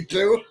movie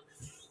too,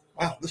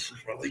 wow, this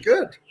is really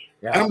good.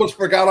 Yeah. I almost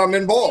forgot I'm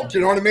involved.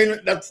 You know what I mean?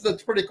 That's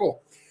pretty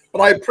cool.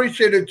 But I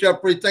appreciate it,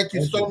 Jeffrey. Thank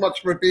you so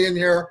much for being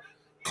here.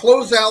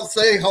 Close out,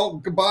 say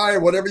goodbye, or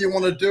whatever you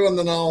want to do, and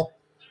then I'll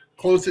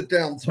close it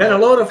down. So, been a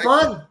load of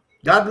fun.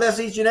 God bless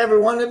each and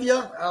every one of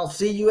you. I'll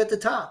see you at the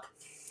top.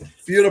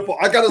 Beautiful.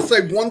 I got to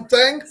say one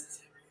thing,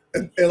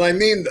 and I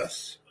mean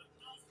this.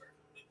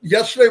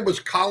 Yesterday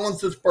was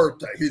Collins'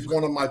 birthday. He's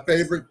one of my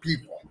favorite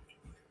people.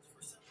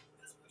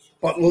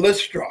 But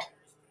Lystra,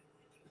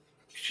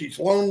 she's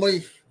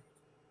lonely.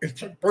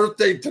 It's her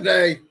birthday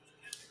today,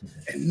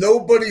 and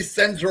nobody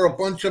sends her a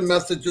bunch of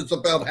messages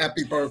about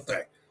happy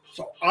birthday.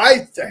 So I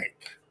think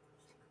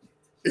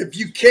if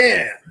you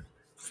can,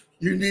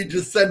 you need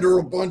to send her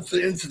a bunch of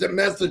instant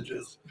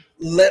messages,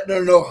 letting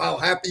her know how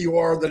happy you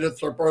are that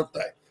it's her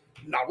birthday.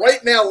 Now,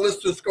 right now,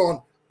 Listra's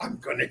going, I'm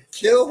going to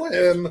kill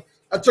him.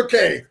 That's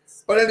okay.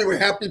 But anyway,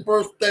 happy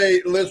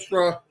birthday,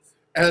 Lystra.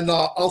 And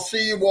I'll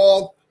see you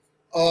all.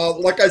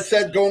 Like I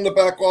said, go in the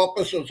back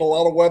office. There's a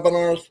lot of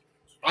webinars.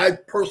 I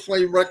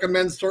personally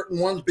recommend certain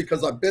ones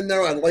because I've been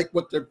there. I like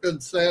what they've been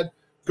said.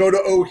 Go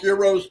to O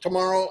Heroes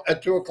tomorrow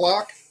at 2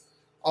 o'clock.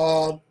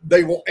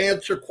 They will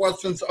answer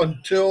questions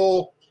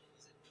until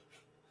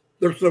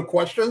there's no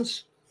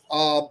questions.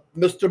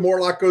 Mr.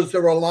 Morlock goes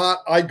there a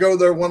lot. I go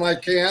there when I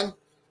can.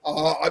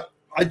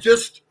 I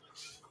just,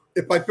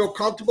 if I feel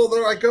comfortable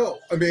there, I go.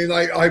 I mean,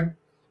 I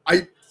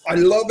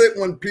love it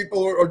when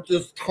people are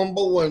just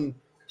humble and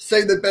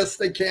say the best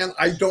they can.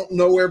 I don't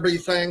know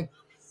everything.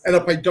 And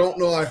if I don't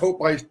know, I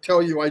hope I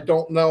tell you I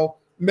don't know.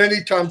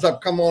 Many times I've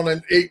come on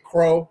and ate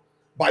crow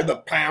by the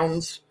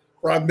pounds,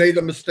 or I've made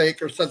a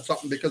mistake or said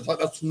something because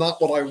that's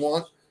not what I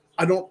want.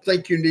 I don't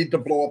think you need to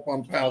blow up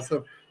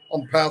Onpassive.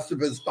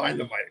 Onpassive is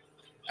dynamite.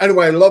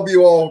 Anyway, I love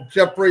you all.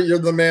 Jeffrey, you're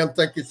the man.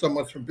 Thank you so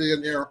much for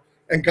being here.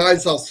 And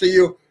guys, I'll see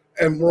you.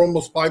 And we're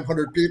almost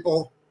 500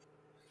 people.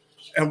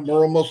 And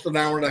we're almost an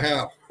hour and a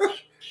half.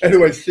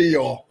 Anyway, see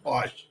you all.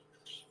 Bye.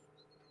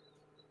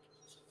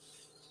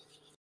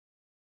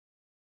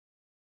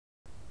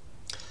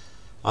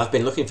 I've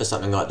been looking for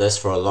something like this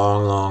for a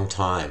long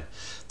time.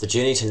 The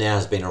journey to now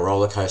has been a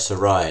roller coaster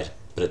ride,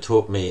 but it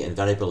taught me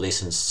invaluable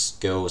lessons,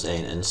 skills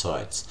and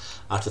insights.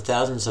 After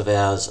thousands of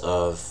hours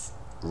of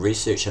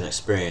research and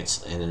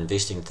experience and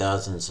investing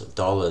thousands of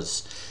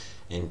dollars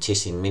in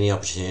testing many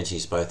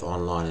opportunities both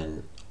online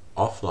and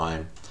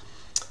offline,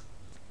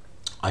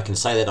 I can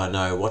say that I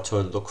know what to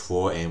look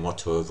for and what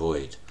to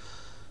avoid.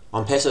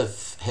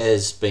 Onpassive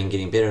has been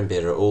getting better and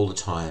better all the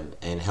time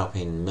and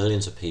helping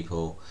millions of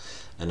people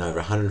in over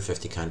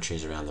 150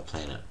 countries around the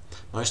planet.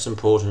 Most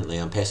importantly,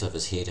 Onpassive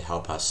is here to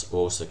help us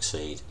all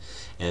succeed,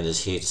 and it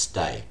is here to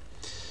stay.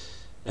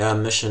 Our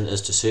mission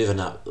is to serve and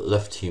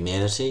uplift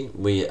humanity.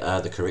 We are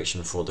the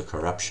correction for the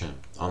corruption.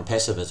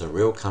 Onpassive is a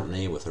real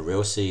company with a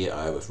real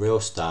CEO, with real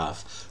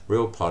staff,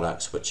 real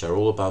products which are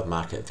all above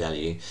market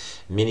value.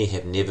 Many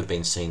have never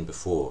been seen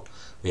before.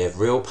 We have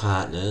real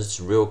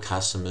partners, real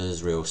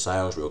customers, real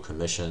sales, real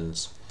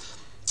commissions,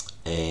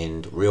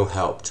 and real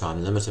help to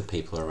unlimited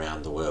people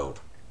around the world.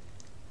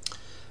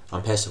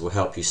 Onpassive will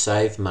help you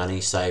save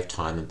money, save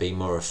time, and be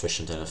more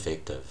efficient and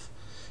effective.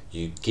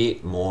 You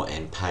get more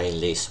and pay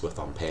less with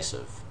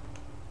Onpassive.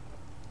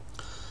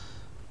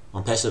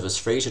 Onpassive is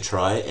free to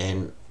try,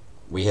 and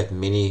we have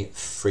many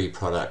free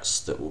products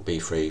that will be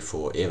free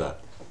forever.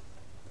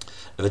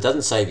 If it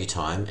doesn't save you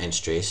time and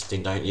stress,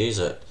 then don't use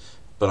it,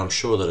 but I'm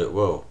sure that it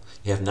will.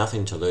 You have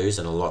nothing to lose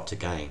and a lot to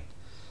gain.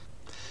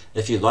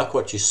 If you like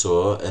what you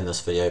saw in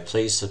this video,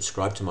 please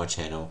subscribe to my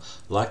channel,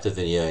 like the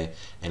video,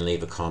 and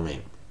leave a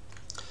comment.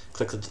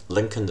 Click the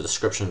link in the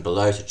description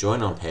below to join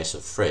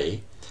Onpassive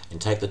free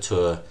and take the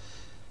tour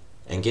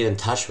and get in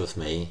touch with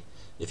me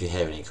if you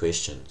have any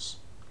questions.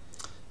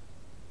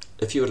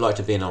 If you would like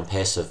to be an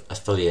Onpassive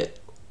affiliate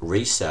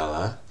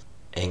reseller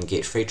and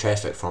get free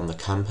traffic from the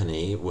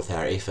company with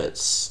our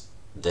efforts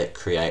that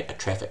create a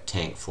traffic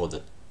tank for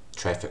the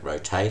traffic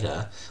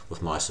rotator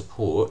with my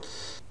support,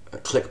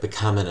 click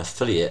Become an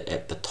Affiliate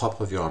at the top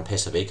of your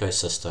Onpassive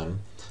ecosystem,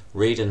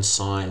 read and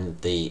sign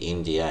the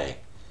NDA.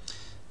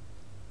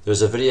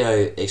 There's a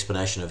video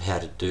explanation of how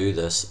to do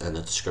this in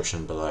the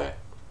description below.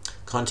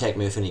 Contact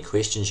me with any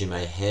questions you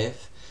may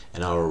have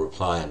and I will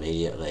reply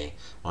immediately.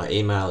 My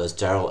email is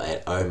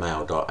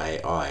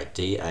daryl@omail.ai,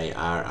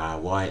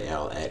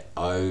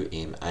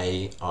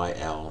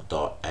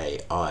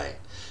 darryl@omail.ai.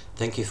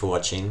 Thank you for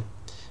watching.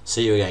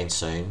 See you again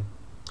soon.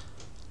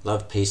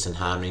 Love, peace and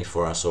harmony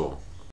for us all.